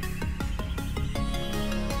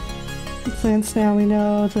 Since now we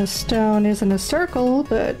know the stone isn't a circle,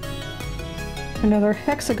 but another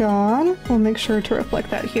hexagon. We'll make sure to reflect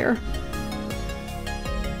that here.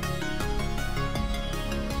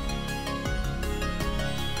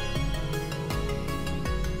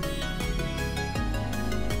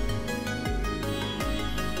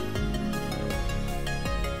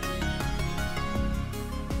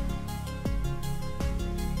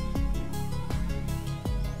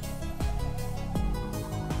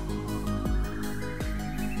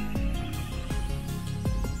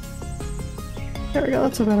 There we go,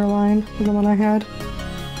 that's a better line than the one I had.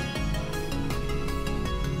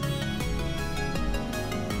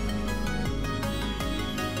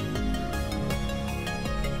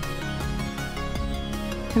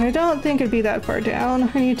 And I don't think it'd be that far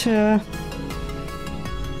down. I need to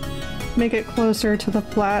make it closer to the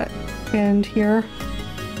flat end here.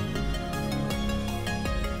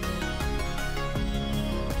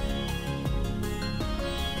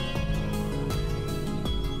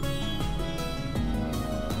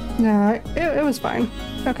 No, it was fine.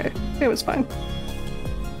 Okay, it was fine.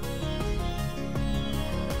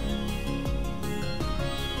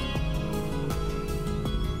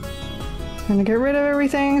 I'm gonna get rid of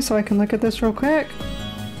everything so I can look at this real quick.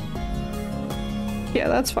 Yeah,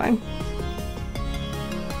 that's fine.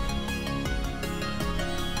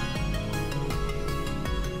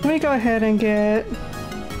 Let me go ahead and get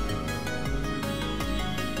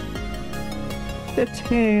the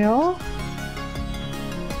tail.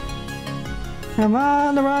 I'm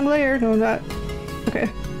on the wrong layer. No, not. Okay.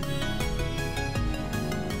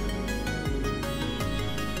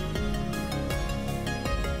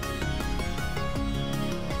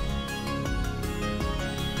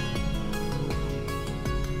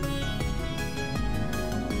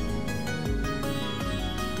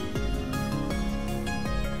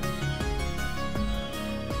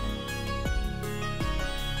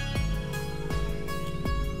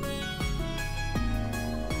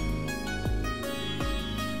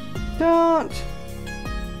 don't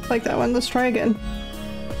like that one. Let's try again.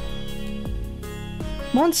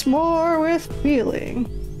 Once more with feeling.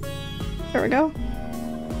 There we go.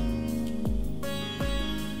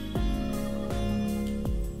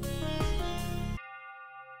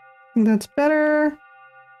 I think that's better.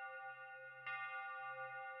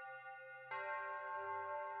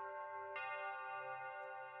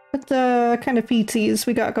 What the kind of feetsies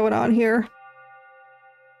we got going on here?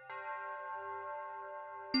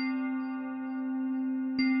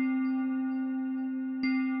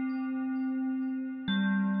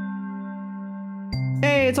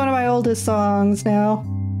 Hey, it's one of my oldest songs now.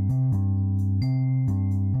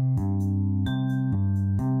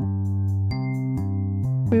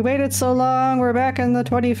 We waited so long, we're back in the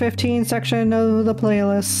 2015 section of the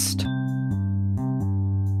playlist.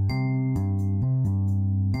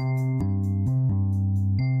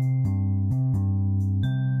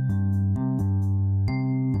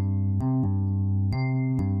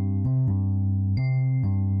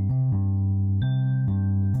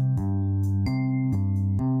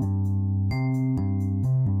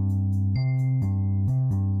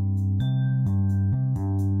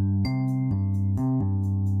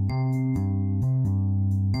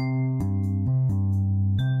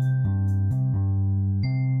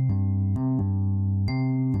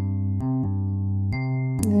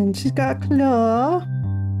 And she's got claw.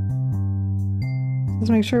 Let's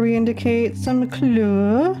make sure we indicate some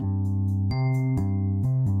claw.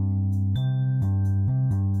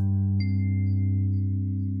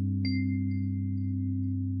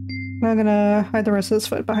 I'm gonna hide the rest of this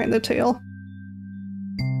foot behind the tail.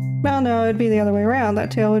 Well, no, it'd be the other way around.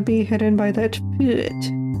 That tail would be hidden by that foot.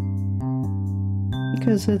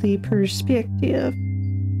 Because of the perspective.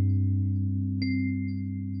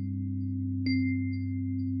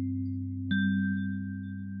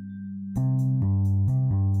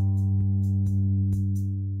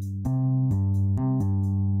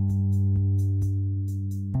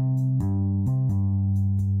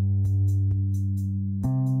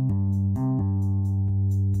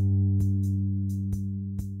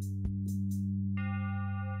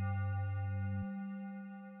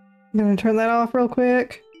 I'm gonna turn that off real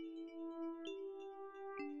quick.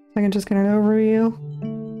 I can just get an overview.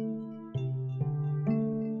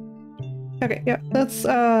 Okay, yeah, let's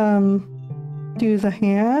do the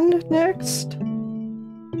hand next.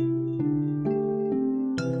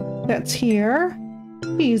 That's here.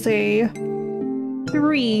 He's a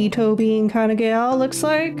 3-toe bean kind of gal, looks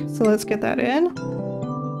like. So let's get that in.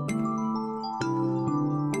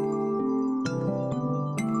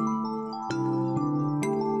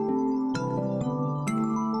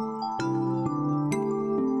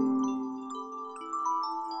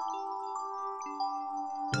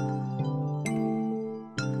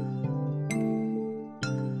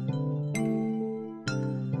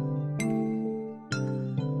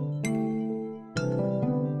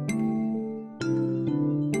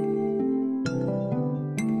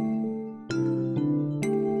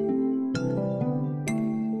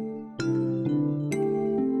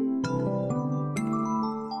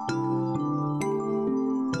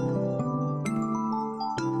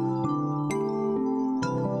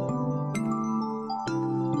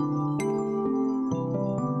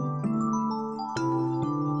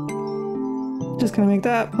 Just gonna make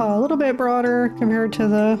that paw a little bit broader compared to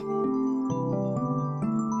the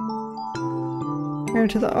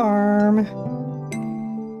arm.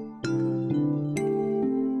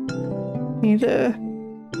 Need to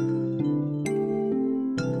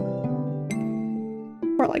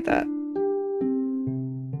more like that.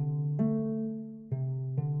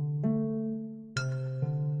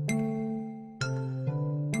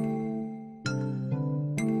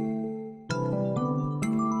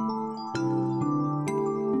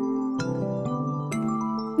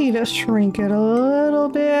 Need to shrink it a little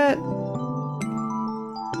bit.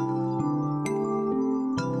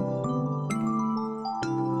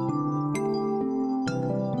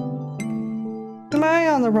 Am I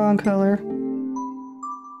on the wrong color?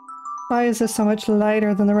 Why is this so much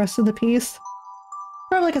lighter than the rest of the piece?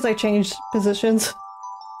 Probably because I changed positions.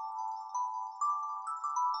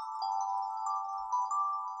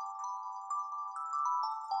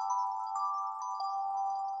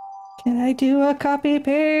 Can I do a copy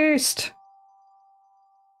paste?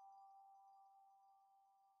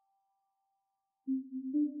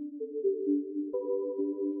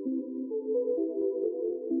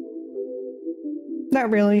 Not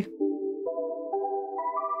really.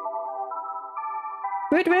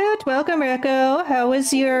 Woot woot! Welcome, Rico. How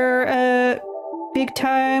was your big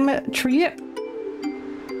time trip?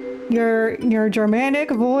 your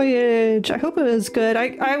Germanic voyage. I hope it was good.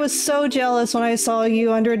 I was so jealous when I saw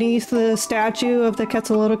you underneath the statue of the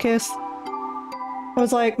Quetzalcoatlus. I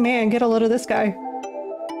was like, man, get a load of this guy.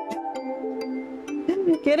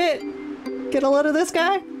 Get it? Get a load of this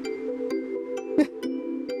guy?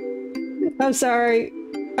 I'm sorry.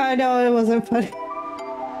 I know it wasn't funny.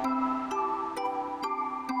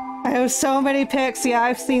 I have so many pics. Yeah,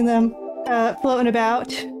 I've seen them floating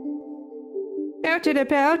about. Out and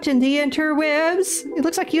about in the interwebs. It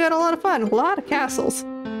looks like you had a lot of fun. A lot of castles.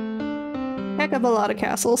 Heck of a lot of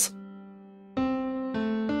castles.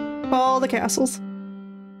 All the castles.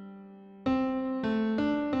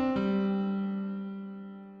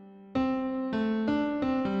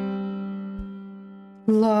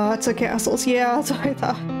 Lots of castles. Yeah, that's what I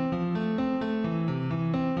thought.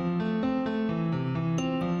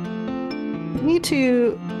 I need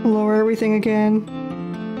to lower everything again.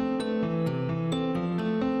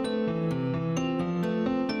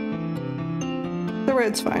 The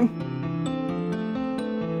red's fine.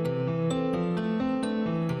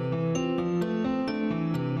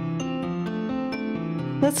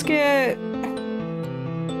 Let's get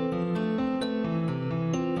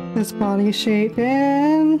this body shape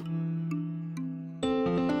in.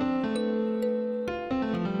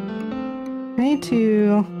 I need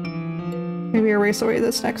to maybe erase away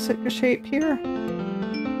this next shape here.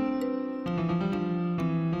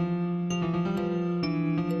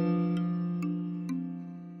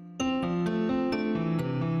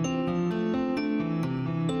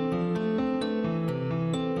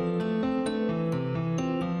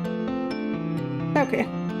 Okay.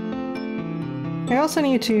 I also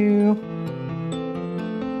need to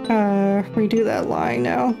redo that line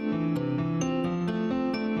now.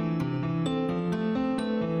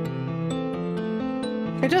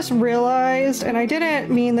 I just realized, and I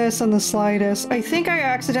didn't mean this in the slightest, I think I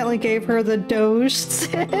accidentally gave her the Doge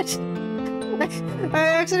sit. I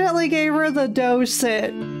accidentally gave her the Doge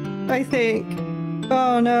sit, I think.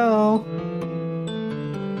 Oh no.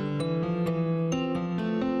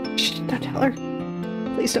 Shh, don't tell her.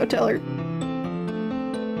 Please don't tell her.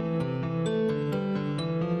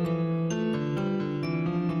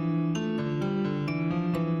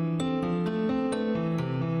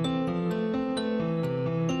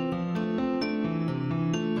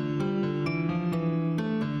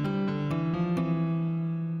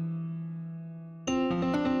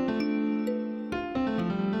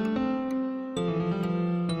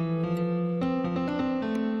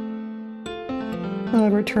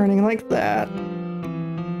 Returning like that.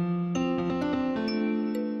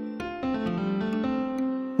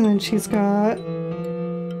 And then she's got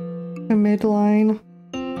a midline.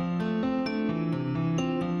 I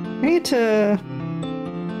need to...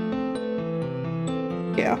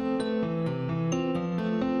 yeah.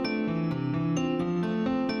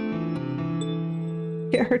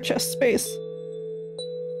 Get her chest space.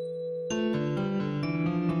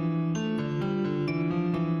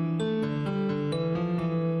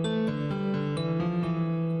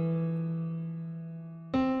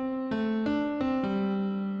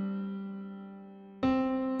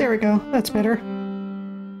 There we go, that's better.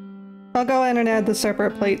 I'll go in and add the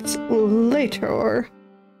separate plates later.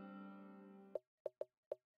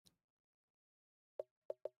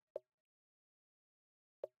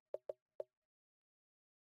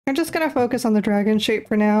 I'm just gonna focus on the dragon shape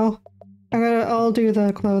for now. I'll do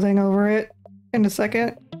the clothing over it in a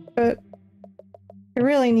second, but I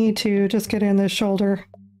really need to just get in this shoulder,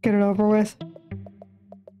 get it over with.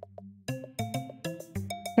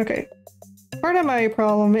 Okay. Part of my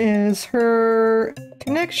problem is her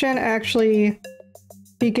connection actually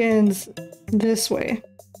begins this way.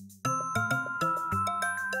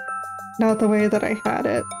 Not the way that I had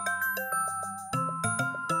it.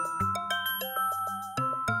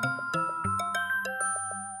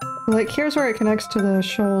 Like, here's where it connects to the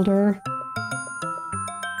shoulder.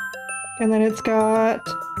 And then it's got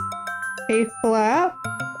a flap,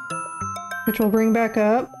 which will bring back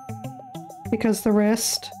up because the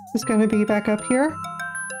wrist is going to be back up here.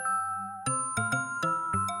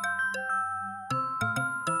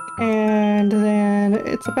 And then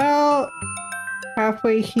it's about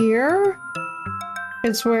halfway here.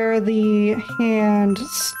 It's where the hand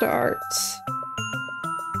starts.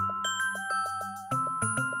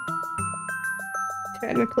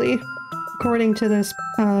 Technically, according to this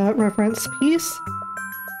reference piece.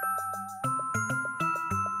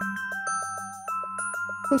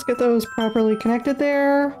 Let's get those properly connected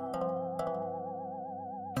there.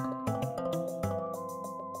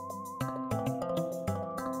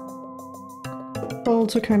 The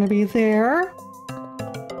folds will kind of be there.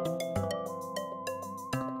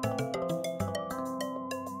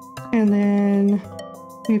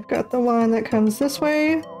 We've got the one that comes this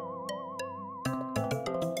way.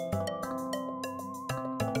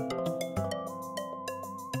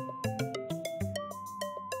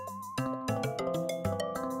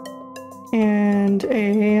 And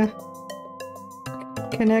a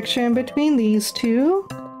connection between these two.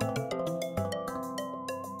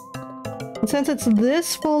 And since it's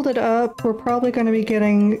this folded up, we're probably going to be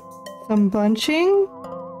getting some bunching.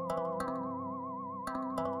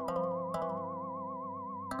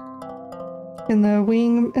 In the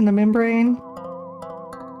wing, in the membrane.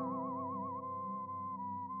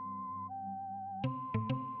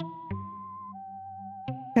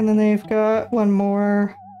 And then they've got one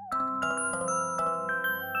more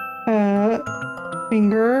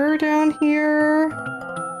finger down here.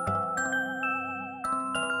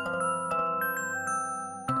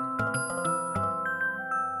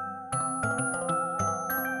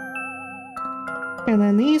 And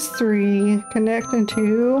then these three connect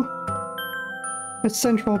into a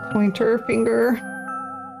central pointer finger.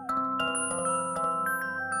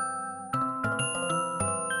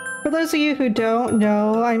 For those of you who don't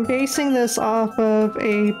know, I'm basing this off of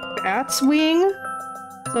a bat's wing.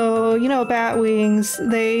 So, you know, bat wings,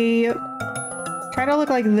 they kind of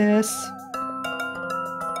look like this,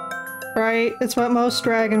 right? It's what most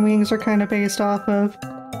dragon wings are kind of based off of.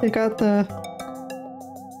 They've got the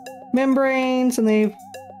membranes and they've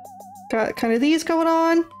got kind of these going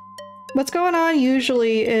on. What's going on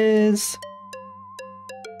usually is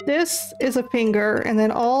this is a finger, and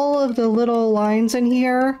then all of the little lines in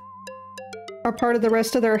here are part of the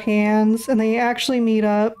rest of their hands, and they actually meet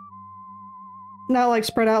up. Not like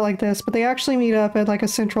spread out like this, but they actually meet up at like a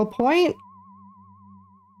central point.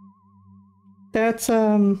 That's,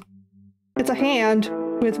 it's a hand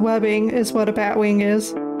with webbing is what a bat wing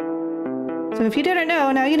is. So if you didn't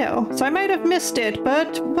know, now you know. So I might have missed it,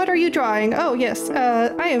 but what are you drawing? Oh yes,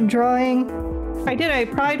 I am drawing... I did a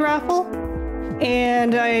pride raffle,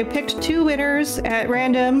 and I picked 2 winners at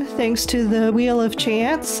random thanks to the Wheel of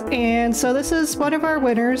Chance. And so this is one of our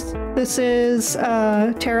winners. This is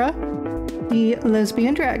Tara, the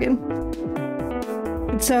lesbian dragon.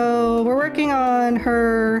 And so we're working on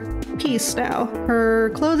her piece now.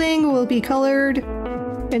 Her clothing will be colored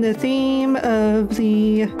in the theme of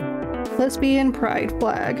the lesbian pride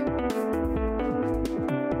flag.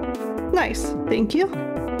 Nice, thank you.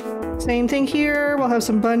 Same thing here, we'll have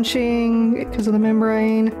some bunching because of the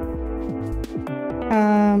membrane.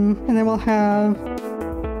 And then we'll have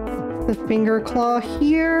the finger claw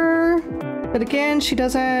here. But again, she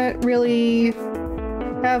doesn't really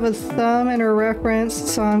have a thumb in her reference,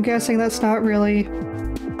 so I'm guessing that's not really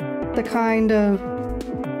the kind of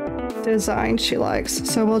design she likes.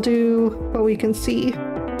 So we'll do what we can see,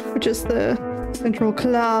 which is the central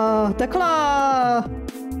claw. The claw!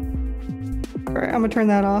 Alright, I'm gonna turn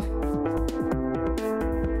that off.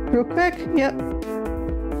 Real quick, yep.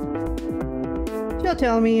 She'll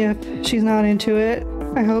tell me if she's not into it.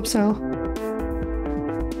 I hope so.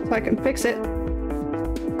 So I can fix it.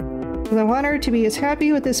 Because I want her to be as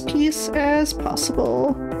happy with this piece as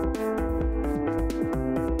possible.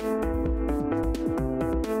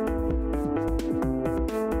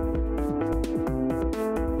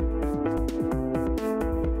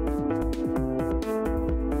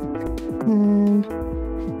 And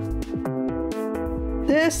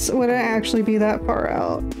this wouldn't actually be that far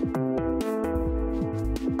out.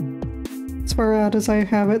 As far out as I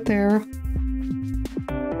have it there.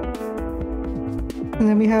 And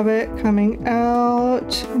then we have it coming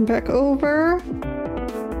out and back over.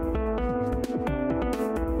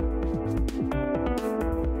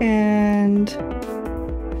 And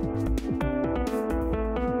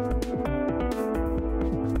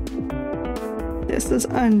this is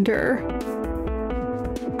under.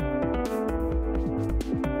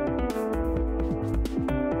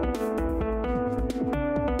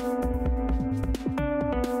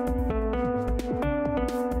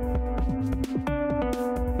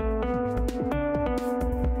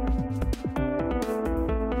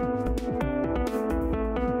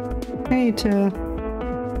 I need to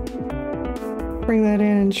bring that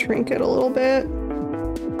in and shrink it a little bit.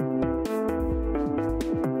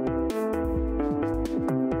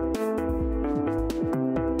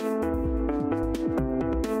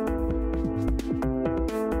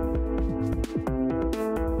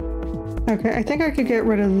 Okay, I think I could get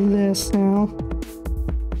rid of this now.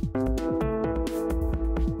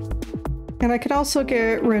 And I could also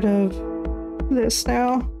get rid of this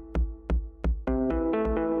now.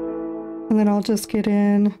 And then I'll just get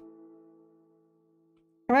in.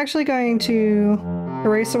 I'm actually going to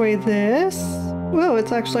erase away this. Whoa,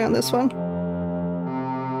 it's actually on this one.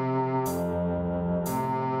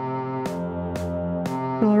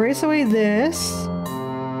 We'll erase away this.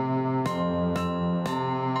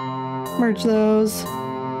 Merge those.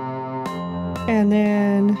 And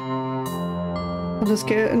then I'll just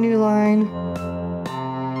get a new line.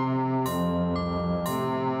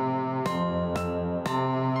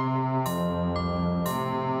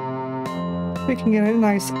 We can get a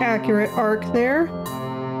nice accurate arc there.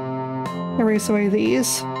 Erase away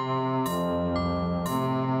these.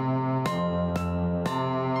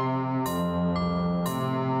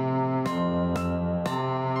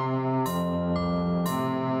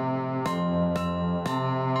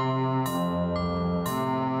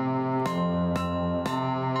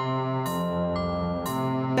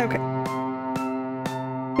 Okay.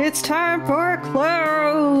 It's time for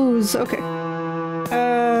close! Okay.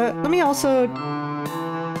 Let me also...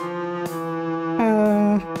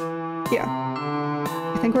 yeah.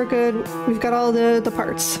 I think we're good. We've got all the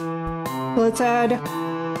parts. Let's add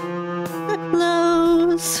the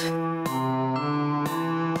close.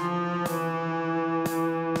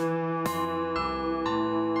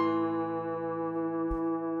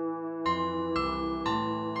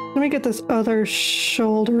 Let me get this other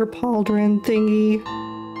shoulder pauldron thingy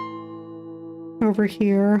over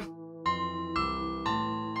here.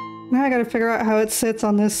 Now I gotta figure out how it sits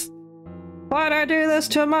on this. Why'd I do this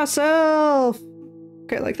to myself?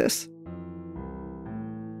 Okay, like this.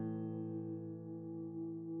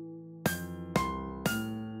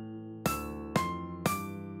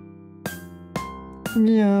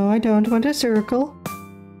 No, I don't want a circle.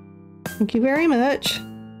 Thank you very much.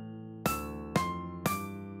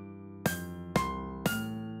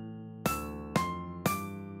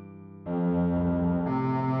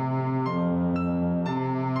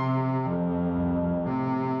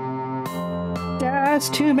 That's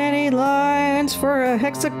too many lines for a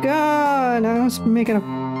hexagon. I was making a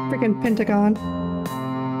freaking pentagon.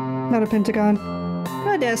 Not a pentagon.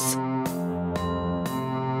 Goodness.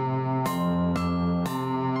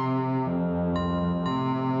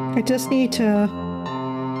 I just need to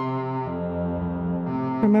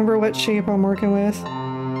remember what shape I'm working with.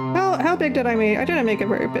 How big did I make? I didn't make it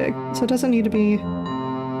very big, so it doesn't need to be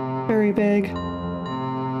very big.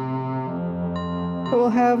 But we'll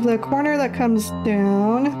have the corner that comes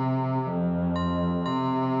down.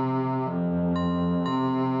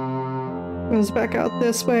 Goes back out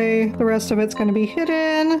this way. The rest of it's going to be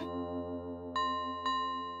hidden.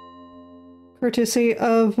 Courtesy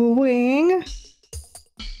of wing.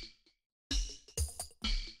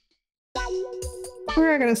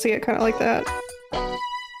 We're going to see it kind of like that.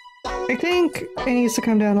 I think it needs to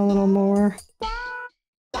come down a little more.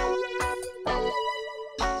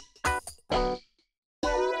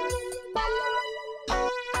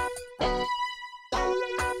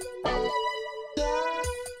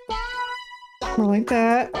 More like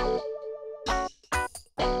that.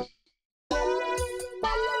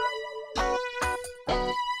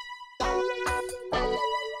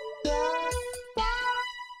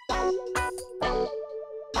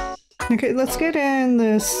 Okay, let's get in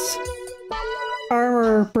this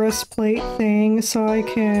armor breastplate thing so I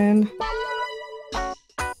can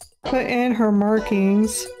put in her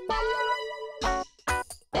markings.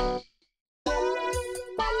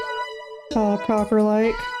 All proper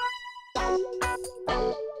like.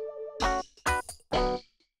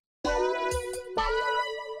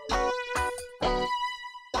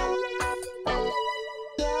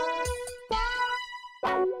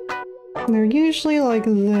 And they're usually like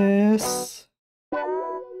this.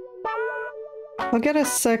 I'll get a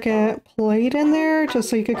second plate in there just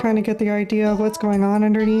so you could kind of get the idea of what's going on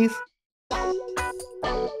underneath.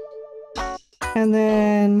 And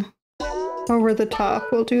then over the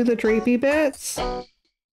top we'll do the drapey bits.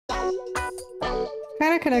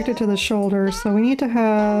 Kind of connected to the shoulder, so we need to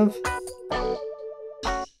have a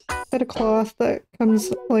bit of cloth that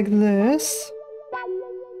comes like this.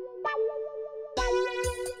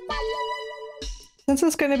 Since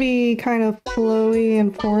it's going to be kind of flowy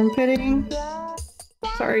and form-fitting.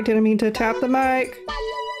 Sorry, didn't mean to tap the mic.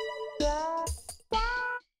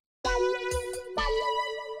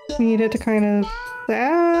 We need it to kind of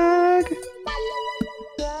sag.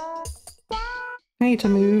 I need to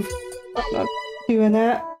move. I'm not doing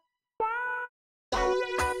that.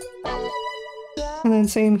 And then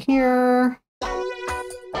same here.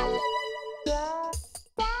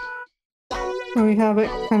 And we have it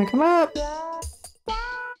kind of come up.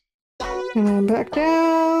 And then back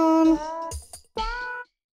down.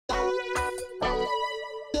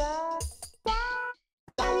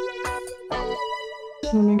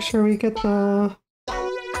 We'll make sure we get the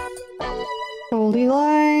foldy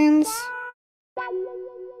lines.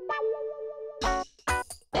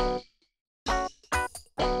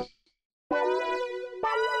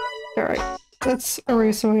 let's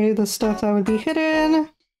erase away the stuff that would be hidden.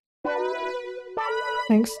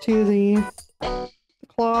 Thanks to the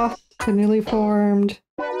cloth, the newly formed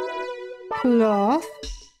cloth.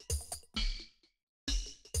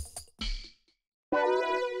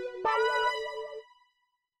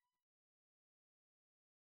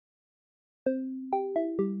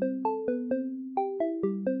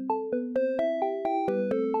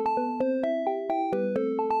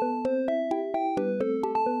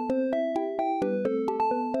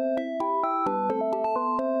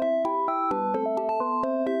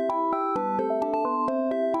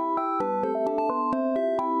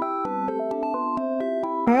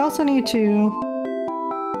 I also need to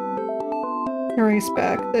erase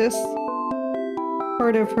back this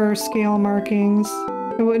part of her scale markings.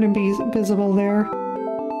 It wouldn't be visible there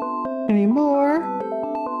anymore.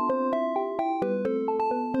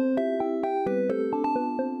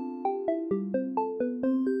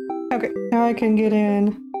 Okay, now I can get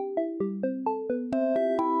in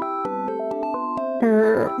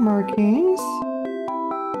her markings.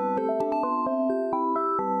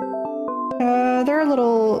 They're a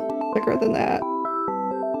little thicker than that.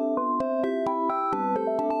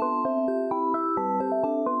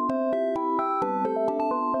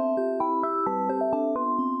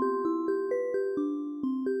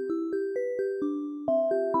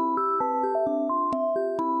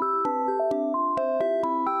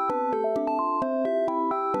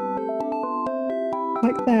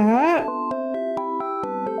 Like that.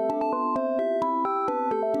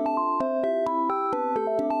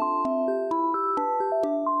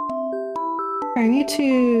 I need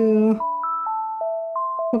to...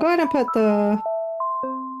 We'll go ahead and put the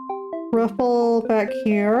ruffle back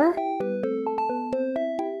here.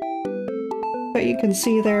 That you can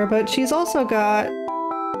see there, but she's also got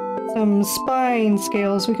some spine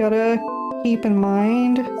scales we gotta keep in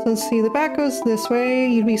mind. So let's see, the back goes this way.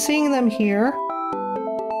 You'd be seeing them here.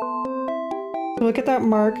 So look at that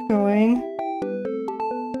mark going.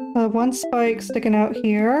 One spike sticking out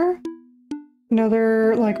here.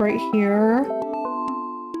 Another, like, right here.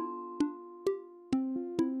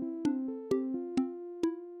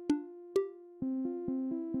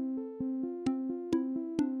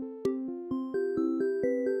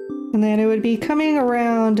 And then it would be coming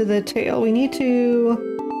around the tail. We need to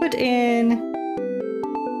put in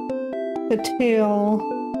the tail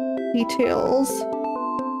details.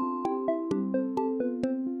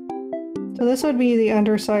 So this would be the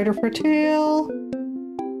underside of her tail,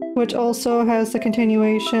 which also has the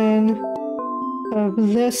continuation of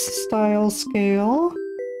this style scale.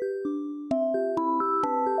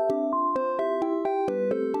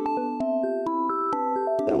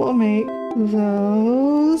 So we'll make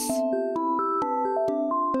those.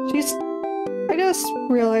 I just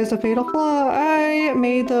realized a fatal flaw. I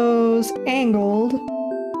made those angled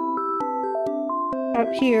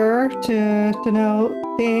up here to denote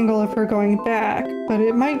the angle of her going back, but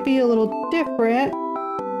it might be a little different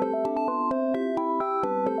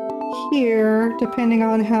here depending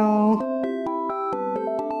on how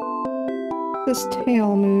this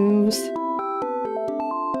tail moves.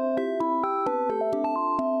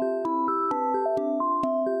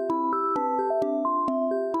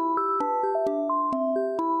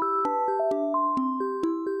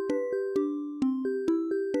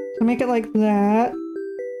 So make it like that.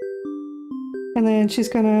 And then she's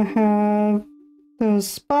gonna have those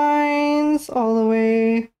spines all the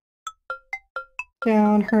way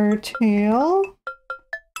down her tail.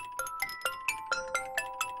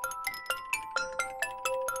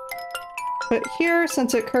 But here,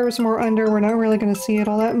 since it curves more under, we're not really gonna see it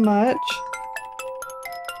all that much.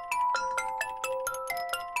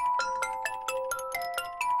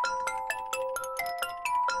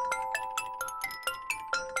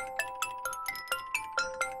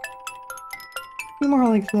 More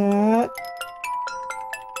like that.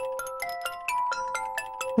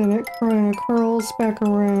 Then it kind of curls back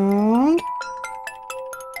around.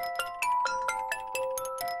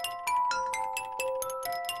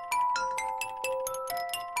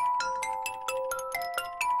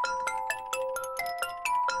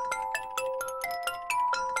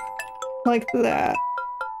 Like that.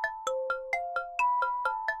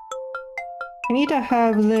 I need to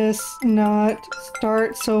have this not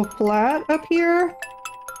start so flat up here.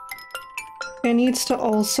 It needs to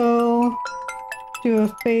also do a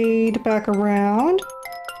fade back around.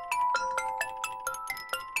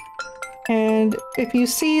 And if you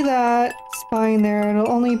see that spine there,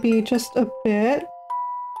 it'll only be just a bit.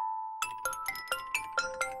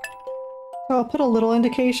 So I'll put a little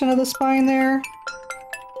indication of the spine there.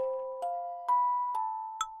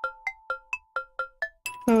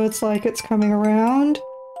 So it's like it's coming around.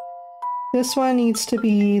 This one needs to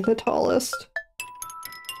be the tallest,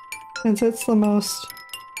 since it's the most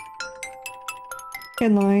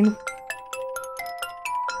in line.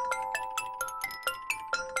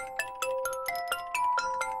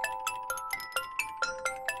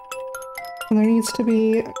 And there needs to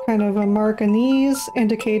be kind of a mark in these,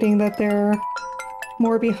 indicating that they're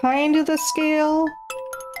more behind the scale.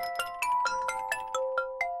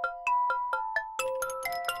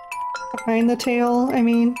 Behind the tail, I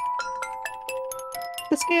mean.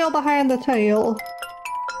 The scale behind the tail.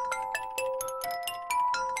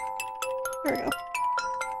 There we go.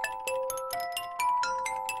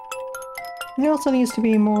 It also needs to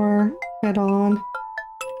be more head-on.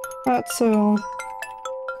 Not so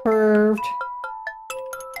curved.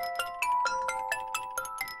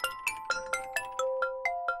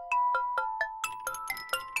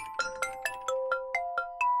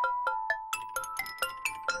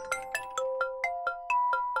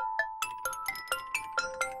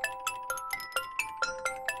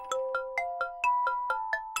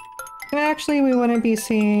 And actually, we wouldn't be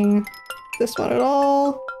seeing this one at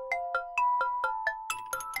all.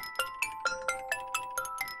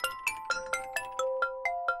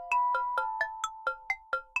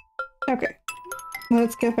 Okay,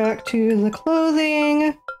 let's get back to the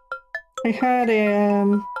clothing. I had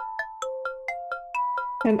an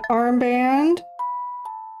armband.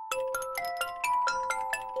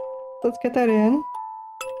 Let's get that in.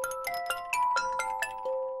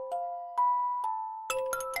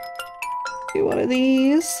 Do one of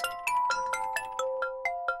these.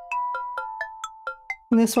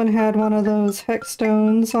 And this one had one of those hex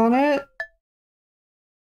stones on it.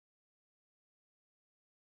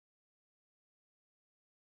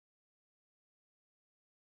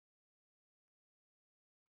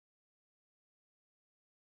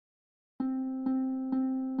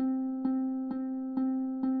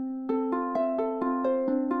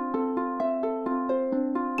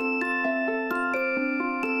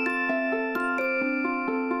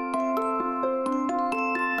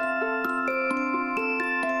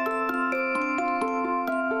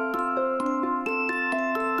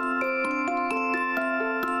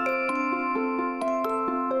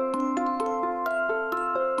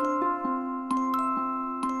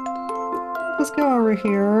 Let's go over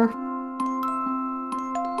here.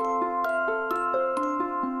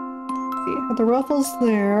 See, the ruffles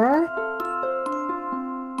there.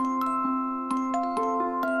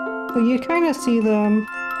 So you kind of see them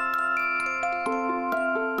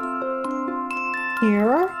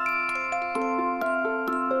here.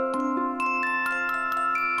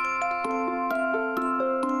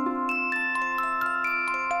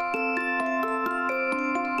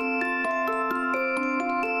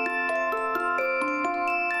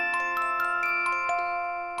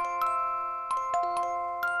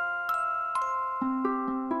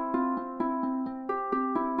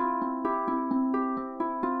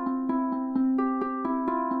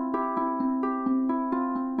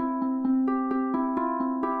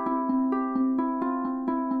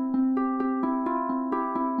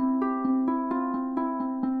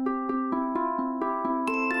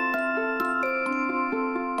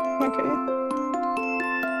 Okay.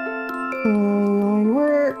 Line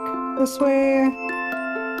work this way.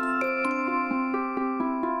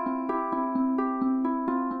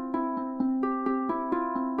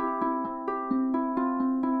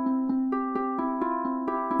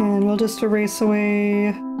 And we'll just erase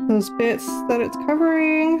away those bits that it's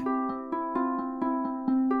covering.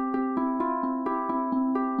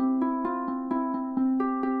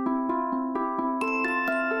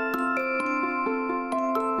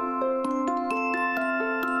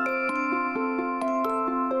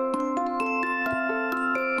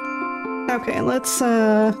 Okay, let's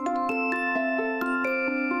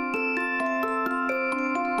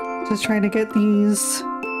just try to get these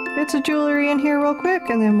bits of jewelry in here real quick,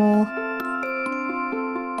 and then we'll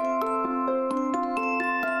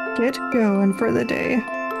get going for the day.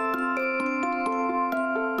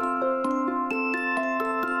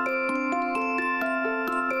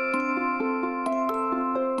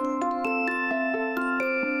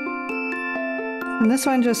 And this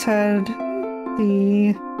one just had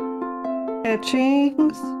the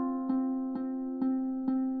etchings,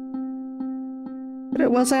 but it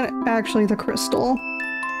wasn't actually the crystal.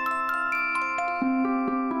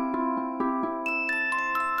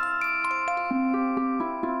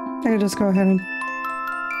 I could just go ahead and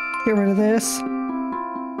get rid of this.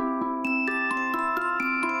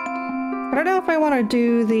 I don't know if I want to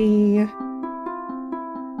do the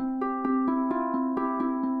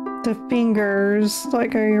the fingers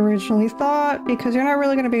like I originally thought, because you're not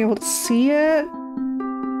really going to be able to see it.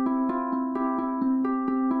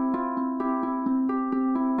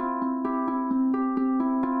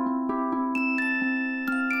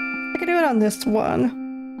 I can do it on this one.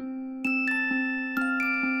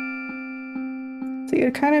 So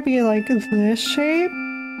it'd kind of be like this shape.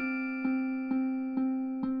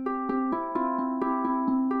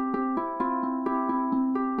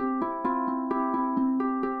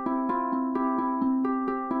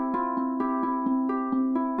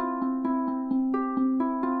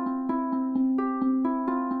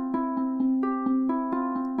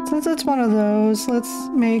 Since it's one of those, let's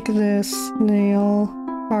make this nail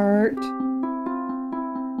part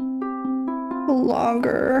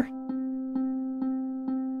longer.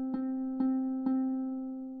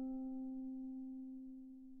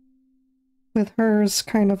 With hers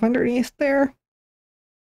kind of underneath there.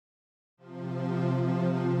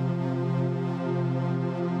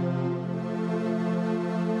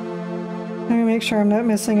 Let me make sure I'm not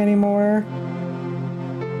missing any more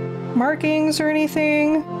markings or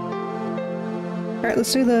anything. Alright,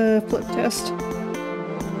 let's do the flip test.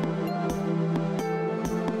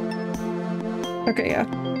 Okay, yeah.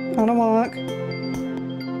 On a walk.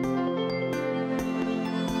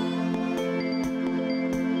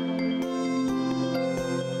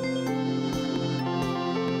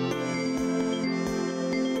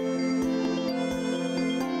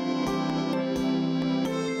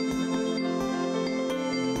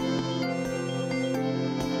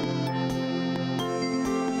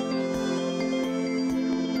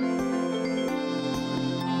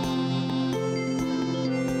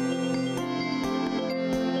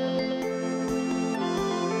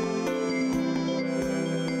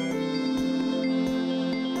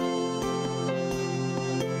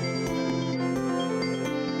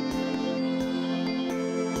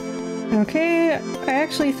 Okay, I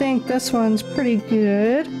actually think this one's pretty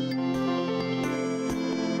good.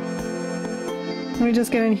 Let me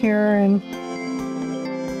just get in here and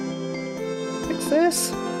fix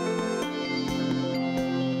this.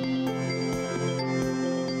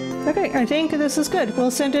 Okay, I think this is good.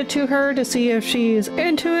 We'll send it to her to see if she's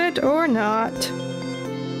into it or not.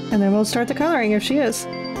 And then we'll start the coloring if she is.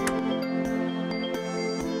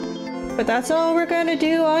 But that's all we're gonna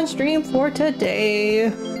do on stream for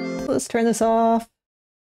today. Let's turn this off.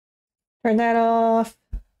 Turn that off.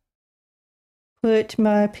 Put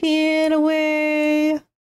my pen away.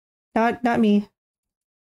 Not me.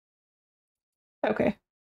 Okay.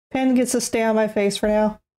 Pen gets to stay on my face for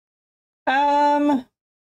now.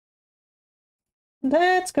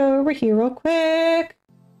 Let's go over here real quick.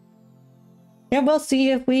 And we'll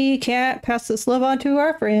see if we can't pass this love on to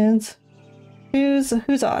our friends. Who's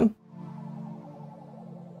on?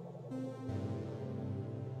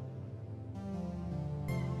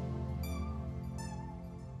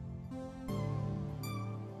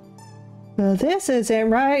 Well, this isn't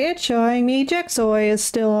right. It's showing me Jigsaw is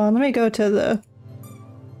still on. Let me go to the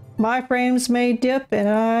My frames may dip and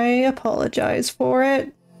I apologize for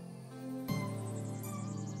it.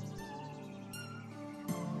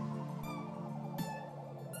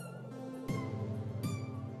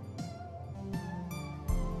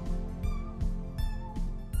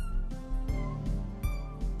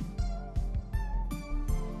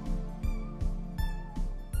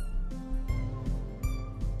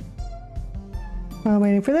 While I'm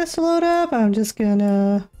waiting for this to load up, I'm just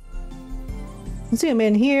gonna zoom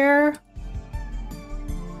in here.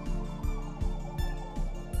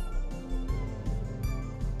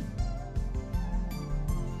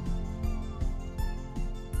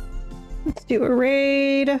 Let's do a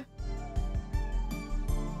raid.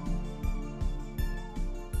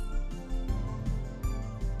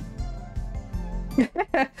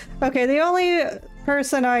 Okay, the only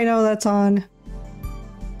person I know that's on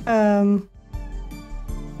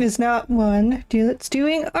is not one that's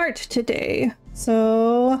doing art today.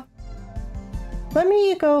 So let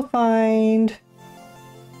me go find,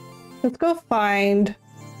 let's go find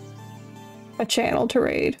a channel to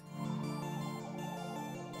raid.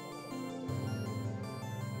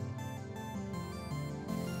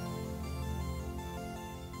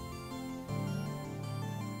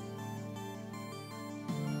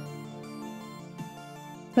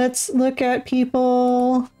 Let's look at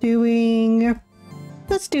people doing,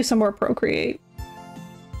 let's do some more Procreate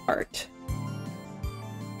art.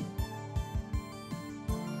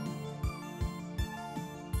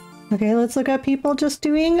 Okay, let's look at people just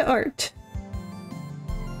doing art.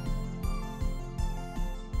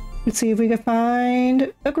 Let's see if we can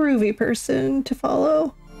find a groovy person to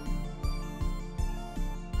follow.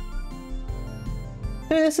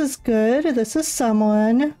 This is good. This is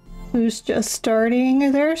someone who's just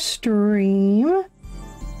starting their stream.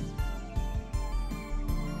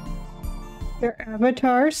 Their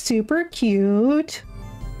avatar's super cute.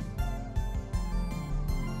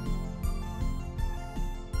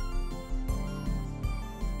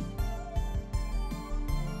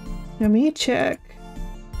 Let me check.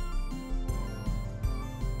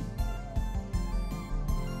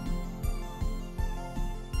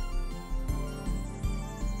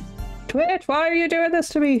 Twitch, why are you doing this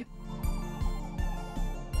to me?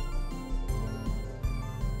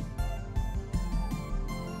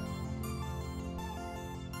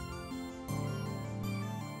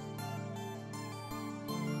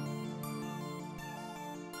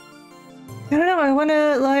 I don't know, I want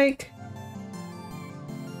to, like,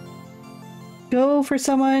 go for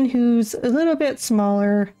someone who's a little bit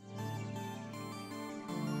smaller.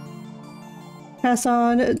 Pass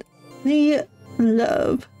on the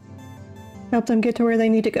love. Help them get to where they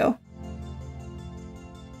need to go.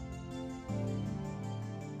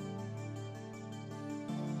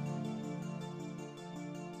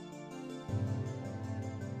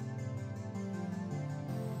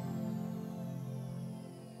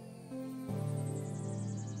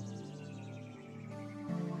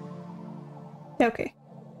 Okay.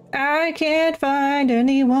 I can't find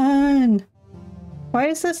anyone. Why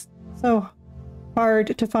is this so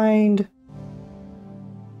hard to find,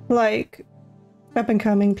 like,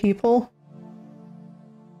 up-and-coming people?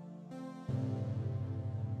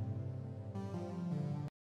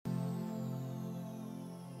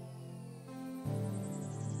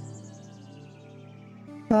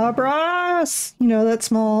 Bob Ross! You know, that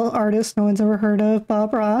small artist no one's ever heard of,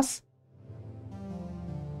 Bob Ross.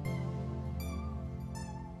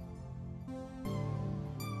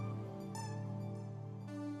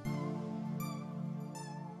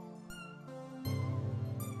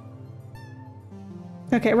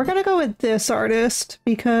 Okay, we're gonna go with this artist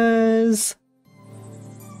because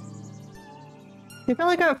they've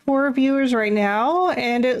only got 4 viewers right now,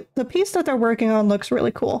 and the piece that they're working on looks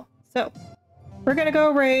really cool. So we're gonna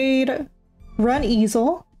go raid Run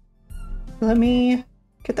Easel. Let me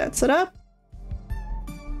get that set up.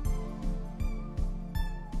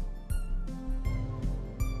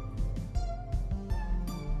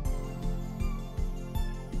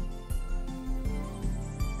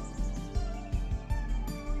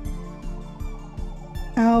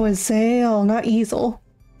 Oh, it's Zale, not Easel.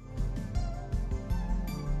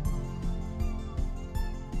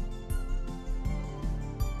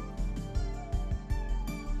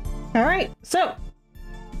 Alright, so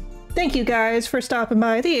thank you guys for stopping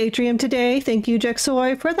by the atrium today. Thank you,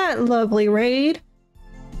 Jexoy, for that lovely raid.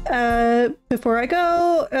 Before I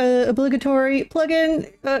go, obligatory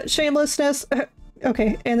plugin, shamelessness.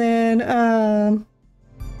 Okay, and then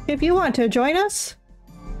if you want to join us,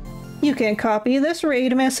 you can copy this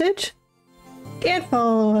raid message and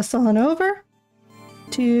follow us on over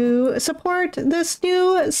to support this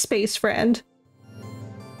new space friend.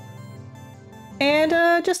 And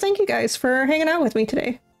just thank you guys for hanging out with me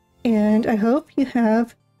today. And I hope you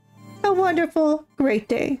have a wonderful, great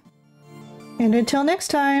day. And until next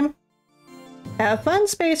time, have fun,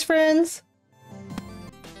 space friends!